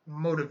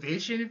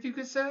motivation, if you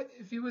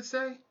would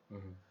say.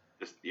 Mm-hmm.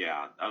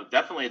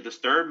 Definitely a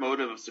disturbed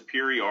motive of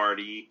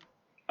superiority,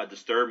 a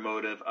disturbed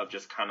motive of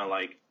just kind of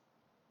like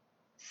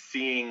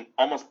seeing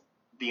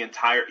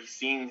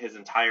his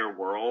entire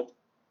world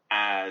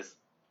as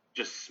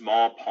just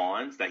small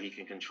pawns that he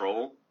can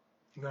control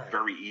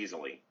very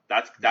easily.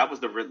 That was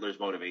the Riddler's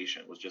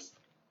motivation, was just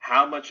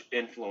how much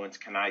influence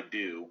can I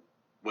do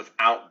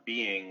without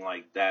being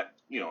like that,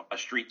 a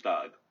street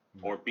thug,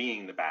 or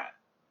being the Bat,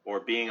 or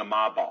being a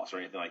mob boss or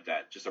anything like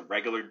that. Just a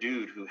regular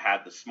dude who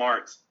had the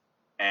smarts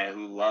and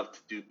who loved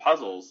to do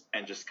puzzles,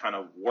 and just kind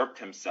of warped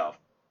himself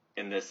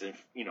in this,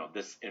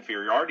 this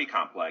inferiority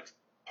complex,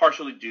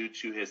 partially due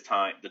to his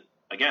time.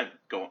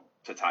 Going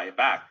to tie it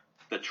back,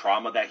 the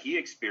trauma that he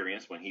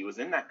experienced when he was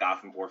in that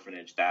Gotham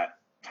orphanage that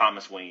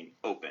Thomas Wayne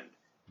opened,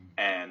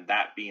 and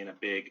that being a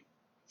big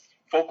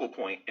focal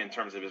point in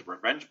terms of his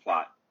revenge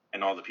plot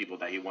and all the people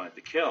that he wanted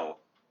to kill,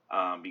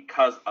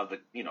 because of the,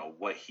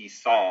 what he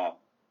saw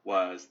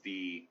was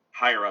the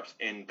higher ups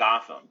in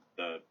Gotham,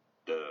 the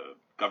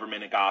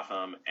government in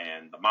Gotham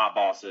and the mob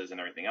bosses and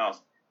everything else.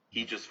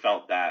 He just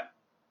felt that,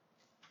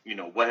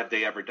 what have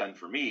they ever done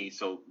for me?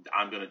 So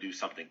I'm going to do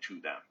something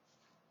to them.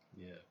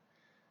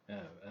 Yeah,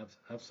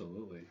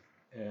 absolutely.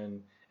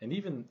 And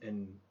even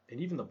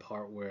the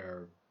part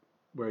where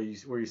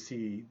you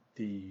see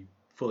the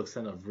full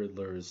extent of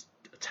Riddler's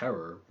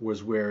terror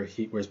was where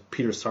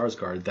Peter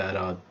Sarsgaard,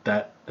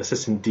 that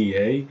assistant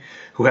DA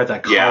who had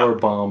that collar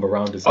bomb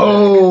around his neck.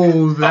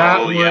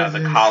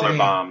 The collar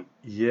bomb.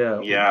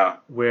 Yeah.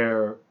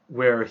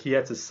 Where he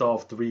had to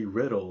solve 3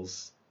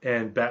 riddles,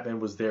 and Batman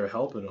was there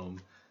helping him,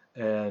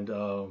 and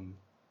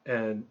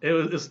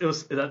it was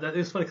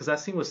funny because that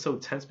scene was so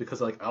tense,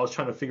 because like I was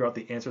trying to figure out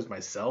the answers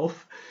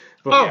myself.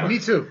 Me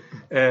too.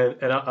 And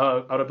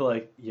I would be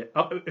like, yeah.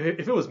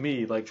 If it was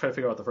me, like trying to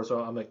figure out the first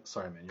one, I'm like,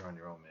 sorry, man, you're on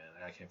your own, man.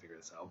 I can't figure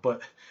this out.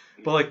 But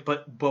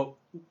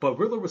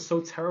Riddler was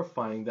so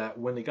terrifying that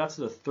when they got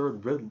to the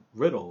 3rd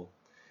riddle,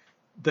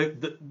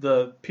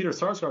 the Peter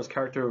Sarsgaard's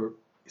character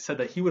said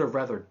that he would have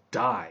rather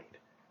died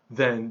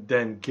than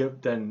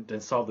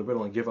solve the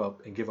riddle and give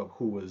up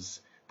who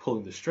was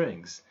pulling the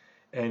strings.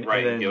 And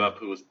then give up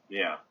who was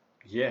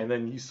and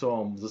then you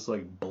saw him just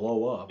like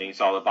blow up. And you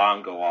saw the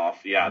bomb go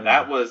off.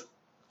 That was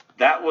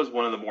that was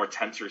one of the more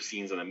tenser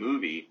scenes in the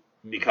movie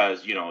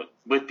because,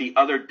 with the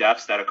other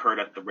deaths that occurred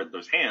at the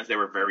Riddler's hands, they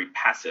were very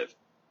passive,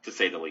 to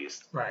say the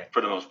least. Right.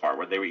 For the most part,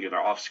 where they were either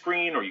off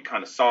screen or you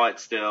kind of saw it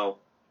still.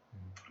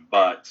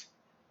 But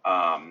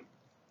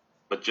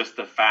just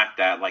the fact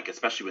that, like,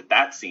 especially with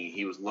that scene,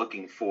 he was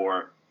looking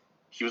for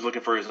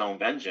his own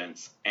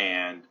vengeance,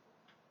 and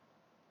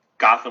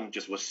Gotham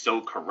just was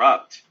so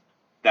corrupt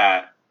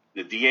that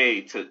the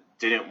DA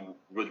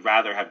would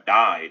rather have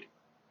died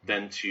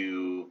than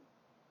to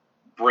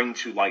bring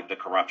to light the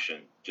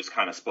corruption. Just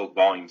kind of spoke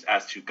volumes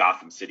as to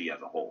Gotham City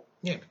as a whole.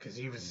 Yeah, because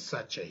he was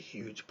such a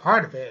huge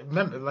part of it.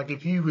 Remember, like,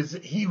 if he was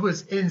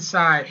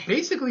inside,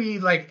 basically,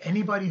 like,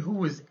 anybody who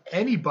was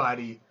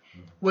anybody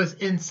was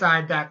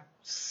inside that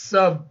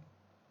sub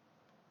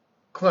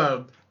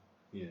club.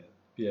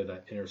 Yeah,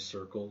 that inner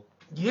circle.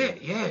 Yeah,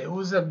 it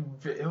was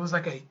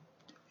like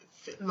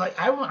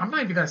I'm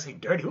not even gonna say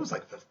dirty. It was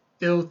like the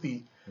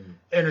filthy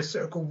inner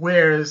circle.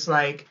 Whereas,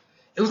 like,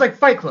 it was like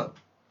Fight Club.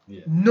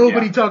 Yeah.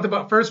 Nobody talked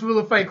about first rule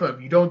of Fight Club.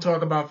 You don't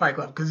talk about Fight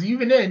Club, because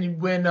even then,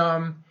 when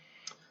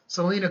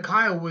Selina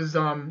Kyle was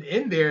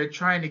in there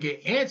trying to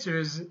get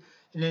answers, and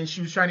then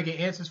she was trying to get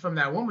answers from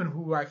that woman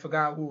who I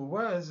forgot who it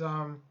was.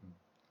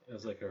 It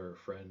was like her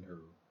friend, her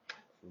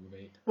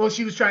roommate. Well,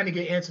 she was trying to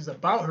get answers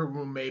about her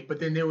roommate, but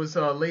then there was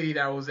a lady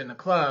that was in the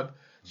club.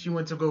 She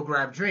went to go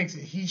grab drinks,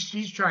 and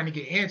she's trying to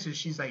get answers.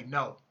 She's like,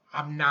 "No,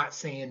 I'm not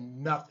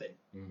saying nothing."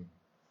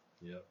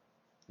 Yep.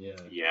 Yeah.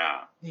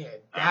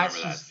 I remember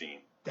that scene.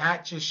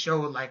 That just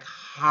showed, like,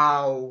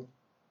 how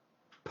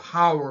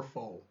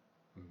powerful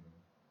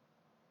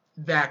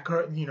that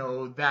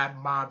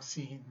mob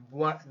scene,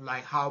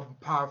 how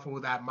powerful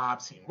that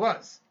mob scene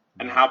was,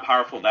 and how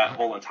powerful that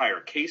whole entire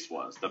case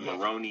was, the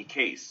Maroney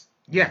case.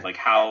 Yeah, like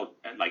how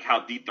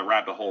deep the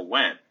rabbit hole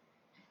went.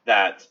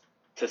 That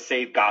to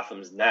save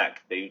Gotham's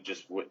neck, they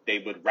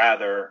would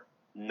rather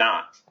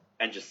not,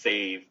 and just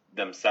save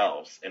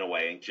themselves in a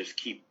way, and just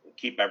keep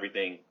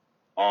everything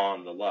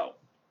on the low.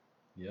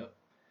 Yep.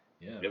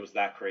 Yeah. It was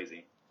that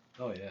crazy.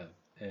 Oh yeah,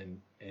 and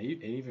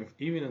even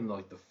in,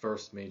 like, the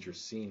first major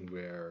scene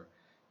where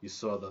you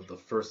saw the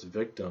first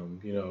victim,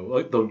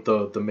 like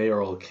the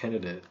mayoral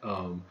candidate,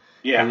 and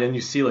then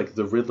you see, like,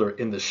 the Riddler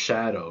in the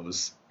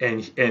shadows,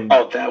 and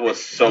oh, that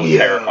was so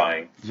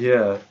terrifying.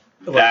 Yeah,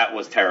 that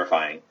was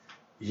terrifying.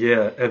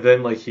 Yeah, and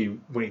then, like,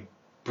 when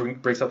he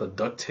breaks out the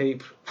duct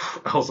tape,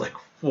 I was like,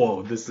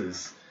 whoa, this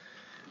is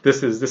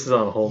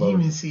on a whole nother. You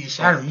didn't even see his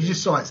shadow. You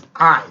just saw his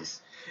eyes.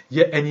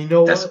 Yeah, and you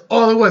know that's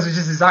all it was. It's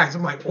just his eyes.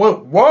 I'm like,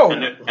 whoa.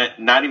 And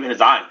not even his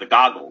eyes, the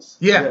goggles.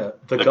 Yeah,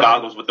 the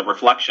goggles with the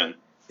reflection.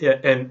 Yeah,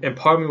 and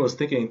part of me was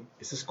thinking,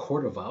 is this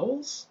Court of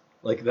Owls?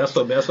 Like, that's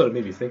what it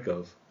made me think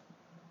of.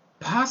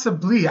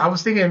 Possibly. I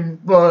was thinking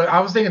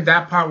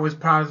that part was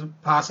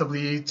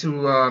possibly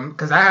to,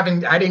 because I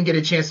didn't get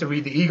a chance to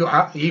read the Eagle.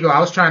 I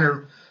was trying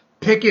to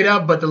pick it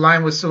up, but the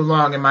line was so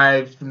long, and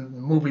my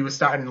movie was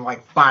starting in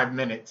like 5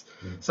 minutes.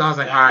 So I was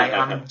like, all right,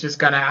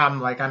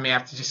 I may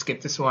have to just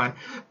skip this one.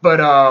 But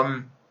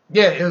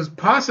it was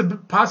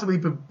possibly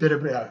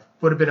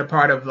would have been a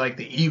part of, like,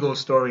 the Eagle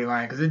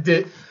storyline, because it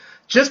did.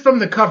 Just from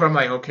the cover, I'm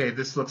like, okay,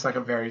 this looks like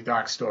a very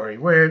dark story.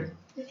 Where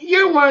the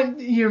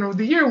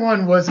year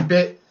one was a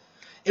bit.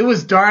 It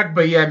was dark,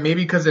 but yeah,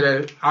 maybe because of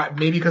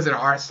the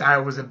art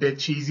style was a bit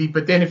cheesy.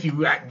 But then if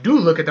you do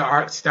look at the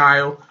art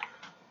style,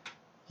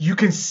 you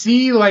can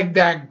see, like,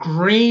 that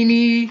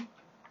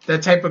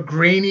type of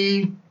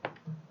grainy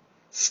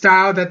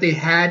style that they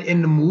had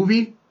in the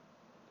movie.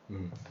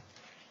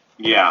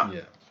 Yeah.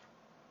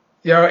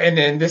 And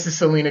then this is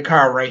Selina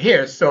Kyle right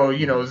here. So,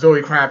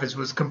 Zoe Kravitz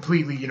was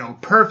completely,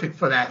 perfect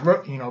for that,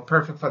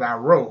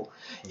 role.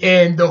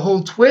 And the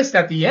whole twist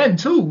at the end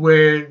too,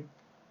 where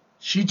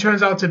she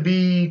turns out to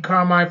be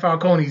Carmine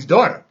Falcone's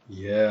daughter.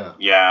 Yeah.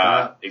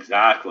 Yeah,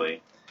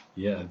 exactly.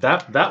 Yeah,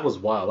 that was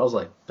wild. I was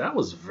like, that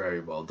was very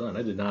well done.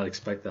 I did not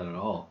expect that at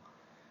all.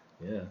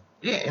 Yeah.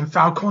 Yeah, and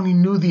Falcone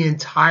knew the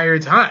entire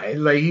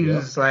time. Like, he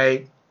was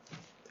like,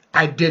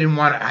 I didn't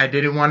want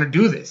to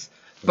do this.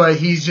 But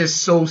he's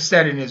just so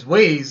set in his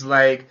ways,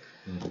 like,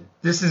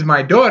 this is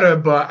my daughter,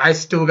 but I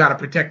still got to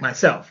protect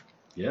myself.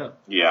 Yeah.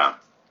 Yeah.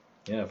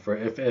 Yeah, for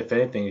if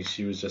anything,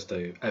 she was just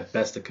at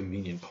best a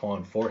convenient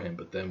pawn for him.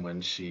 But then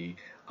when she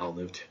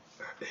outlived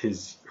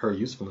her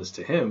usefulness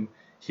to him,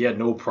 he had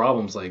no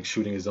problems, like,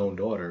 shooting his own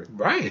daughter.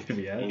 Right.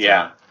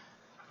 Yeah.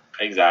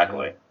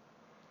 Exactly.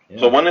 Yeah.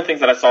 So one of the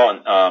things that I saw,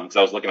 because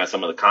I was looking at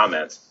some of the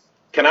comments,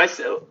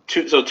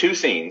 two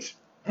scenes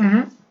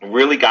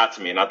really got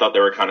to me, and I thought they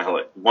were kind of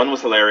hilarious. One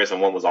was hilarious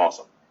and one was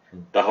awesome.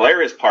 The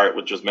hilarious part,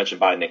 which was mentioned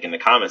by Nick in the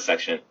comments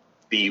section,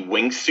 the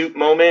wingsuit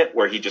moment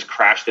where he just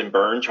crashed and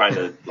burned trying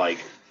to, like,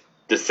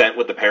 descent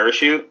with the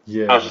parachute.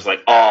 Yeah. I was just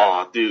like,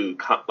 oh, dude,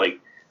 like,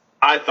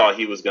 I thought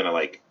he was going to,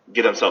 like,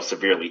 get himself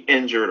severely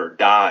injured or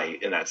die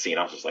in that scene.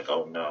 I was just like,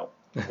 oh, no.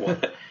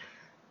 Because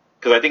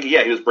I think,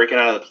 he was breaking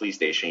out of the police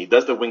station. He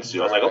does the wingsuit.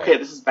 I was like, okay,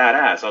 this is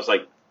badass. I was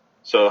like,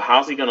 so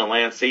how's he going to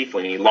land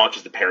safely? And he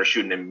launches the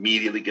parachute and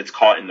immediately gets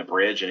caught in the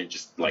bridge and it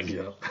just, like,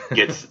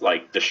 gets,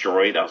 like,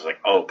 destroyed. I was like,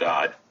 oh,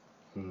 God.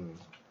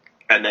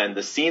 And then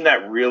the scene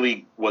that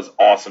really was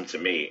awesome to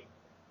me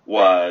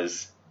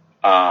was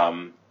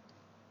the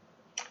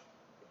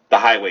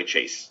highway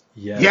chase.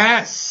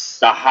 Yes.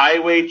 The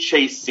highway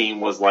chase scene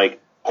was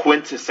like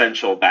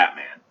quintessential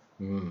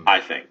Batman, I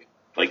think.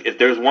 Like, if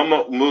there's one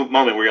moment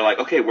where you're like,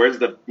 okay, where's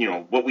the,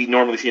 what we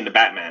normally see in the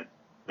Batman?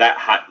 The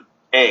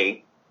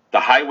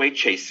highway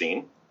chase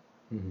scene,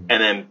 and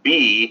then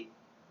B,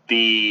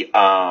 the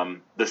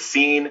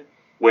scene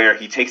where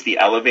he takes the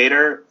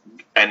elevator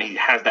and he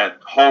has that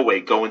hallway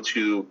go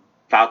into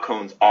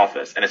Falcone's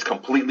office, and it's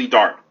completely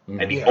dark.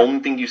 And the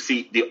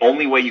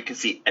only way you can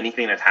see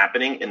anything that's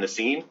happening in the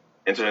scene,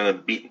 instead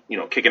of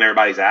kicking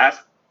everybody's ass,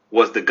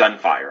 was the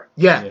gunfire.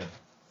 Yeah.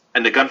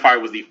 And the gunfire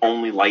was the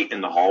only light in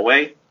the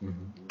hallway.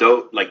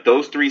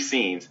 Those three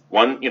scenes,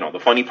 one, the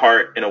funny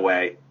part in a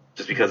way,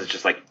 just because it's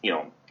just like,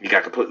 you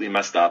got completely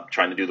messed up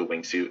trying to do the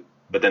wingsuit.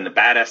 But then the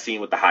badass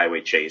scene with the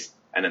highway chase,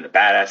 and then the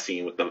badass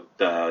scene with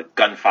the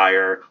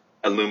gunfire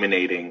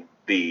illuminating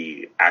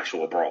the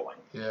actual brawling.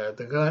 Yeah,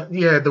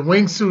 the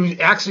wingsuit,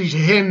 actually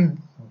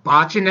him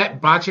botching that,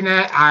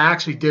 I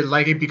actually did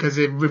like it because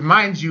it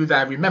reminds you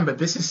that, remember,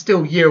 this is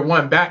still year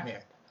one Batman.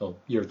 Oh,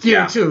 year two.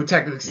 Year two,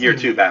 technically. Year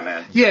two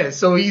Batman. Yeah,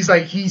 so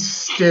he's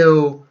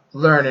still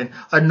learning.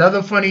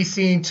 Another funny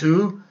scene,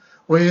 too,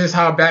 was just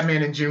how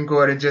Batman and Jim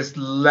Gordon just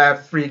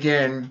left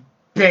freaking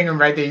Penguin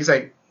right there. He's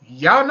like,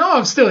 y'all know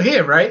I'm still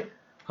here, right?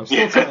 I'm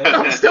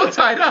still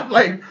tied up.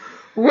 Like,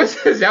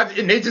 what's this?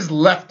 And they just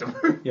left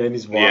him. Yeah, and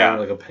he's walking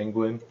like a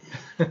penguin.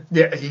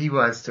 Yeah, he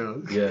was,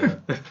 too. Yeah.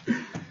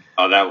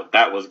 Oh,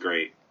 that was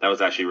great. That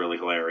was actually really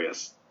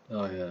hilarious.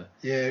 Oh, yeah.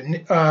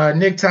 Yeah,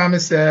 Nick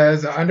Thomas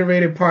says, the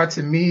underrated part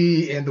to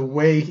me and the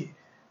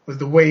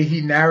way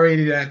he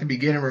narrated it at the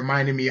beginning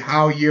reminded me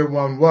how year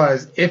one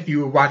was if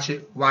you would watch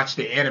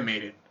the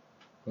animated.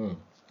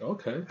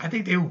 Okay. I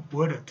think they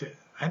would have.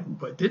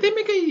 But did they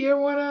make a year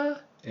one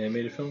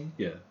animated film?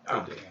 Yeah.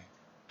 Okay. Did.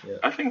 Yeah.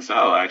 I think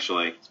so,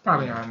 actually. It's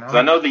probably on.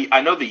 I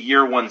know the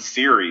year one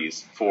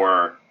series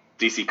for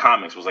DC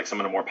Comics was like some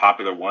of the more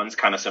popular ones,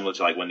 kind of similar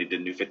to like when they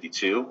did New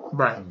 52.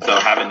 Right. So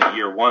having the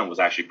year one was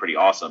actually pretty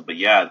awesome. But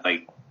yeah,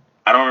 like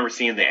I don't remember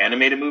seeing the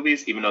animated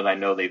movies, even though I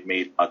know they've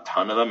made a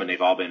ton of them and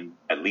they've all been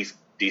at least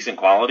decent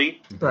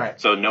quality.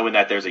 Right. So knowing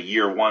that there's a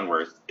year one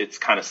where it's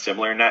kind of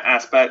similar in that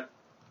aspect,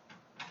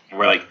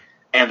 where like,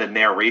 and the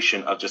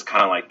narration of just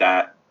kind of like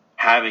that,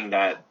 having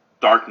that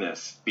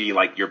darkness be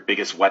like your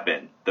biggest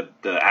weapon, the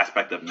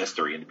aspect of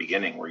mystery in the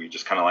beginning where you're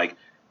just kind of like,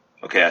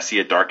 okay, I see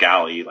a dark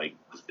alley, like,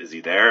 is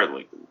he there?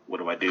 Like, what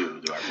do I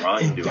do? Do I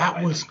run? And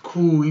that was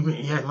cool,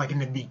 even like in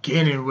the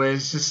beginning, where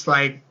it's just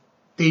like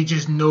they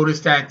just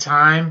noticed that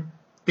time.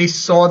 They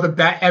saw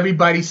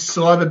everybody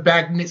saw the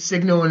back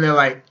signal, and they're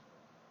like,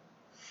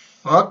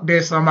 fuck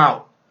this, I'm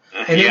out.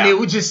 And then they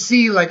would just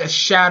see like a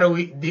shadow,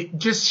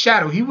 just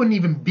shadow. He wouldn't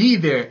even be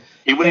there.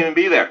 He wouldn't even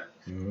be there.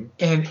 Mm-hmm.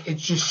 And it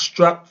just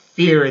struck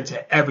fear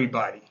into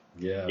everybody.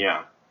 Yeah.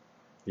 Yeah.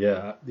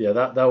 Yeah,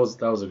 that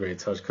was a great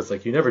touch because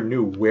like you never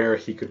knew where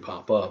he could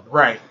pop up.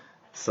 Right.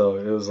 So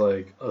it was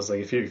like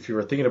if you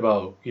were thinking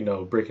about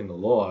breaking the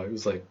law, it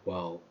was like,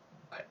 well,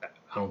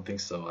 I don't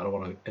think so. I don't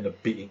want to end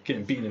up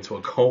getting beaten into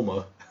a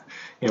coma,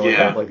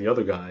 like the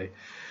other guy.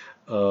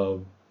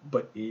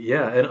 But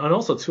yeah, and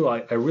also too,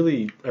 I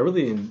really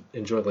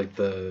enjoyed like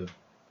the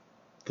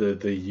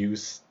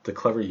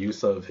clever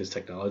use of his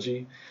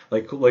technology.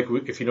 Like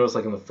if you notice,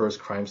 like in the first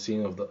crime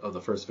scene of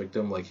the first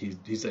victim, like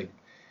he's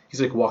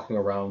walking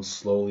around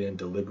slowly and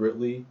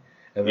deliberately,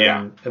 and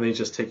then he's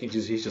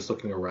just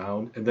looking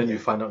around, and then you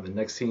find out in the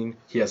next scene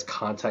he has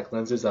contact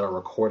lenses that are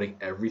recording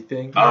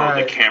everything. Oh,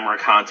 right. The camera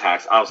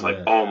contacts! I was like,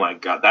 oh my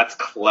god, that's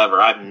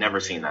clever. I've never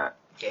seen that.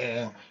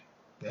 Yeah.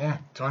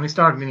 Tony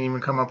Stark didn't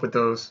even come up with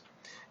those.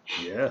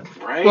 Yeah.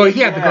 Right. Well,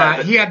 he had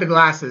the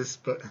glasses,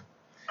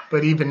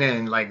 but even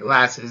then, like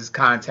glasses,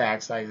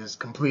 contacts, like it's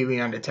completely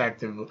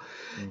undetectable.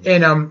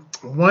 Mm-hmm. And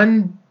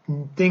one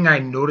thing I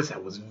noticed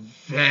that was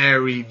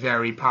very,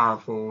 very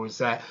powerful was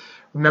that,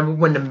 remember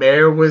when the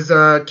mayor was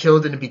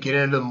killed in the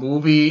beginning of the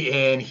movie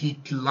and he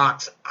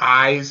locks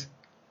eyes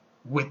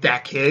with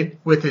that kid,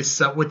 with his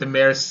son, with the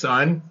mayor's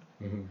son,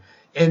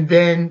 and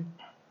then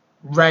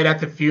right at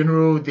the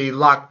funeral they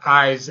lock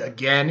eyes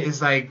again.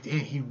 It's like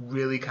he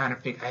really kind of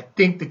I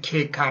think the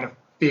kid kind of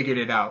figured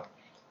it out,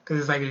 because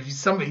it's like if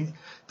somebody,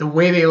 the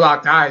way they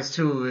locked eyes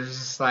too, is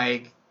just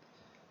like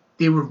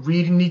they were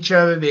reading each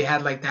other. They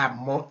had like that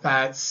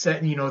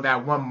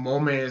one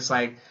moment. It's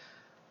like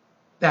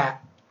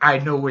that. I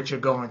know what you're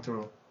going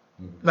through.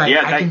 Like,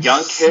 yeah, I that can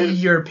young see kid.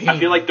 your pain. I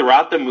feel like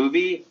throughout the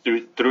movie,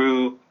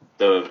 through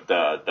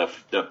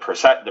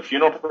the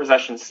funeral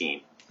procession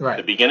scene, right.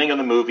 The beginning of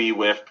the movie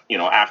with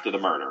after the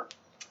murder,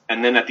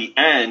 and then at the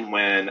end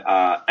when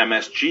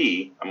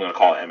MSG, I'm going to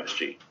call it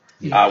MSG,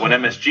 when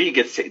MSG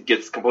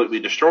gets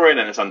completely destroyed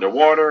and it's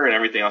underwater and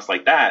everything else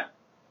like that,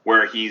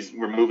 where he's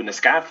removing the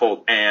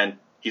scaffold and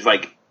he's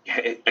like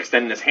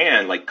extending his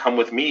hand, like, come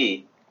with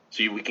me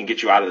so we can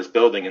get you out of this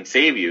building and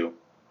save you.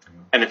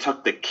 And it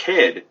took the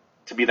kid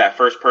to be that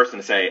first person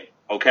to say,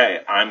 okay,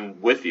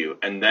 I'm with you.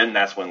 And then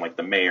that's when like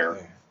the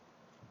mayor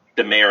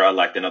the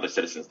mayor-elect and other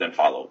citizens then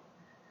followed.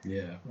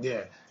 Yeah.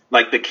 Yeah.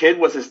 Like, the kid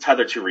was his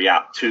tether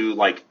to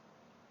like,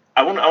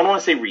 I don't want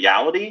to say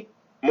reality,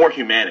 more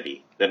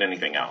humanity than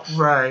anything else.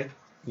 Right.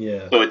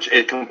 Yeah. So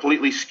it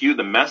completely skewed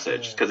the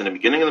message, because in the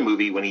beginning of the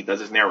movie, when he does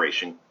his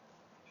narration,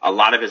 a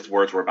lot of his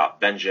words were about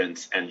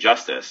vengeance and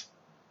justice.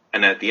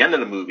 And at the end of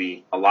the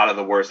movie, a lot of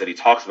the words that he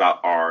talks about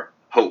are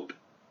hope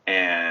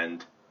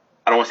and,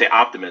 I don't want to say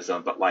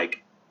optimism, but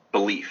like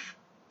belief.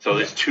 So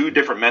there's two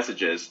different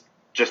messages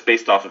just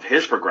based off of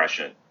his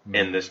progression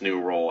in this new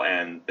role,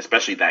 and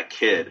especially that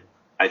kid,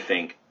 I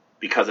think,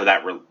 because of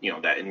that,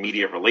 that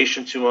immediate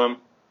relation to him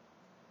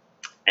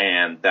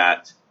and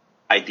that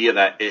idea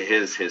that it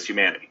is his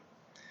humanity.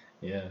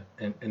 Yeah,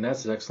 and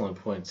that's an excellent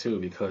point too,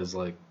 because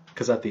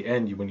at the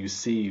end, when you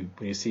see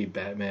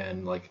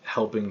Batman like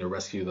helping to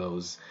rescue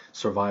those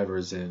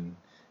survivors in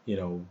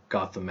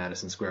Gotham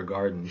Madison Square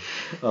Garden,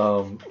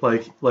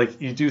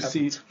 like you do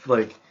see,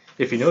 like,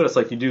 if you notice,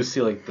 like, you do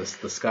see like the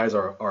skies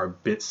are a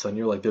bit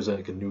sunnier, like there's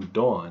like a new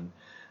dawn.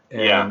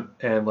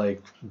 And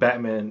like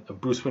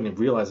Bruce Wayne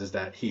realizes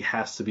that he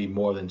has to be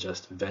more than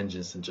just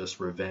vengeance and just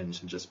revenge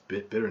and just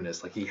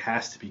bitterness. Like, he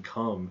has to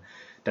become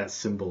that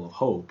symbol of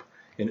hope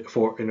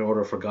in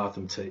order for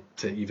Gotham to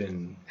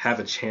even have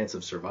a chance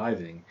of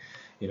surviving.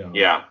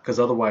 Yeah. Because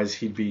otherwise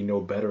he'd be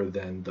no better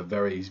than the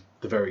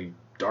very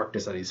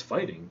darkness that he's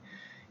fighting.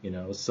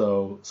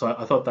 So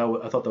I thought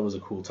that was a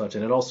cool touch,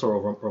 and it also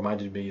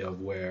reminded me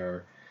of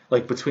where,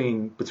 like,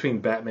 between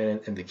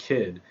Batman and the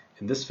kid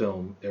in this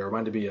film, it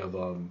reminded me of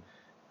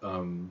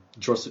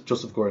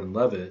Joseph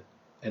Gordon-Levitt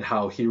and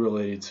how he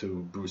related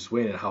to Bruce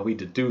Wayne and how he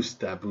deduced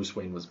that Bruce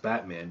Wayne was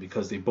Batman,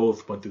 because they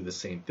both went through the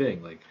same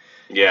thing. Like,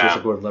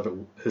 Joseph Gordon-Levitt,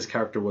 his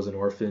character was an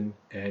orphan,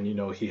 and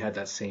he had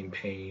that same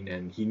pain,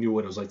 and he knew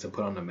what it was like to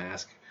put on a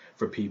mask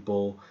for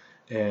people,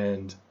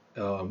 and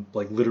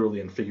like literally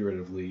and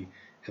figuratively.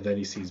 And then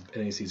he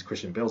sees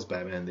Christian Bale's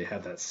Batman, and they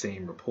have that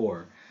same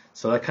rapport.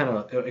 So that kind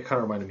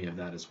of reminded me of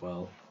that as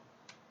well.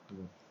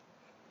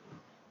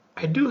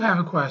 I do have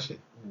a question.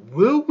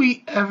 Will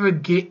we ever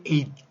get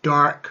a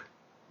Dark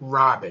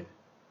Robin?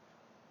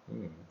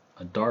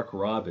 A Dark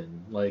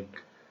Robin,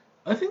 like,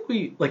 I think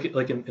we like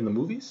in the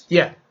movies.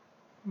 Yeah.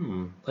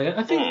 Like,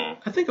 I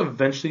think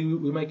eventually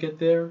we might get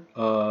there.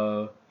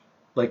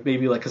 Like,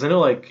 maybe, like, because I know,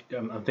 like,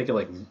 I'm thinking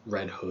like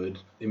Red Hood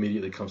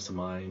immediately comes to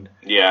mind.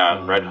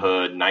 Yeah, Red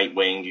Hood,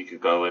 Nightwing. You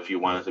could go if you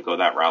wanted to go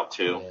that route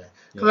too.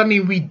 Because I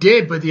mean, we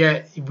did in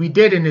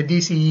the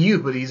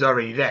DCEU, but he's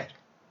already dead.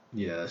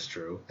 Yeah, that's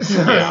true.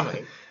 Yeah.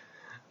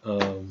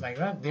 Like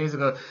that days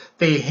ago,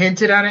 they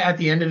hinted at it at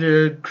the end of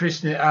the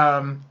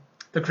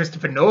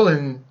Christopher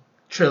Nolan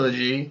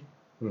trilogy.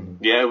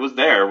 Mm-hmm. Yeah, it was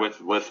there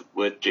with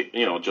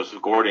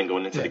Joseph Gordon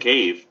going into the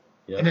cave,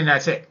 and then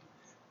that's it.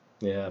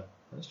 Yeah,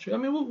 that's true. I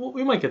mean,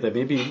 we might get that.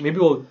 Maybe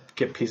we'll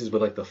get pieces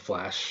with like the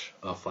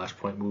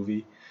Flashpoint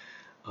movie.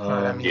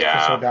 That means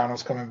Chris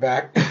O'Donnell's coming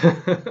back.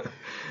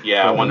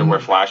 Yeah, I wonder where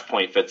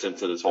Flashpoint fits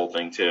into this whole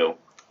thing too.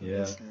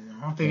 Yeah.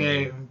 I don't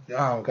think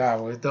oh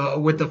god,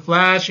 with the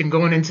Flash and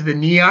going into the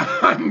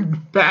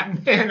neon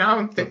Batman, I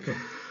don't think.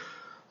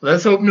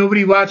 Let's hope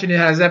nobody watching it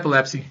has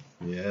epilepsy.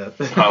 Yeah.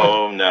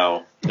 Oh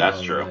no,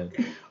 that's true. Man.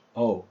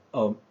 Oh,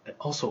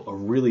 also a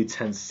really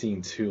tense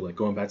scene too. Like,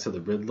 going back to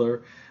the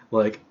Riddler,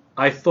 like,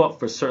 I thought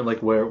for certain,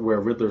 like, where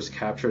Riddler's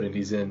captured and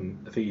he's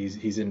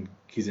in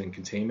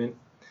containment.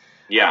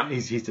 Yeah.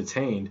 He's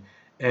detained.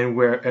 And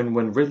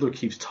when Riddler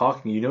keeps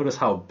talking, you notice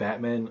how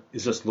Batman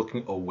is just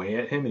looking away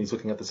at him, and he's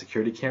looking at the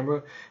security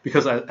camera.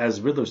 Because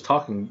as Riddler's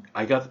talking,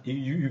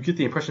 you get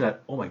the impression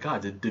that, oh my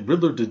god, did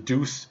Riddler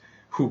deduce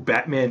who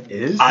Batman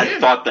is? I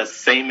thought the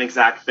same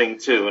exact thing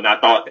too, and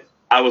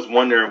I was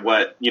wondering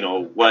what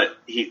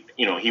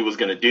he was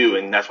gonna do,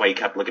 and that's why he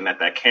kept looking at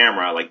that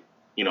camera, like,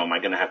 am I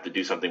gonna have to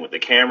do something with the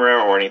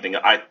camera or anything?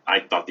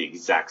 I thought the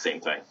exact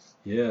same thing.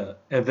 Yeah,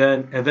 and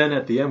then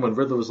at the end when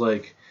Riddler was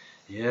like,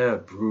 yeah,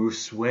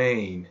 Bruce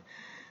Wayne,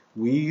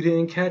 we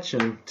didn't catch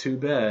him, too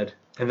bad.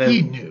 And then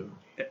he knew.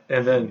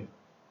 And then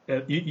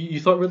you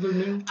thought Riddler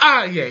knew?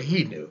 Yeah,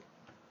 he knew.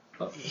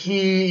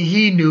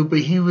 He knew, but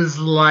he was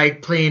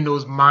like playing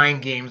those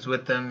mind games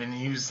with them, and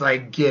he was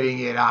like getting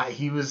it out.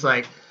 He was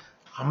like,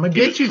 "I'm gonna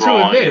get you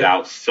to admit it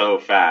out so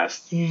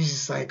fast." He's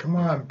just like, "Come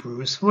on,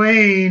 Bruce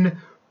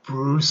Wayne,"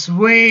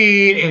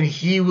 and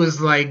he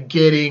was like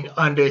getting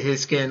under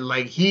his skin.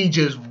 Like, he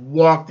just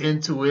walked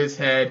into his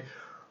head,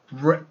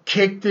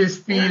 kicked his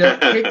feet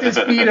up,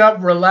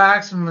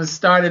 relaxed, and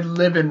started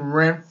living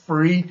rent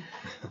free,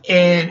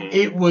 and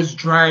it was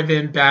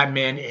driving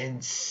Batman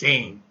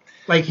insane.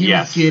 Like, he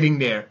was getting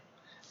there.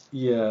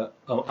 Yeah.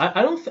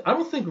 I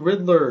don't think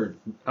Riddler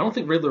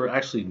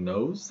actually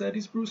knows that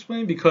he's Bruce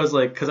Wayne, because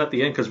at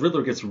the end, because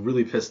Riddler gets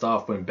really pissed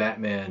off when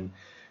Batman,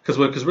 because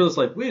Riddler's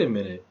like, wait a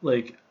minute,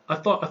 like, I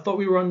thought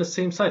we were on the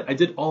same side. I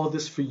did all of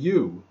this for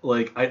you.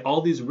 Like,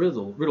 all these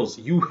riddles.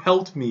 You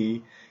helped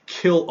me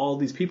kill all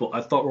these people.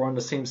 I thought we were on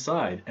the same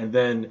side. And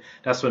then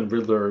that's when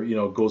Riddler,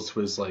 goes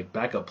to his like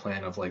backup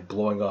plan of like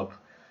blowing up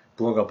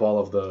all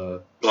of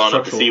the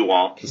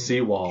seawall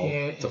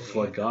to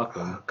flood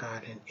Gotham. Oh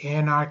god, an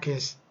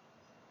anarchist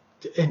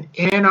an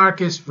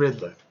anarchist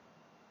Riddler.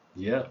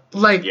 Yeah.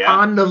 Like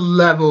on the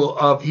level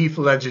of Heath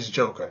Ledger's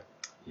Joker.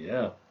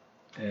 Yeah.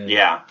 And,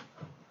 yeah.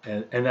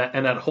 And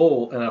that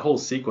whole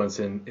sequence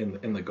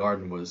in the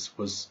garden was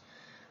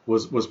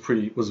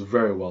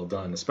very well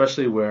done,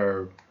 especially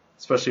where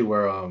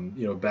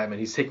Batman,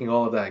 he's taking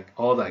all of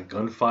that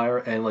gunfire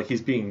and like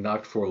he's being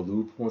knocked for a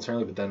loop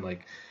momentarily, but then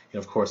like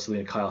of course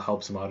Selina Kyle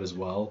helps him out as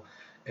well.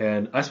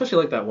 And I especially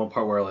like that one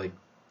part where like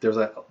there's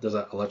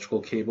that electrical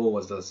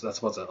cable that's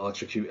about to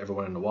electrocute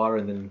everyone in the water,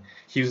 and then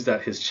he used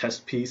his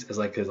chest piece as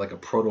like a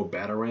proto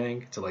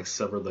batarang to like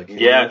sever the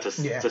cable.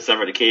 To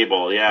sever the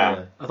cable.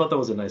 Yeah. I thought that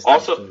was a nice.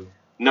 Also, too.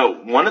 No,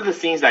 one of the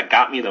scenes that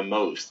got me the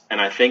most, and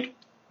I think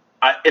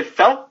it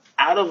felt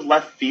out of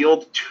left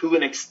field to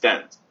an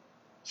extent.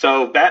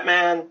 So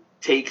Batman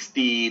takes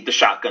the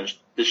shotgun to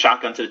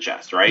the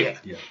chest, right?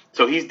 Yeah.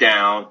 So he's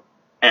down,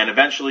 and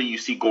eventually you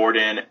see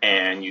Gordon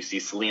and you see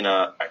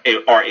Selina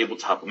are able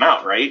to help him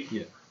out, right?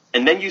 Yeah.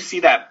 And then you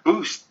see that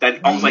boost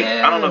that almost like,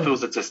 I don't know if it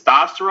was a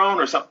testosterone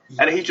or something,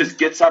 and he just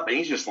gets up and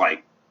he's just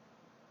like,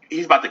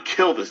 he's about to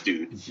kill this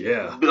dude.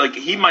 Yeah. Like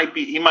he might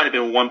have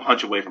been one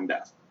punch away from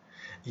death,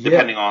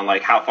 depending on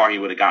like how far he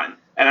would have gotten.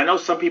 And I know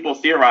some people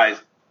theorize,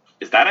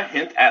 is that a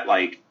hint at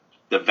like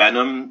the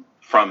Venom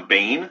from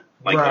Bane?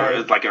 Like, or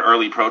it's like an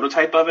early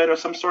prototype of it or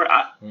some sort.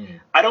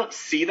 I don't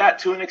see that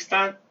to an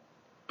extent,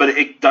 but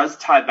it does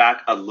tie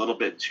back a little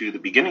bit to the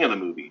beginning of the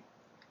movie,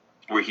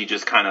 where he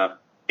just kind of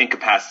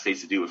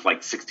incapacitates the dude with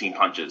like 16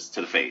 punches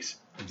to the face.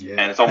 Yeah.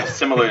 And it's almost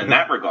similar in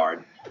that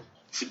regard,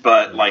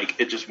 but like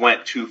it just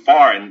went too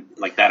far, and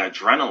like that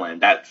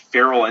adrenaline, that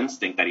feral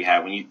instinct that he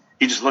had when he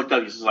just looked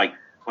up, he's just like,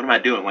 what am I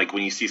doing? Like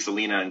when you see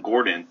Selina and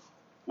Gordon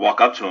walk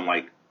up to him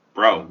like,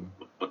 bro,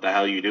 what the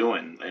hell are you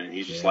doing? And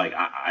he's just like,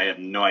 I have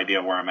no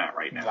idea where I'm at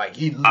right now. Like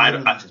he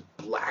literally just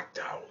blacked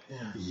out.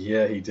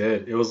 Yeah, he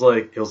did. It was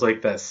like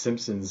that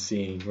Simpsons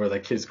scene where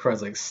that kid's crying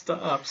like,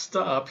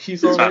 stop,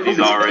 he's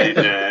already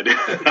dead.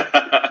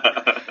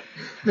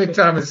 Nick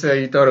Thomas said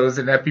he thought it was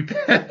an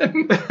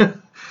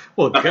EpiPen.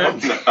 Well,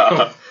 good.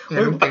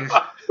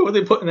 What are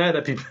they putting that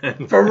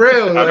EpiPen? For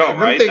real, I know,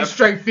 right? Them things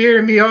strike fear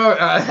in me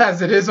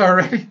as it is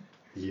already.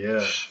 Yeah,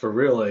 for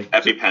real, like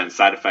EpiPen,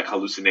 side effect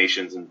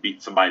hallucinations, and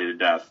beat somebody to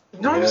death. You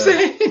know what I'm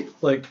saying?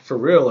 Like for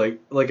real,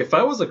 like if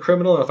I was a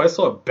criminal and if I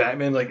saw a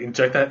Batman like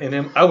inject that in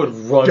him, I would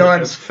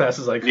run as fast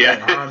as I could.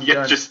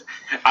 Yeah, just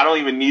I don't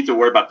even need to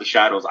worry about the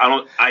shadows.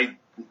 I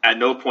at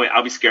no point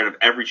I'll be scared of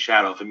every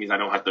shadow if it means I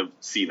don't have to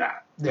see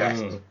that.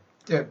 Yeah,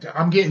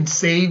 I'm getting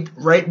saved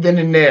right then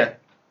and there.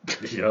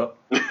 Yep.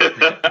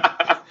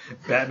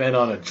 Batman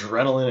on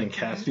adrenaline and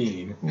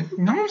caffeine. You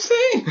know what I'm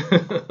saying?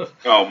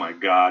 Oh my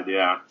god,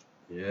 yeah.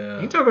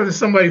 Yeah. You talking to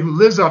somebody who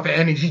lives off of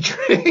energy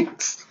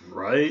drinks.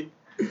 Right?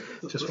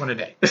 Just one a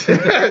day.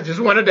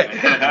 Just one a day. 2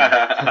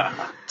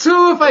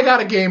 if I got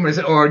a game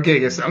or a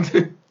gig or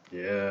something.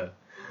 Yeah.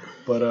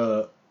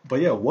 But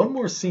yeah, one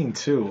more scene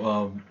too.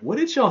 What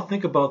did y'all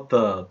think about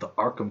the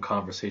Arkham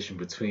conversation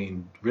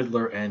between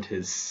Riddler and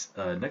his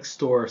next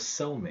door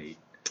cellmate?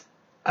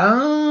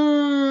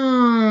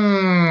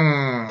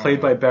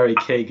 Played by Barry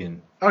Keoghan.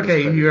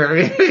 Okay, you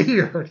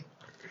already.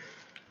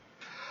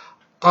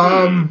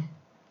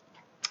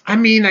 I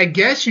mean, I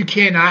guess you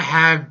cannot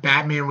have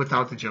Batman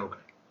without the Joker.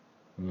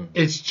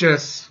 It's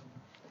just,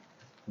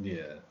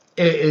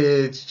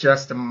 it's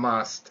just a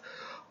must.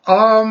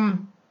 All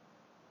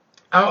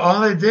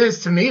it is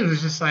to me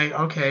was just like,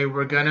 okay,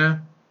 we're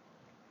gonna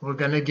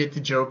get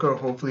the Joker.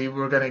 Hopefully,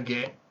 we're gonna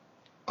get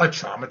a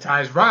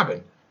traumatized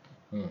Robin,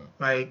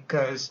 like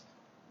because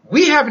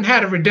we haven't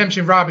had a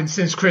redemption Robin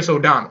since Chris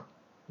O'Donnell.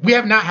 We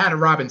have not had a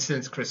Robin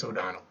since Chris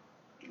O'Donnell.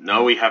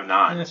 No, we have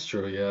not. That's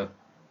true. Yeah.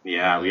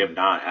 Yeah, we have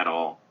not at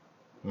all.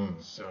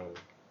 So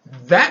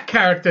that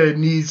character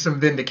needs some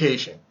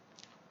vindication.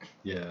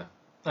 Yeah,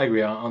 I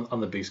agree on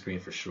the big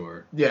screen for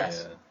sure.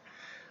 Yes.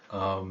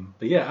 Yeah.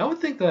 But yeah, I would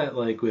think that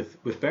like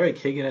with Barry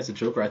Keoghan as a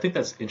Joker, I think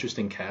that's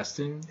interesting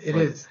casting. It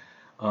is.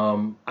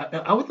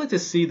 I would like to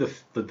see the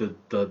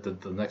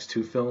next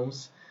 2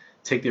 films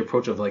take the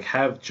approach of like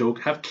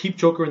keep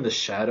Joker in the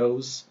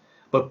shadows,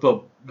 but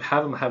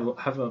have him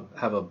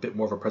have a bit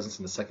more of a presence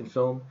in the second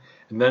film,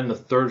 and then the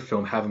third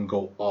film have him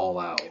go all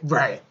out.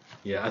 Right.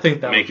 Yeah, I think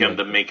that make him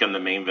the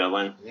main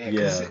villain. Yeah,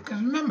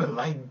 because remember,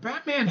 like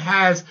Batman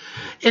has,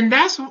 and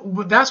that's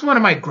one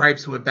of my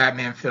gripes with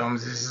Batman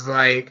films is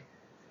like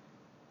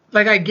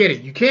I get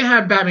it, you can't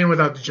have Batman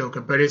without the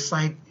Joker, but it's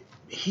like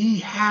he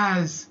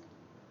has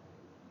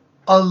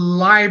a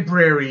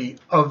library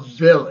of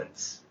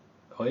villains.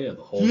 Oh yeah,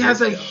 the whole. He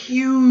has a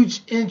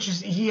huge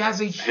interest. He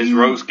has a huge. His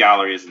rogues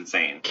gallery is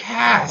insane.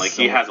 Cast. Like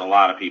he has a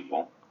lot of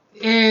people.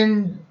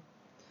 And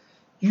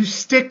they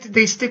stick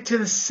to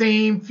the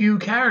same few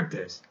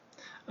characters.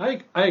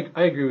 I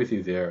agree with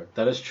you there.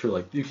 That is true.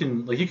 Like you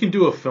can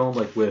do a film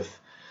with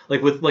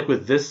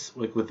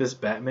this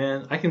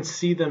Batman. I can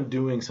see them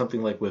doing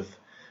something like with,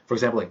 for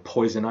example, like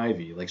Poison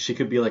Ivy. Like she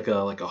could be like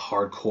a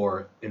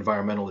hardcore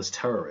environmentalist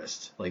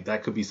terrorist. Like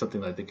that could be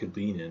something that they could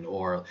lean in,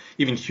 or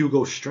even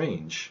Hugo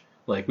Strange.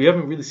 Like we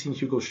haven't really seen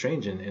Hugo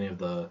Strange in any of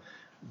the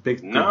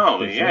big. No,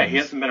 big he films.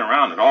 hasn't been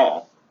around at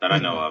all that I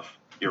know of.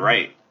 You're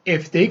right.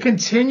 If they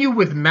continue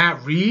with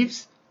Matt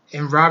Reeves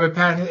and Robert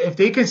Pattinson, if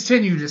they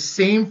continue the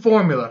same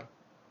formula,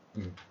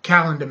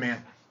 Calendar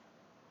Man.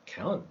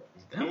 Calendar.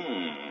 That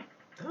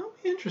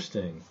would be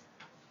interesting.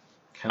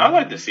 I'd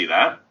like to see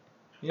that.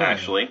 Yeah.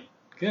 Actually.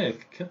 Yeah,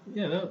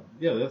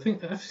 I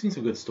think I've seen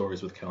some good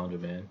stories with Calendar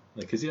Man,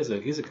 like because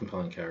he's a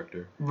compelling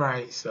character.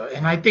 Right. So,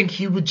 and I think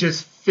he would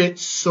just fit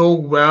so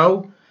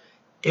well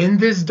in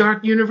this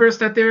dark universe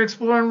that they're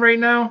exploring right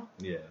now.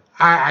 Yeah.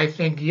 I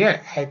think he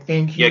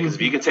because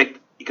if you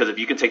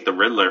can take the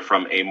Riddler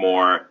from a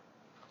more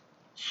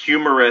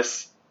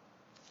humorous,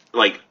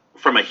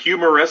 from a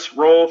humorous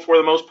role for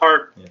the most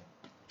part,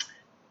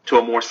 to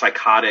a more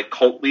psychotic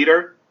cult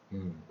leader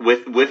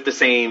with the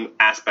same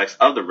aspects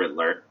of the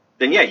Riddler,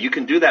 then you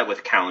can do that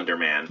with Calendar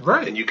Man.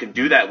 Right. And you can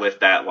do that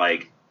with that,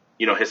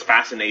 his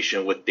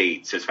fascination with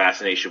dates, his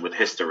fascination with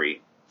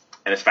history,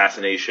 and his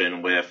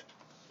fascination with,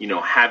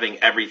 having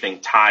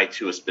everything tied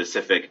to a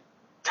specific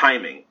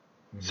timing.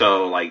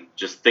 So,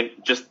 just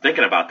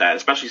thinking about that,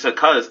 especially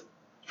because,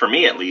 for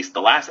me at least,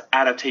 the last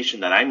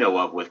adaptation that I know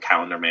of with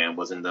Calendar Man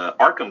was in the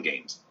Arkham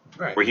games,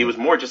 where he was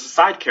more just a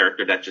side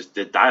character that just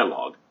did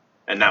dialogue,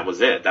 and that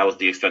was it. That was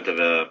the extent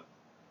of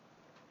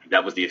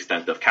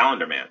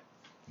Calendar Man.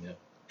 Yeah.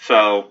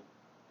 So,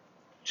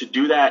 to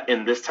do that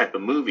in this type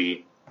of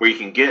movie, where you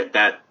can get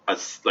a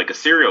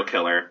serial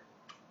killer,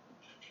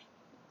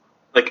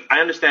 I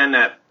understand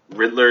that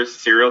Riddler's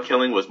serial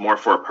killing was more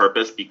for a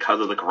purpose because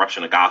of the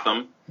corruption of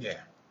Gotham,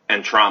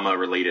 and trauma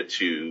related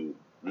to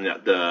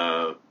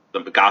the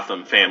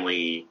Gotham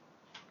family,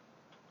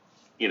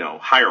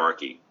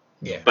 hierarchy.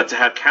 Yeah. But to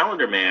have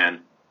Calendar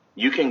Man,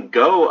 you can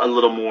go a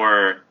little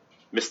more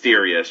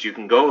mysterious. You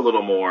can go a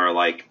little more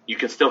you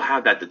can still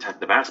have that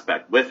detective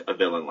aspect with a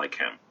villain like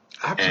him.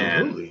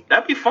 Absolutely. And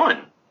that'd be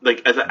fun.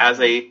 As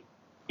a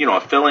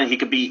villain, he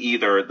could be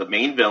either the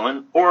main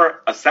villain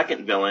or a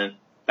second villain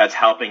that's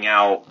helping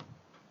out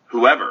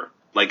whoever.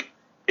 I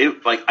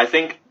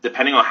think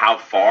depending on how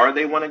far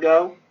they want to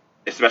go,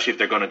 especially if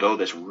they're going to go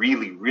this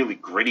really, really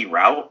gritty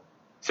route,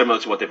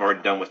 similar to what they've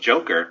already done with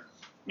Joker,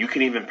 you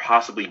can even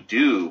possibly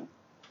do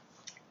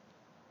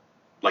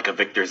a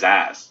Victor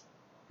Zsasz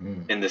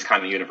in this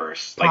kind of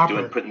universe.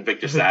 Putting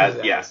Victor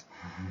Zsasz. Yes.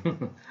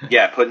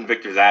 Putting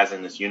Victor Zsasz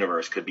in this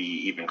universe could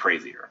be even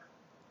crazier.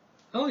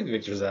 I like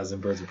Victor Zsasz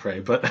in Birds of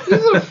Prey, but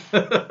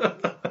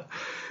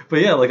but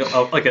yeah, like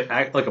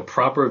a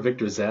proper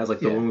Victor Zsasz,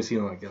 the one we see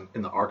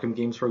in the Arkham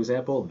games, for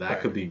example,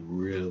 that could be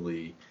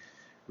really,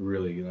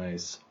 really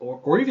nice.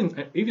 Or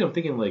even I'm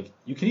thinking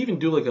you could even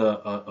do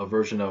a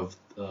version of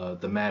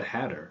the Mad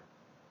Hatter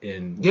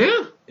in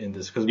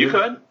this, because you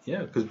could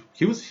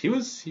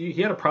because he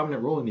had a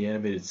prominent role in the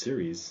animated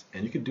series,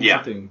 and you could do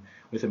something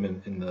with him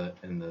in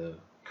the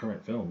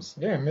current films.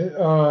 Yeah,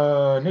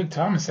 Nick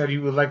Thomas said he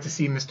would like to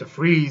see Mr.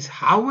 Freeze.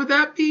 How would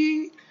that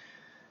be?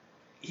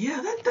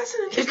 Yeah, that's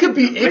an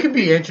interesting. It could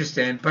be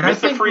interesting, but I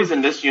think Mr. Freeze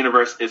in this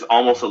universe is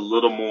almost a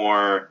little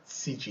more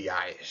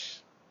CGI-ish.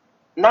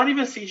 Not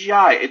even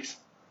CGI. It's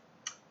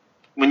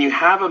when you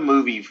have a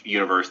movie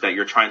universe that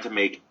you're trying to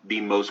make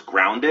the most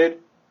grounded,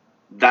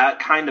 that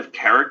kind of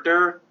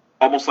character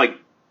almost I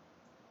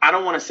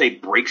don't want to say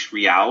breaks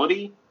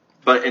reality,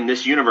 but in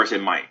this universe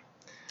it might.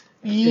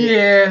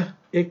 Yeah.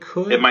 It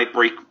could. It might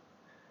break.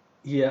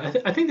 Yeah,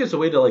 I think there's a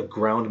way to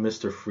ground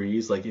Mr.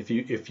 Freeze.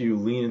 If you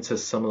lean into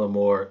some of the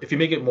more, if you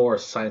make it more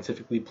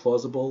scientifically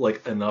plausible,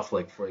 enough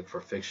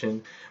for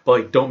fiction,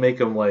 but don't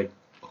make him of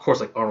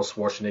course Arnold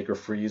Schwarzenegger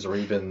Freeze, or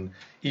even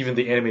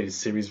the animated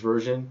series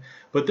version.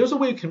 But there's a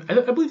way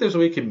I believe there's a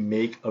way you can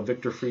make a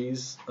Victor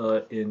Freeze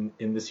in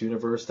this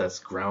universe that's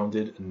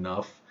grounded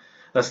enough,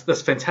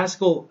 that's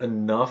fantastical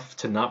enough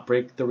to not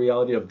break the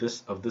reality of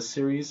this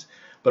series,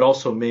 but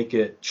also make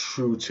it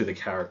true to the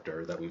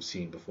character that we've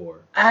seen before.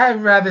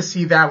 I'd rather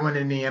see that one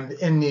in the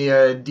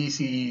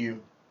DCEU.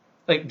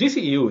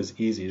 DCEU is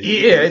easy.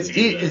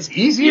 It's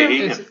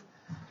easier.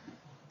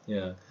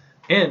 Yeah.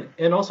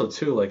 And also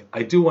too,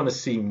 I do want to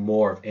see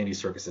more of Andy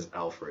Serkis'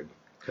 Alfred,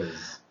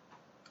 because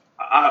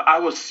I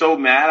was so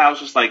mad. I was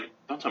just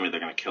don't tell me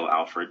they're gonna kill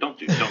Alfred. Don't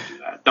do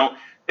that. Don't.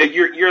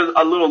 You're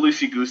a little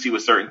loosey goosey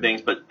with certain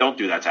things, but don't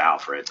do that to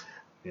Alfred.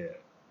 Yeah.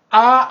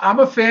 I'm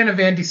a fan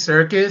of Andy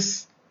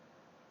Serkis.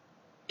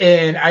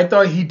 And I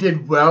thought he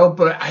did well,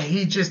 but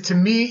he just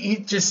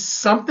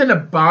something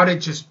about it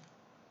just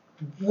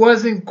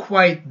wasn't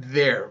quite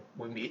there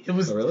with me. It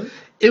was really?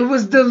 It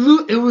was the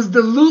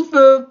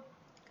Luther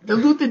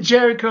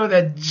Jericho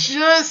that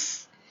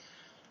just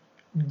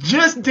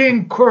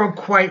didn't curl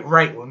quite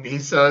right with me.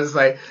 So it's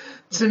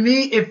to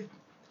me, if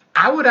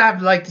I would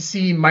have liked to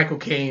see Michael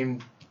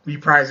Caine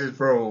reprise his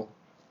role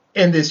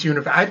in this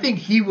universe, I think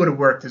he would have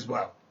worked as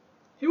well.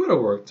 He would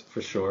have worked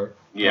for sure.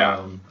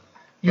 Yeah.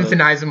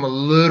 Euthanize him a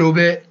little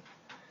bit.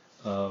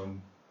 But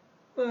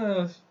I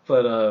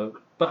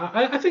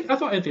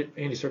thought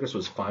Andy Serkis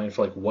was fine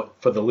for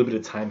for the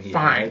limited time he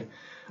had.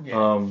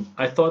 Yeah.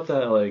 I thought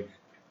that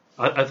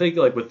I think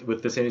like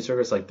with this Andy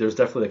Serkis, like there's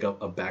definitely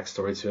like a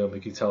backstory to him.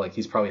 You can tell like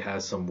he's probably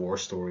has some war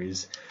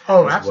stories.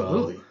 Oh, as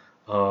absolutely.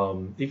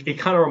 Well. It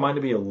kind of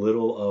reminded me a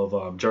little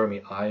of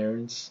Jeremy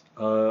Irons,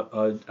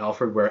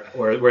 Alfred,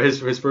 where his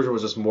version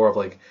was just more of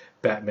like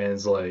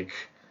Batman's like,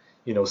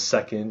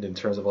 second in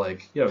terms of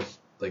like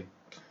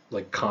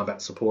like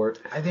combat support.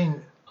 I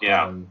think.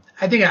 Yeah.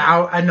 I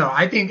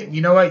think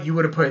you know what, you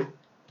would have put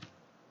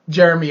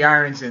Jeremy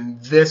Irons in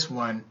this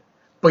one,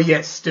 but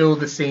yet still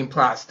the same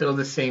plot, still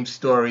the same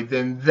story.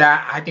 Then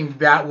I think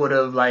that would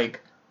have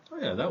like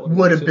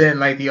would have been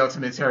like the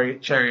ultimate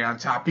cherry on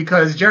top,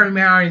 because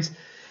Jeremy Irons,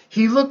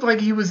 he looked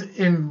like he was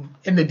in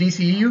the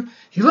DCU.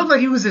 He looked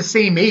like he was the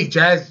same age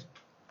as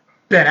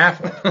Ben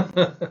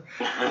Affleck.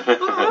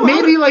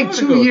 Maybe like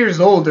 2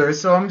 years older.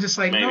 So I'm just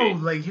like, no,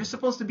 like you're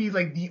supposed to be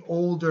like the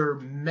older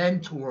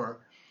mentor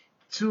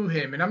to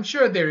him. And I'm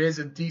sure there is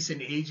a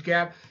decent age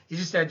gap. It's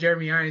just that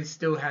Jeremy Irons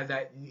still has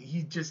that.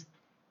 He just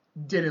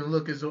didn't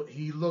look as though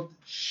he looked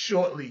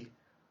shortly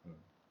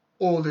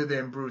older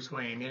than Bruce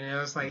Wayne. And I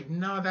was like,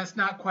 no, that's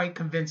not quite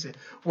convincing.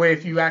 Where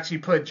if you actually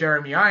put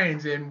Jeremy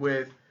Irons in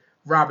with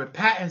Robert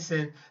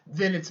Pattinson,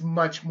 then it's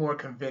much more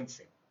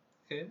convincing.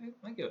 Okay,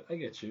 I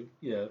get you.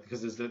 Yeah,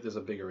 because there's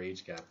a bigger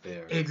age gap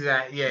there.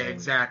 Exactly. Yeah,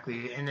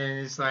 exactly. And then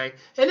it's like,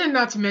 and then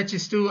not to mention,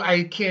 Stu,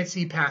 I can't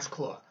see past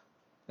Claw.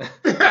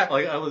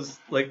 Like I was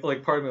like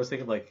part of me was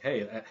thinking like,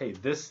 hey,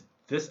 this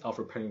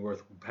Alfred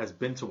Pennyworth has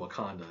been to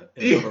Wakanda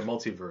in another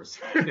multiverse.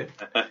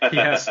 He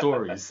has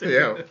stories.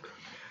 Yeah,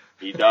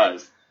 he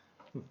does.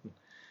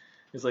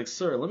 He's like,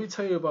 sir, let me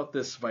tell you about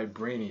this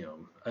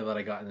vibranium that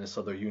I got in this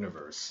other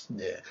universe.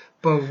 Yeah.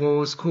 But what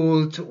was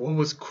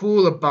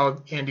cool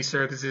about Andy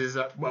Serkis is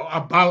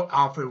about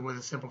Alfred was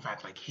a simple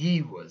fact. Like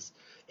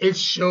it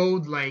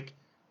showed like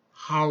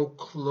how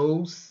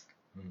close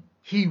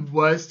he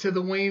was to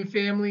the Wayne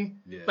family.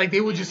 Yeah. Like they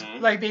would just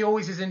like they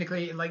always just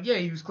indicate like, yeah,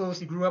 he was close,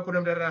 he grew up with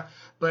him,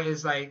 but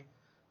it's like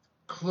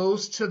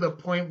close to the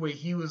point where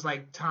he was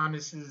like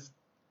Thomas's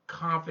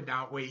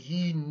confidant, where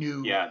he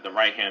knew the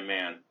right hand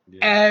man,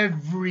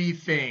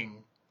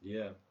 everything.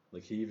 Yeah,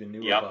 like he even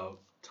knew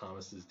about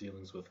Thomas's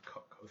dealings with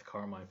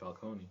Carmine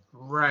Falcone.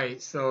 Right.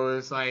 So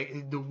it's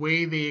like the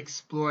way they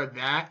explored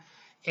that,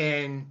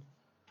 and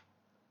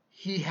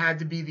he had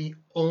to be the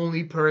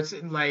only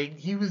person, like,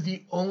 he was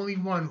the only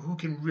one who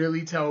can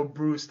really tell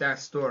Bruce that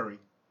story.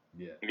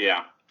 Yeah.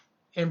 Yeah.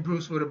 And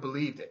Bruce would have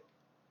believed it.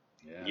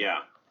 Yeah.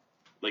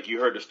 Like, you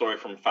heard the story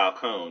from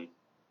Falcone,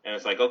 and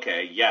it's like,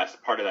 okay, yes,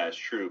 part of that is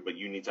true, but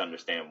you need to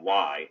understand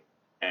why.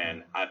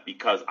 And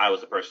because I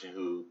was the person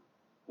who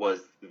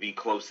was the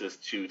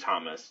closest to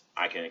Thomas,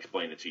 I can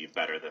explain it to you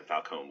better than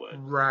Falcone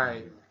would.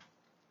 Right.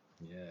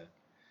 Yeah.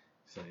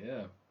 So,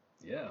 yeah.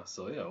 Yeah,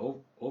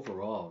 so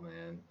overall,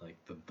 man, like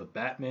the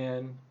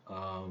Batman,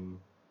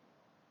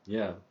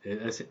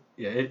 it's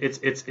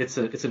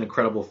an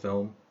incredible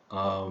film.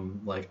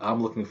 Like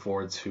I'm looking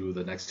forward to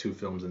the next two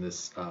films in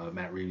this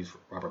Matt Reeves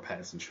Robert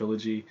Pattinson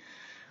trilogy.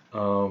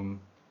 I'll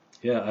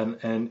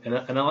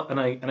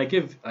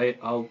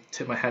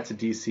tip my hat to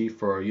DC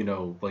for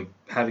like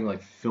having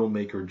like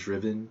filmmaker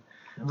driven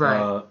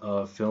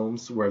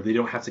films where they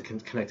don't have to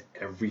connect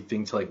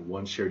everything to like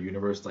one shared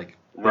universe. Like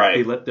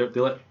they let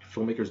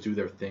filmmakers do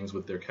their things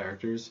with their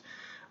characters,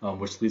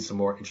 which leads to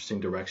more interesting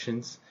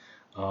directions.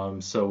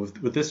 So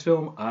with this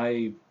film,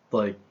 I'd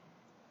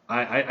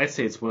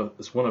say it's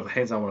one of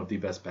hands down one of the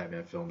best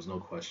Batman films, no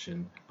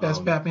question.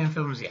 Best Batman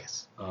films,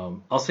 yes.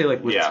 I'll say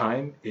like with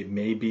time, it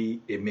may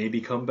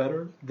become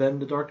better than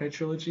the Dark Knight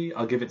trilogy.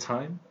 I'll give it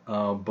time,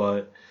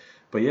 but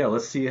yeah,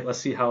 let's see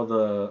how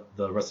the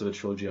rest of the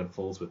trilogy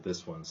unfolds with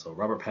this one. So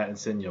Robert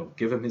Pattinson,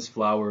 give him his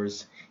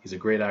flowers. He's a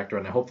great actor,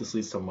 and I hope this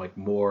leads to like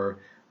more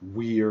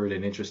weird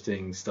and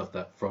interesting stuff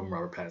from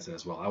Robert Pattinson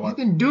as well. He's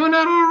been doing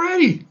that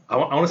already. I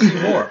want to see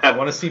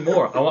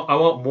more. I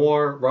want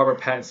more Robert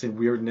Pattinson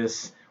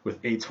weirdness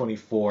with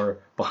A24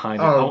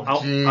 behind it.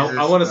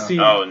 I want to see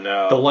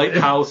The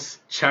Lighthouse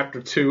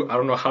Chapter 2. I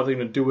don't know how they're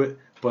going to do it,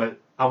 but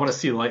I want to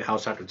see The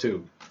Lighthouse Chapter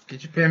 2.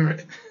 Get your pen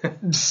ready.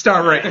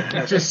 Start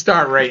writing. Just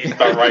start writing.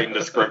 Start writing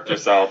the script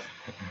yourself.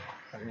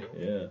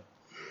 Yeah.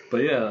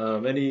 But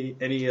yeah,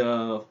 any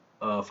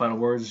final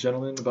words,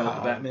 gentlemen, about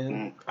the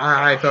Batman?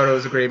 I thought it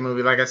was a great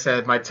movie. Like I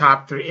said, my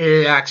top 3,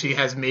 it actually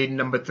has made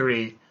number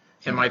 3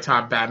 in my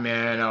top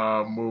Batman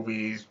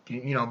movies,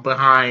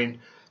 behind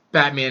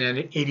Batman in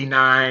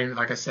 '89,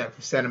 like I said,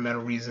 for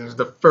sentimental reasons.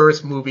 The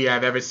first movie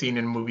I've ever seen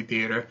in a movie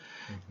theater.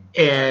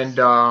 And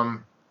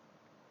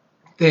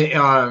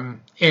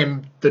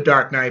The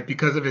Dark Knight,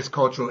 because of its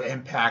cultural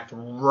impact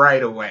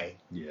right away.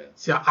 Yeah.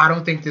 So I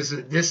don't think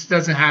this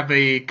doesn't have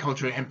a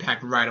cultural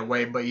impact right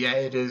away, but yeah,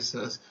 it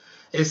is.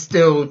 It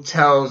still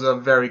tells a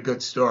very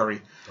good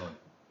story.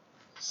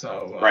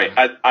 So right,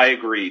 I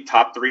agree.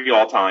 Top 3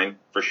 all time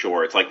for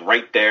sure. It's like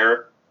right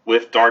there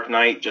with Dark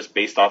Knight, just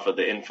based off of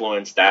the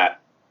influence that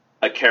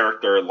a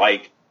character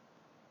like,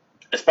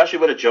 especially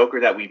with a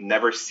Joker that we've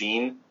never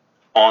seen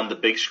on the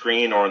big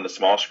screen or on the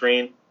small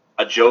screen,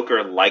 a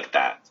Joker like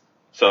that.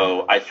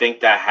 So I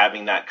think that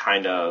having that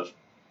kind of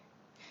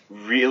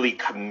really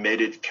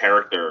committed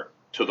character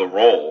to the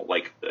role.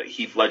 Like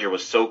Heath Ledger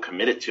was so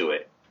committed to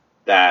it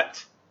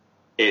that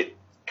it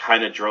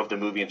kind of drove the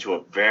movie into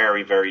a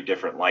very, very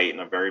different light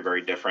and a very,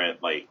 very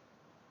different, like,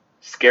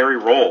 scary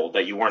role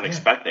that you weren't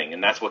expecting.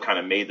 And that's what kind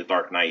of made The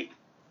Dark Knight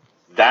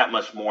that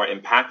much more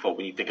impactful.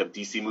 When you think of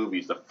DC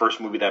movies, the first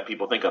movie that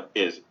people think of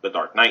is The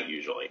Dark Knight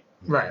usually.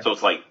 Right. So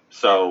it's like,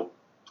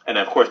 and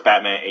of course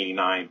Batman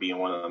 89 being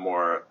one of the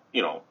more,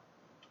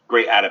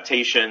 great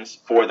adaptations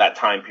for that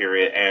time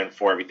period and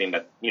for everything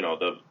that,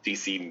 the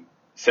DC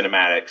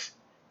cinematics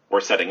were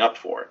setting up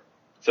for.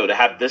 So to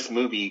have this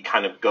movie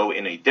kind of go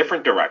in a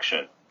different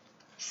direction,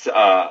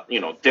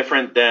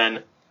 different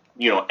than,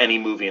 any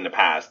movie in the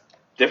past,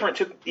 different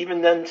to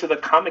even than to the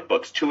comic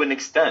books to an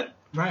extent,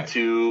 right,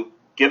 to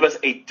give us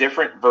a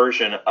different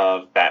version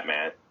of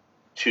Batman,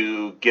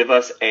 to give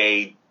us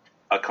a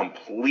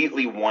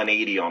completely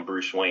 180 on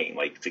Bruce Wayne,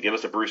 like to give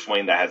us a Bruce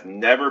Wayne that has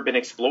never been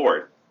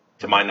explored,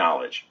 to my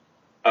knowledge,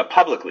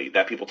 publicly,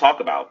 that people talk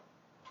about.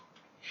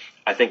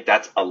 I think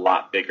that's a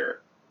lot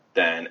bigger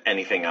than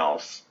anything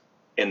else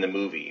in the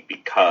movie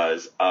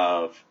because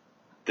of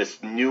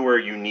this newer,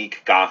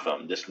 unique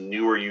Gotham, this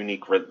newer,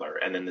 unique Riddler,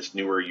 and then this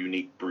newer,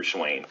 unique Bruce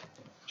Wayne.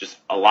 Just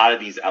a lot of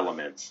these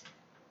elements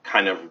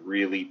kind of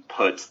really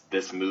puts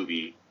this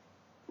movie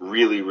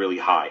really, really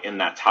high in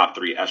that top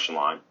 3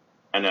 echelon.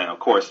 And then, of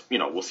course,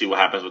 we'll see what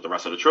happens with the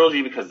rest of the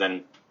trilogy because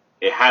then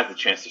it has the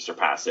chance to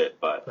surpass it.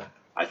 But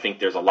I think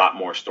there's a lot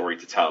more story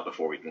to tell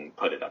before we can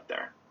put it up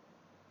there.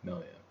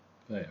 Oh,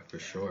 yeah, for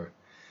sure.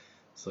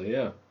 So,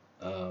 yeah.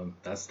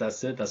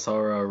 That's it. That's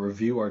our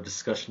review, our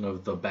discussion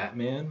of The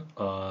Batman.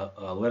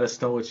 Let us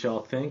know what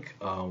y'all think.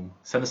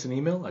 Send us an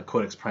email at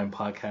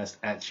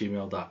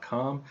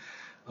codexprimepodcast@gmail.com.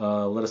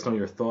 Let us know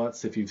your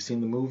thoughts if you've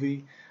seen the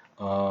movie.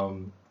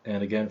 And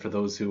again, for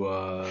those who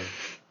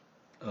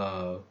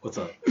what's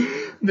up?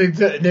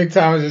 Nick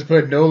Thomas just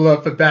put no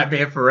love for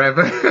Batman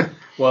Forever.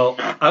 Well,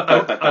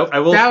 I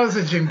will. That was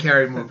a Jim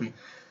Carrey movie.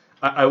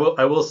 I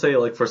will say,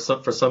 like, for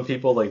some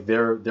people, like,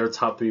 their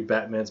top 3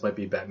 Batmans might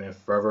be Batman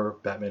Forever,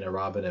 Batman and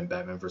Robin, and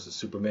Batman vs.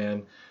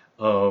 Superman.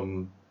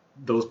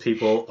 Those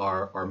people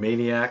are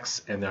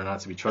maniacs, and they're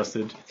not to be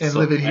trusted. And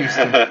live in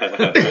Houston.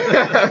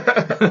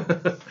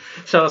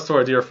 Shout out to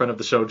our dear friend of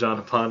the show,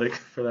 John Haponic,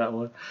 for that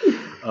one.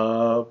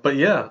 But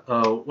yeah,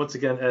 once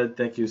again, Ed,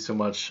 thank you so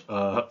much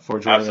for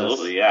joining us.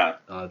 Absolutely, yeah.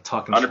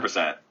 Talking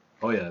 100%.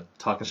 Oh yeah,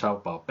 talking shop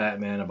about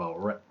Batman,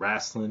 about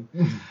wrestling.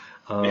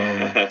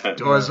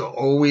 Doors are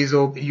always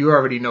open. You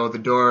already know the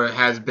door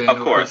has been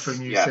open for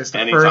you since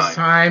the first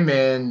time,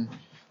 and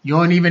you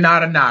don't even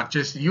gotta knock.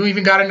 You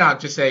even gotta knock.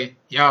 Just say,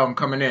 "Yo, I'm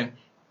coming in."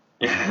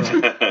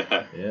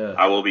 Yeah,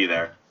 I will be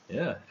there.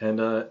 Yeah,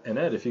 and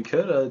Ed, if you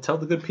could tell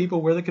the good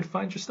people where they could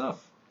find your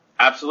stuff.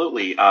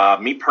 Absolutely.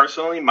 Me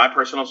personally, my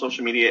personal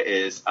social media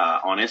is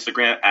on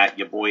Instagram at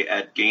your boy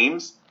Ed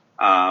Games.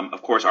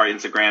 Of course, our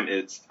Instagram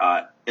is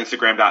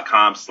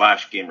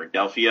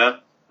Instagram.com/GamerDelphia.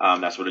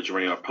 That's where the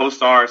majority of our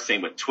posts are.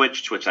 Same with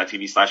Twitch,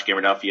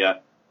 twitch.tv/GamerDelphia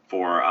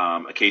for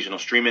occasional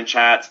streaming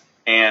chats.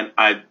 And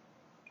I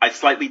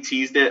slightly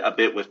teased it a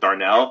bit with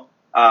Darnell.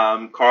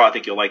 Carl, I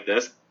think you'll like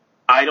this.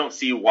 I don't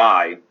see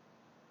why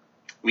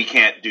we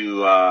can't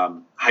do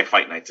Hype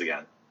Fight Nights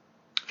again.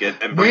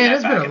 Man,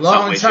 it's been a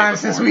long time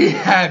since we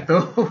had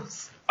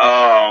those.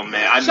 Oh,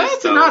 man. I Shout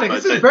out to Nodix.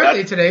 It's his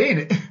birthday today, ain't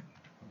it?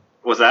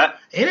 What's that?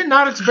 Ain't it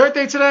Nodix's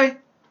birthday today?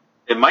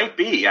 It might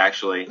be,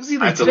 actually. Was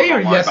either today or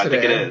yesterday?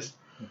 I think it is.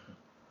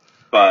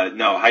 But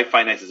no, Hype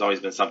Fight Nights has always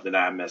been something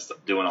that I miss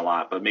doing a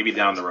lot, but maybe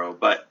down the road.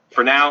 But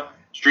for now,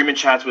 streaming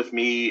chats with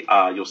me.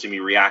 You'll see me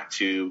react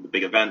to the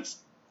big events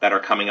that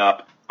are coming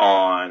up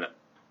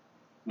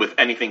with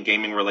anything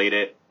gaming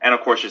related. And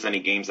of course, just any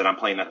games that I'm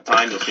playing at the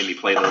time. You'll see me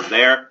play those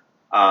there.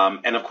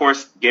 And of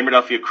course,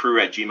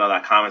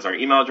 GamerDelphiaCrew@gmail.com is our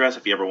email address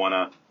if you ever want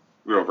to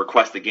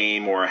request a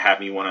game or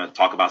have me want to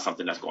talk about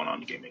something that's going on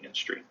in the gaming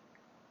industry.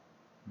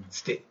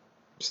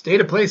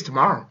 State of Plays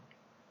tomorrow.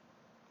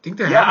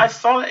 I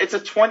saw it.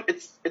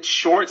 It's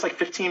short. It's like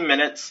 15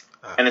 minutes,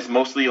 and it's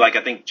mostly like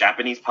I think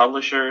Japanese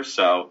publishers.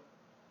 So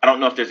I don't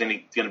know if there's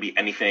going to be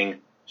anything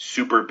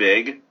super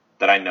big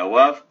that I know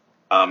of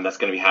that's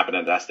going to be happening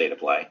at that State of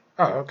Play.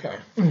 Oh, okay.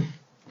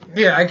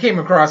 Yeah, I came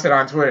across it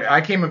on Twitter.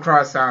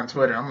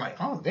 I'm like,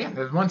 oh damn,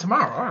 there's one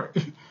tomorrow. All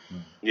right.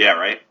 Yeah,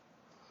 right.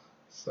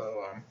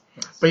 So,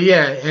 but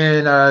yeah,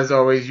 and as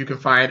always, you can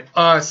find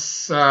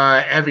us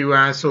everywhere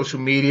on social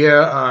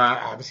media.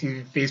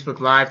 Obviously, Facebook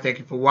Live. Thank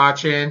you for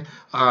watching.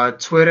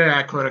 Twitter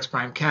at Codex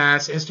Prime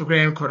Cast.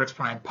 Instagram Codex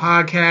Prime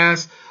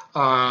Podcast.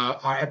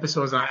 Our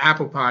episodes on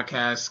Apple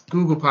Podcasts,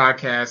 Google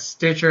Podcasts,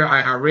 Stitcher,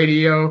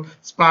 iHeartRadio,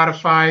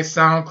 Spotify,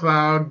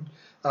 SoundCloud.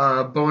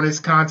 Bonus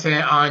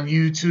content on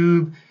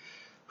YouTube.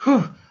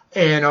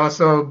 And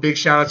also, big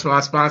shout out to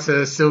our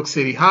sponsor, Silk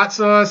City Hot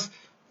Sauce.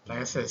 Like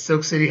I said,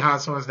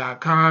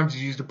 SilkCityHotSauce.com.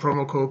 Just use the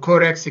promo code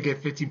Codex to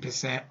get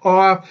 15%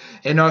 off.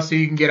 And also,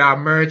 you can get our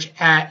merch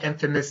at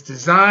Infamous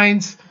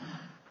Designs.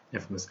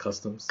 Infamous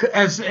Customs.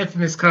 As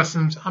Infamous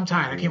Customs. I'm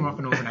tired. I came off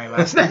an overnight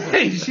last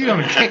night. She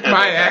gonna kick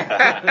my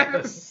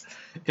ass.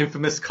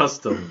 Infamous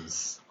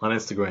Customs on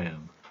Instagram.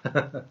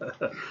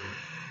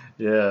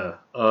 Yeah.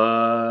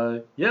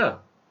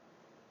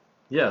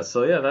 Yeah.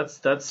 So yeah, that's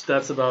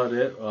about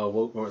it.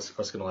 We're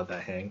just gonna let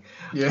that hang.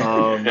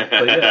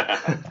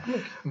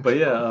 But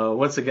yeah.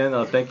 Once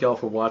again, thank y'all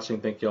for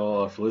watching. Thank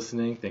y'all for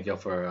listening. Thank y'all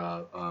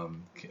for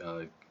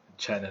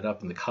chatting it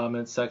up in the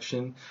comments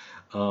section.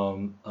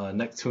 Tune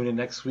in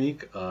next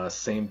week.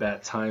 Same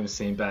bat time,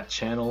 same bat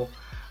channel.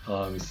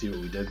 You see what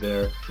we did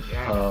there.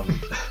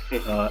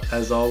 Yeah.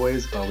 As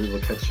always, we will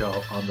catch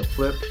y'all on the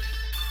flip.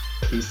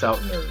 Peace out,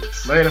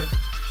 nerds. Later.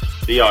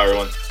 See y'all,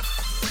 everyone.